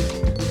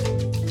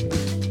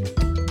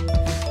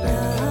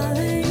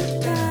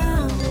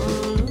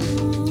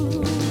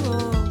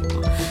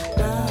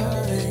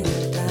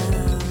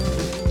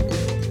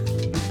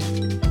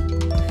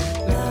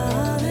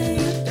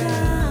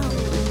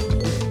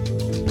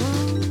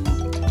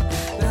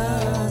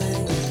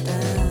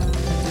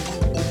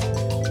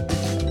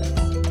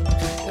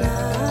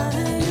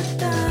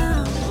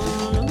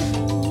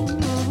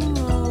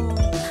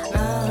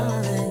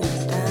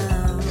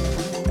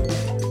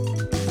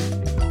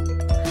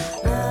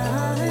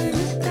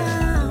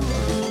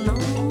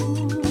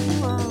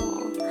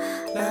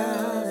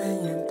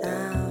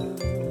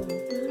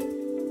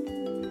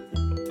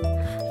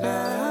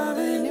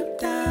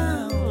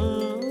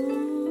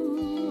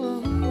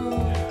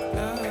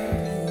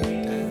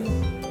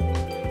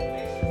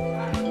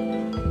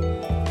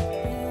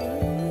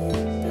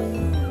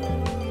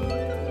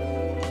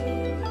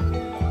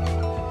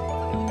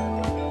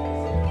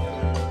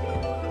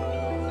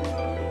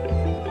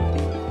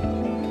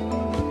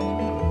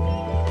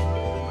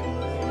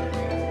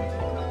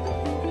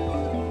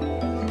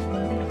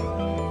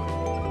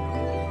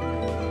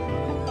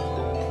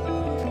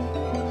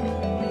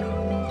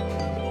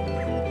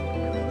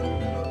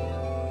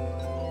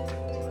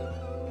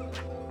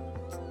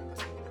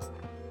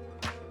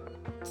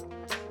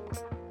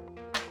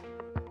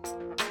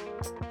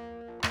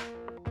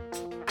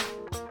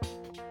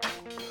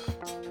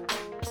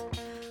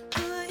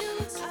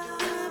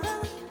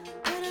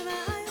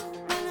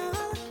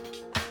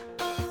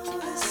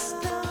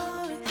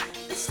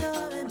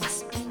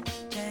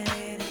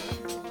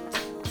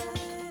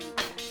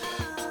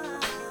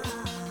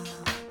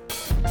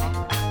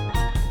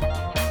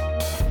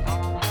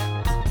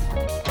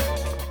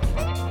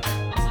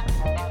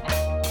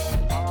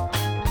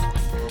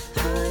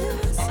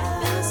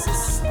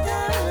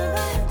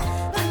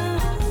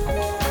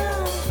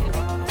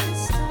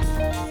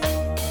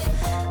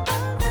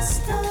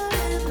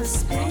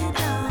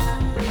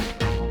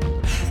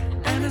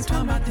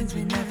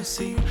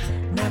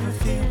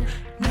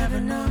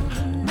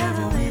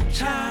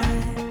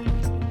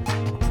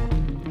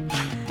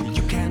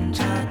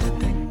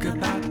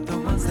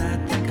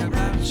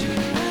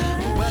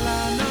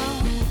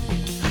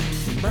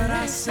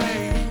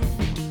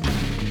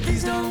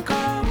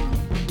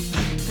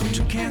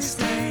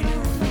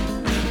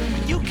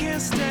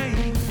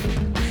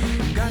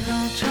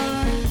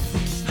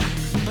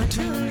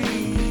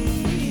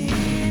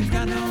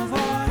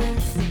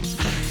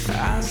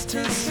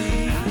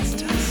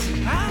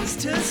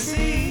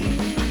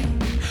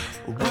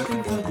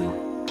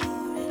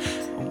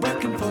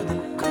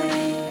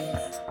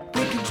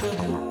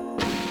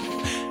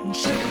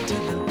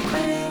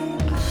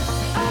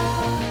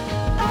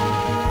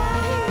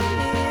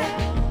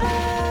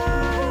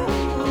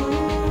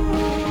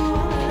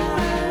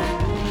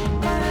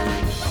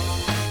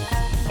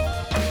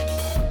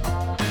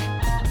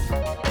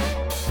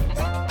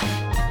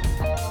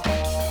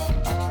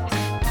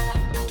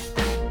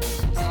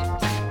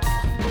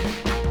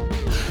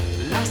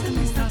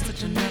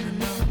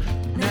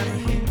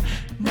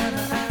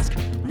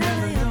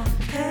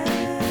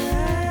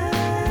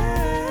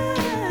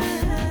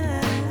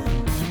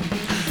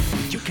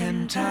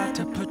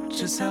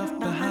 yourself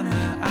behind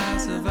the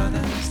eyes of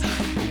others.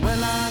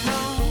 Well, I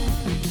know,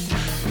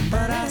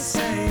 but I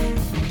say,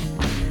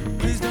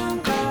 please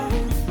don't go,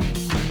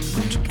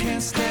 but you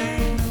can't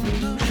stay.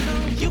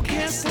 You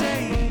can't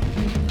stay.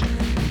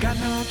 Got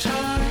no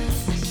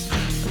choice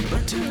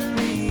but to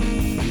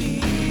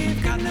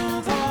leave. Got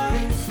no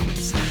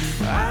voice.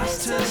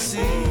 Eyes to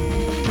see.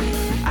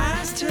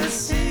 Eyes to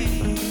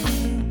see.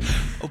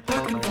 Oh,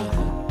 working for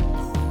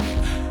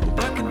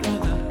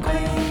the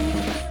queen.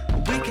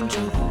 We can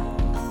do the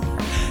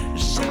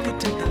shake it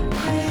to the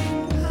queen.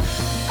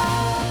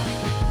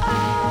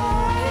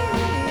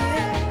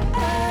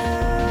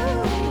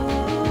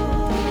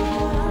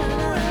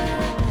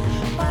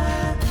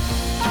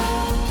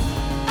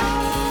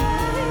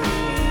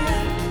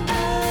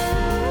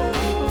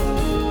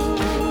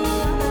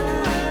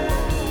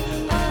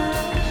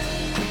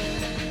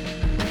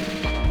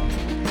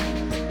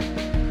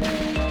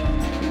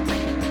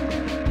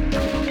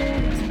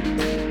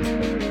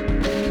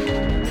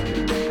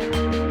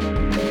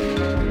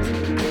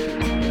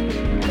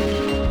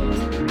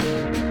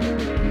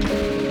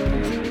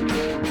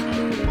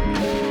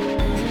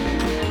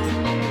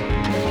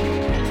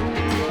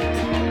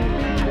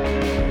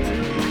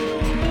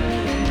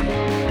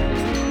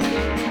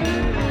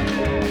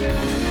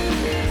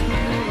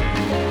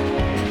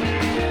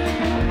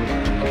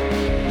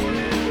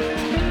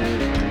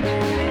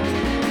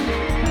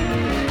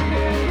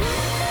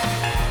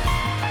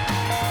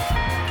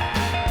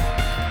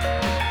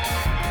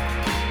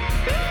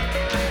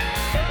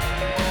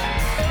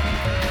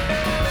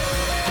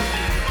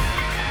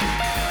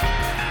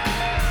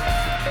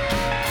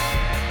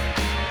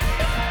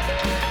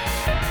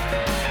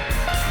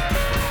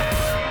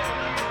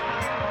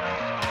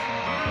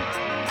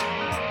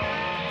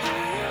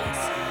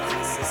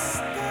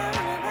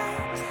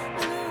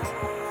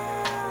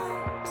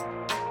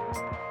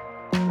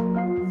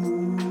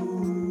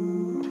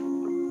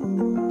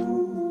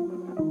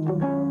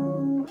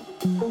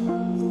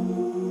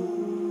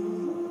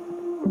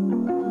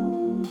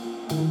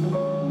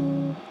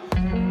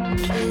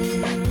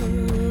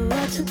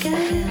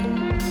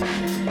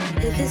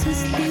 If it's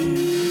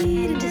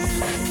misleading,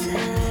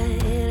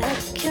 decide how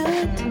to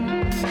cut.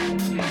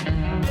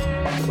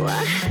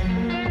 Why?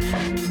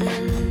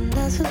 And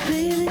that's what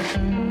really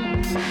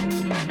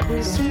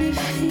goes to me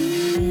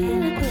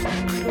feeling like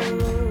we're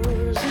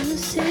close on the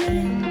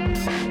ceiling.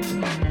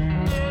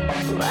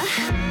 Why?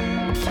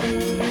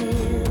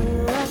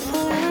 Feel off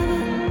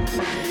forever.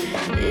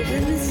 If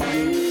it's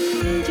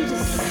misleading,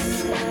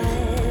 decide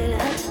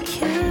how to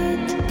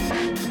cut.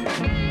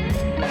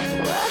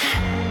 Why?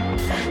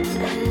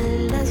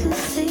 And as we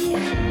see it,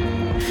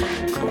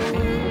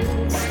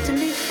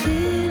 constantly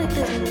feel like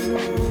there's a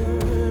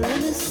hole in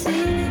the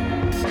ceiling.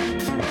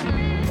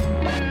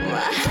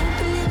 Why? Can't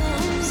believe the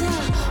homes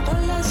are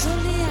all that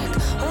zodiac,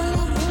 all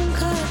that moon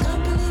card.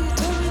 Can't believe you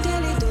told me that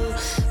they do.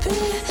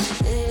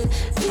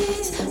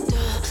 Please don't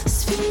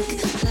speak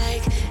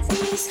like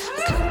this. I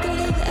can't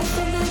believe the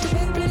effort, man. I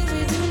don't believe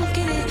you didn't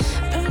get it.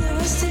 Burn the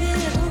rest of it.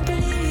 I don't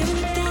believe you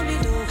would tell me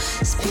don't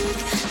speak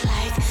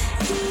like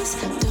this.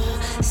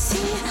 Don't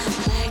see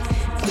like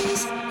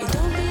this. You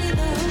don't believe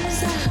the homes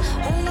are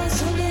all that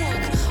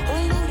zodiac,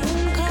 all that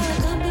moon card. I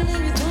can't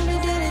believe you told me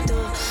that they do.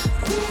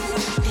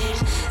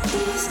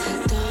 Please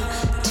don't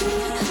do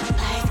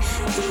like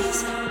this.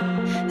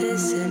 They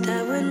said I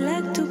would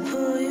like to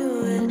pull you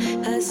in.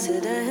 I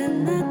said I am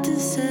not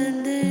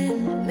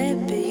descending.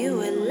 Maybe you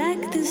would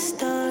like this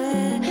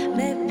story.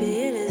 Maybe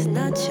it is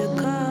not your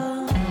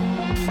call.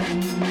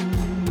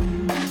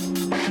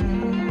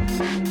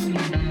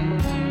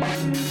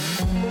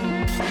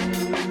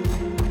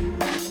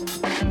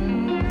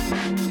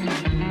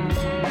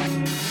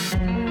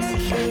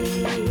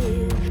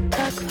 Sleep,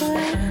 talk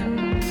forever,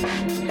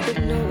 but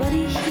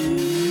nobody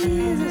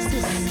hears us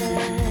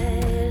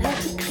decide how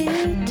to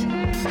clear it.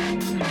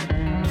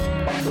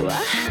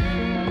 Why?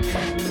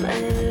 My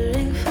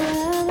ring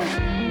forever,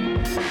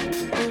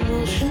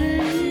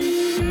 emotionally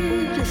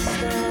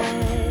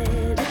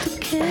decided to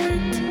kill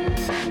it.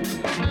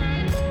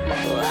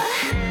 Why?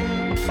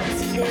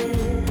 Sleep,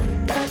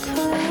 talk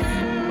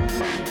forever,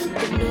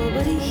 but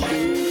nobody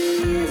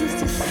hears us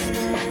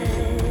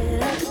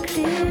decide how to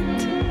clear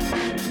it.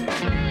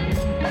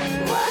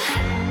 Why?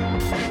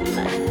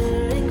 My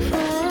ring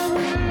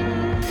forever,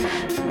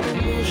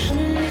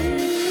 emotionally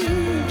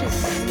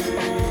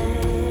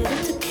decided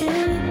to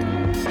kill it.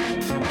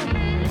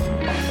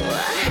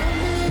 Why? I don't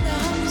believe the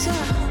homes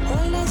are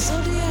all that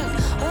zodiac,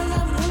 all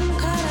that moon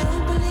card. I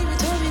don't believe you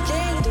told me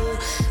they do.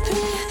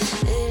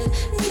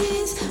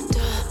 Please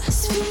don't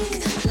speak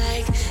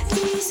like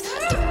this.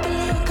 Don't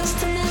believe a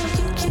custom now.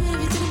 Keep you if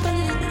you didn't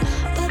believe it.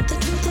 But the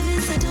truth of it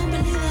is I don't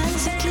believe the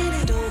eyes you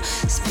clearly don't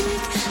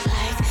speak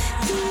like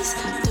this.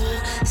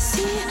 Don't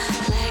see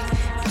like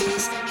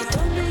this. You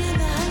don't believe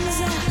the hands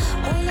are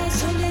all that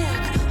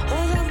zodiac,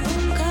 all that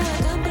moon card. I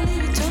can't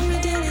believe you told me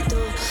that they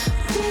do.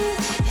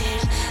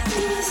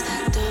 Please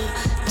don't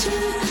do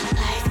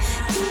like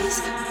this.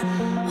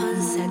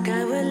 One sec,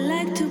 I would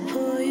like to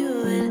pull you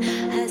in.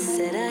 I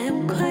said I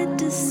am quite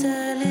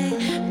discerning.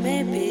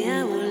 Maybe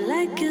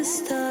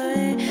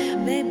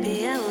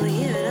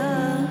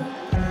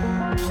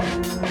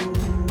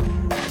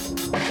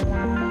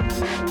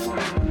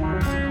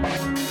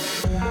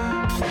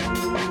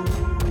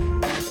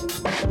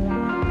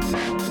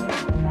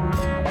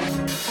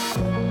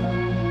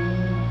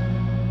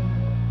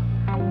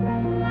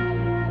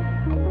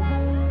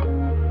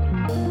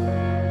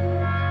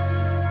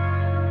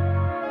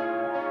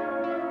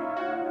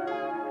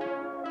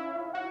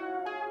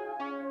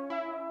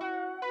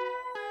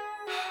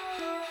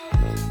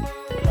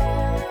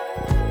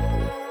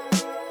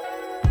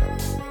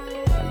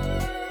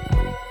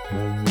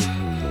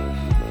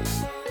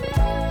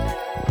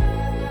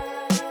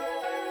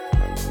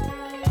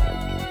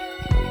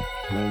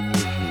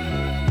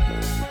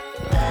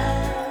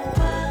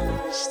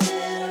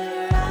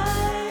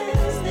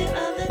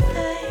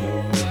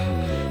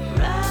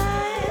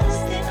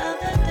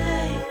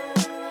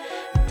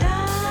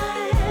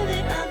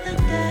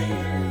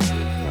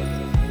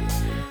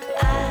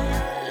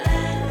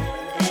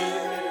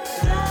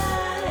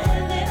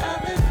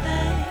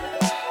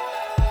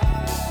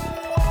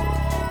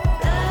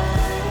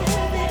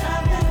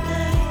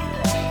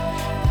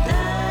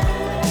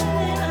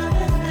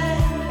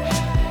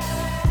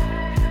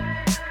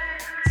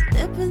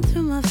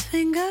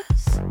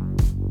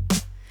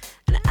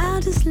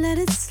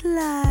first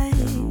light,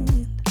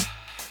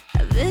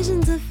 our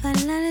visions of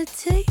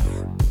finality,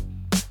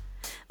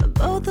 but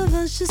both of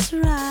us just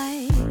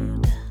ride.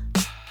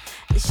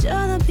 It's sure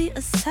to be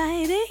a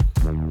sighting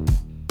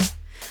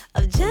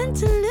of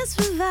gentleness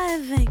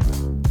reviving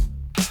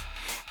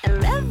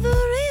and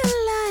reverie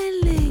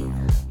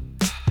aligning,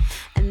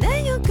 and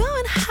then you go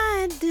in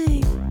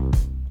hiding.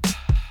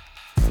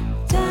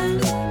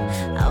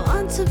 Darling, I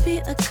want to be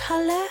a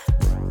color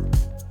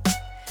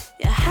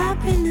your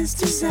happiness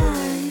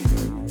designs,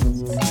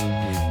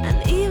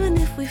 and even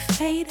if we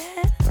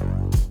faded,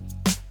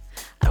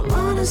 I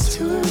want us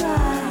to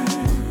arrive.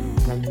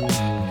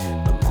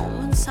 The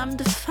moments I'm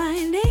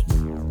defining,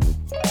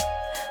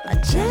 my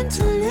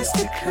gentleness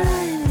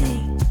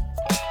declining,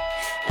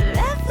 and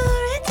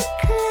reverie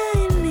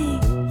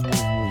declining.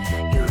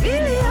 You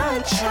really are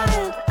a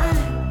child.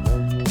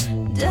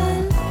 I'm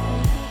done.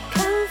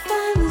 Can't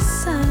find the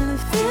sun. It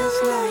feels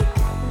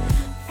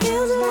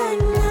like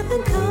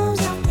nothing comes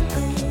off the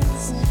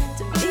base.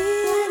 To be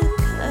in a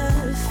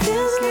curve,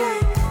 feels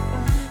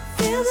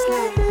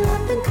like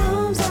nothing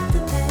comes off the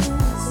base.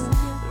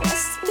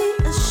 Rest be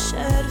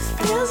assured,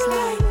 feels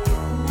like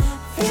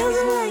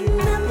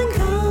nothing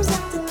comes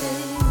off the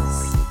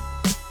base.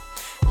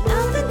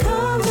 Nothing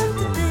comes off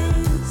the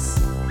base.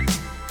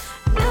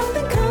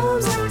 Nothing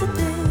comes off the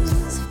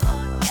base.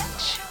 Forget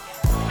you.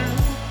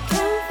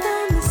 Can't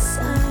find the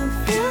sun.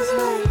 Feels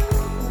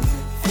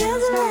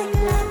like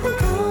nothing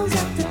comes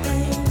off the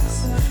base.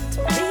 To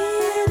be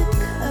in a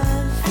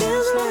curve,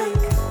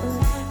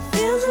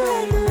 feels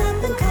like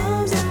nothing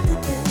comes off the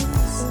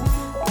base.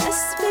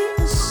 Rest be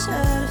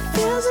assured,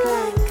 feels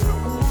like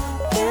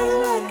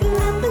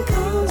nothing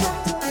comes off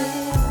the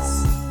base.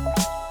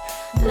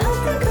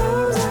 Nothing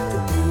comes off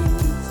the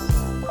base.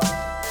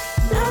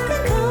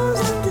 Nothing comes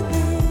off the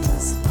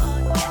base.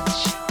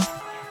 Forget you.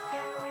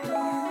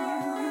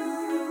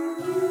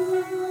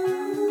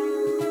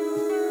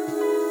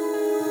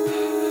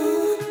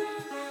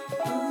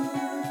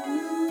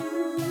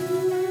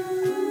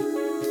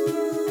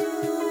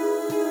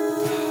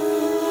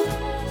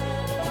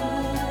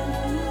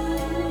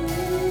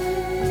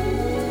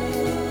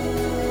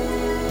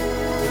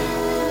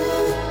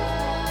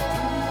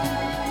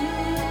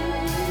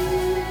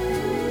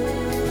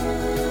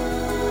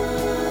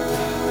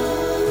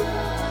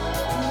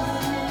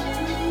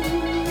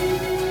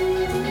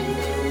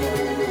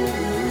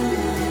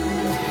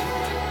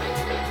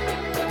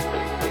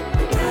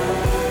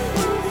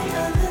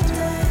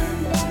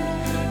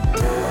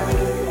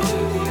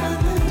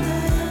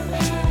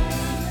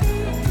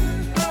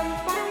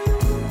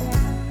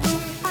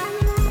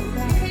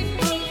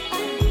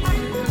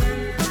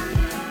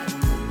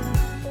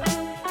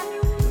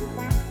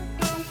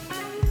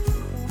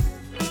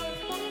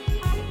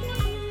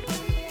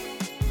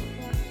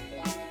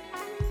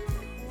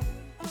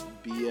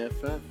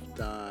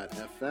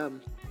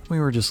 BFF.FM. We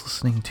were just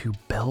listening to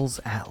Bell's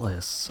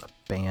Atlas, a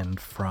band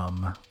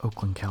from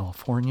Oakland,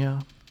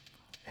 California,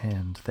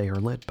 and they are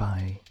led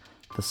by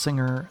the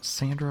singer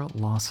Sandra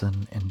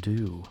Lawson and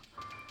Du.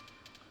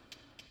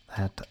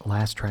 That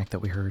last track that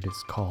we heard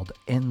is called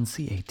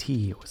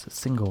NCAT. It was a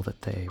single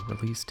that they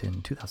released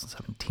in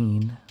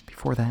 2017.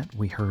 Before that,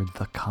 we heard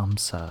The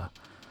Kamsa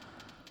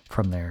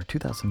from their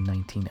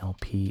 2019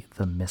 LP,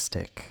 The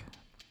Mystic.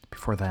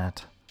 Before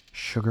that,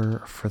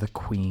 Sugar for the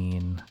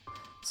Queen.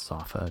 This is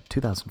off a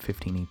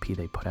 2015 EP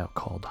they put out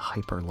called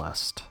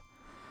Hyperlust.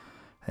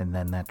 And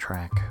then that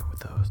track with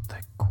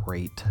that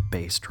great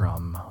bass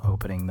drum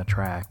opening the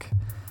track,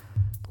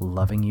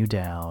 Loving You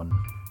Down.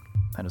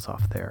 That is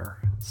off their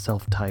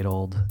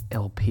self-titled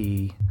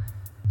LP,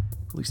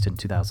 released in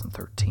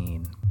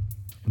 2013.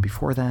 And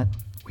before that,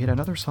 we had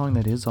another song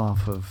that is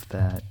off of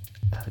that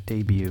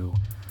debut,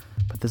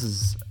 but this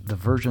is the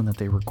version that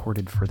they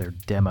recorded for their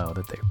demo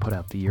that they put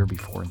out the year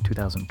before in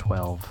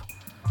 2012,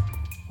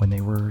 when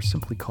they were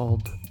simply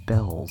called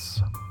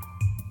Bells.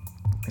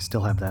 I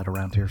still have that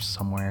around here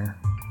somewhere.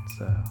 It's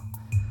a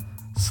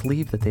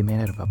sleeve that they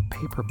made out of a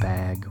paper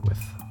bag with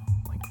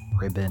like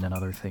ribbon and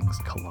other things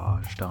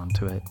collaged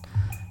onto it,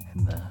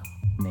 and the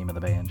name of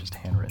the band just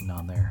handwritten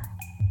on there.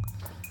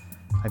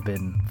 I've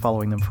been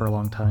following them for a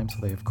long time, so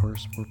they of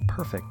course were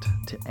perfect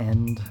to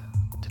end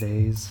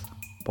today's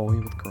Boy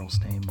with Girl's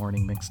Name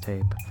morning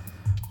mixtape,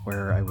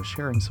 where I was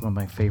sharing some of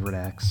my favorite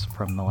acts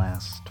from the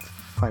last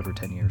 5 or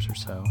 10 years or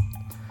so.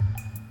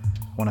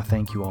 I want to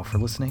thank you all for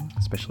listening,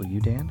 especially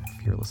you, Dan,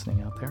 if you're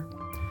listening out there.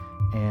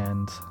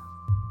 And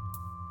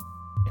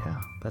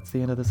yeah, that's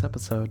the end of this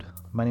episode.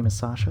 My name is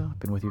Sasha. I've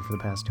been with you for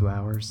the past 2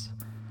 hours.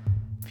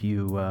 If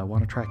you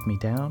want to track me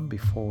down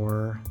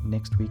before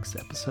next week's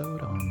episode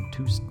on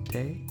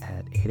Tuesday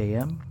at 8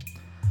 a.m.,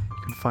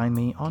 you can find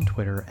me on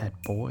Twitter at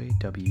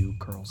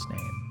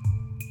BwGirlsName.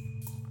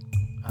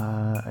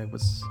 I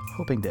was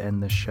hoping to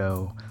end this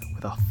show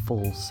with a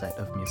full set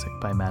of music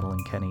by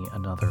Madeline Kenny,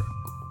 another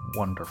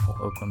wonderful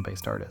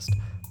Oakland-based artist,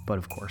 but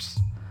of course,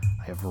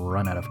 I have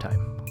run out of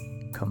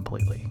time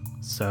completely.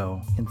 So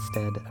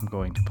instead, I'm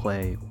going to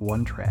play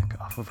one track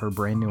off of her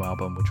brand new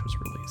album, which was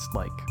released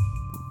like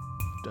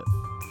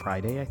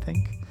Friday, I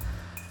think.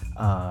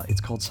 It's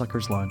called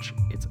Sucker's Lunch.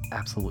 It's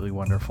absolutely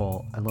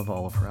wonderful. I love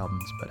all of her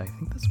albums, but I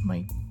think this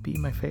might be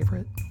my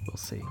favorite. We'll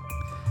see.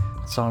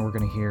 The song we're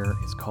going to hear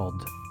is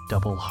called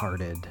Double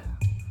Hearted.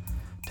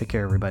 Take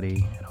care,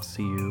 everybody, and I'll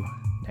see you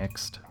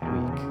next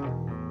week.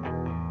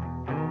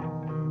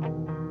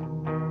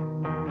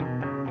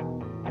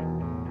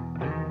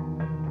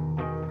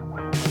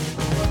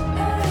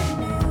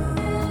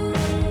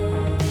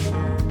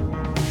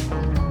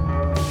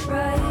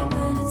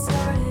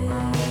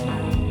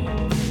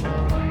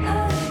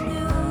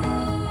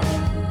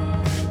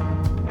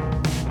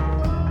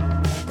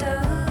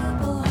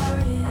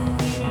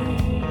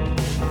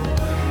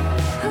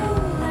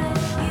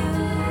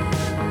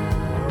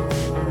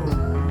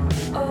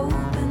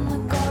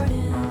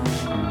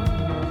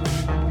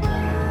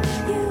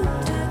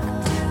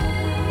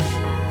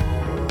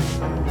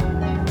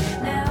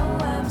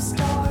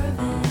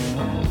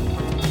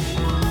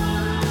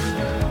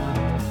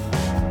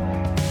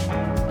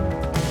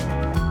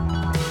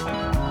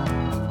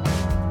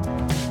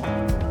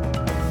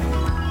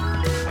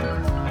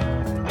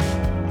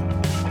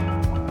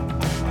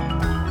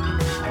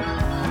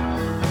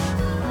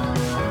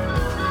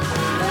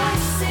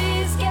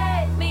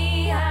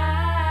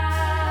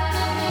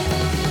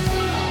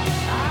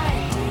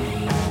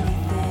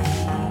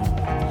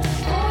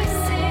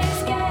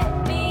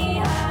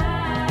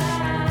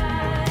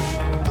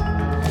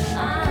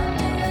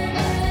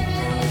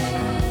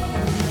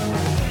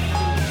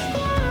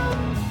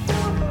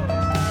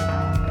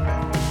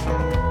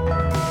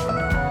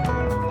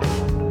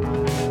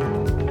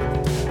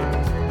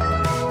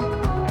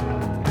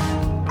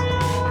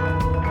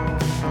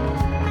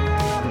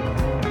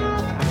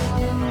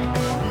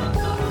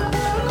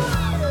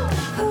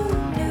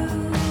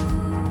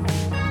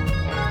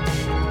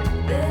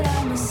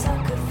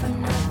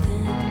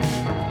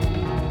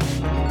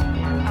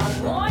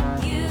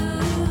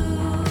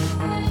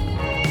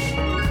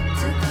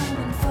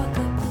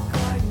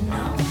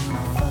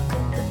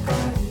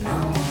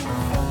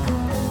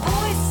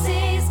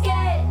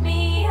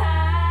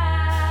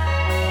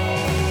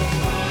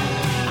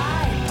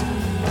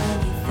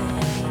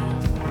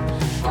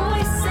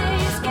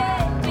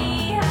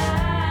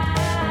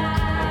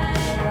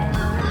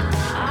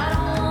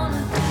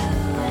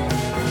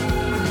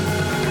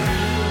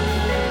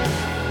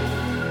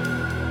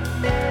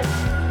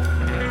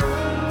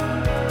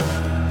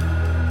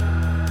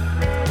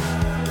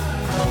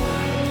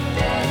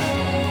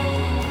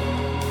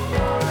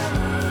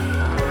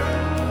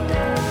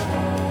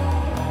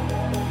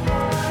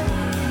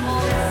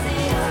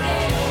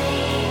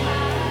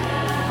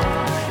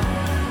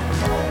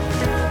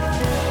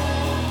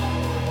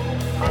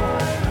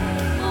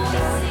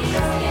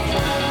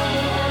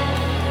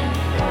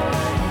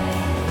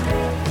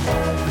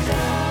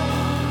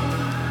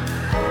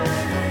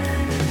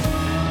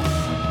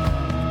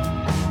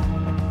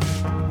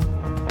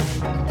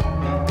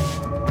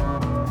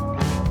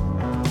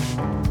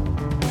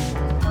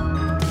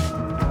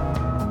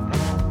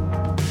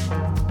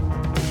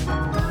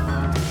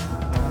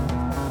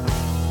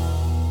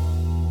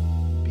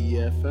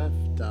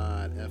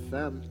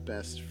 BFF.FM,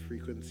 best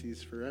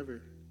frequencies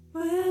forever.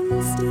 When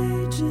the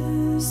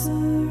stages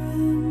are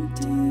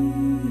empty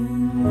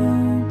and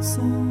lights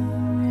are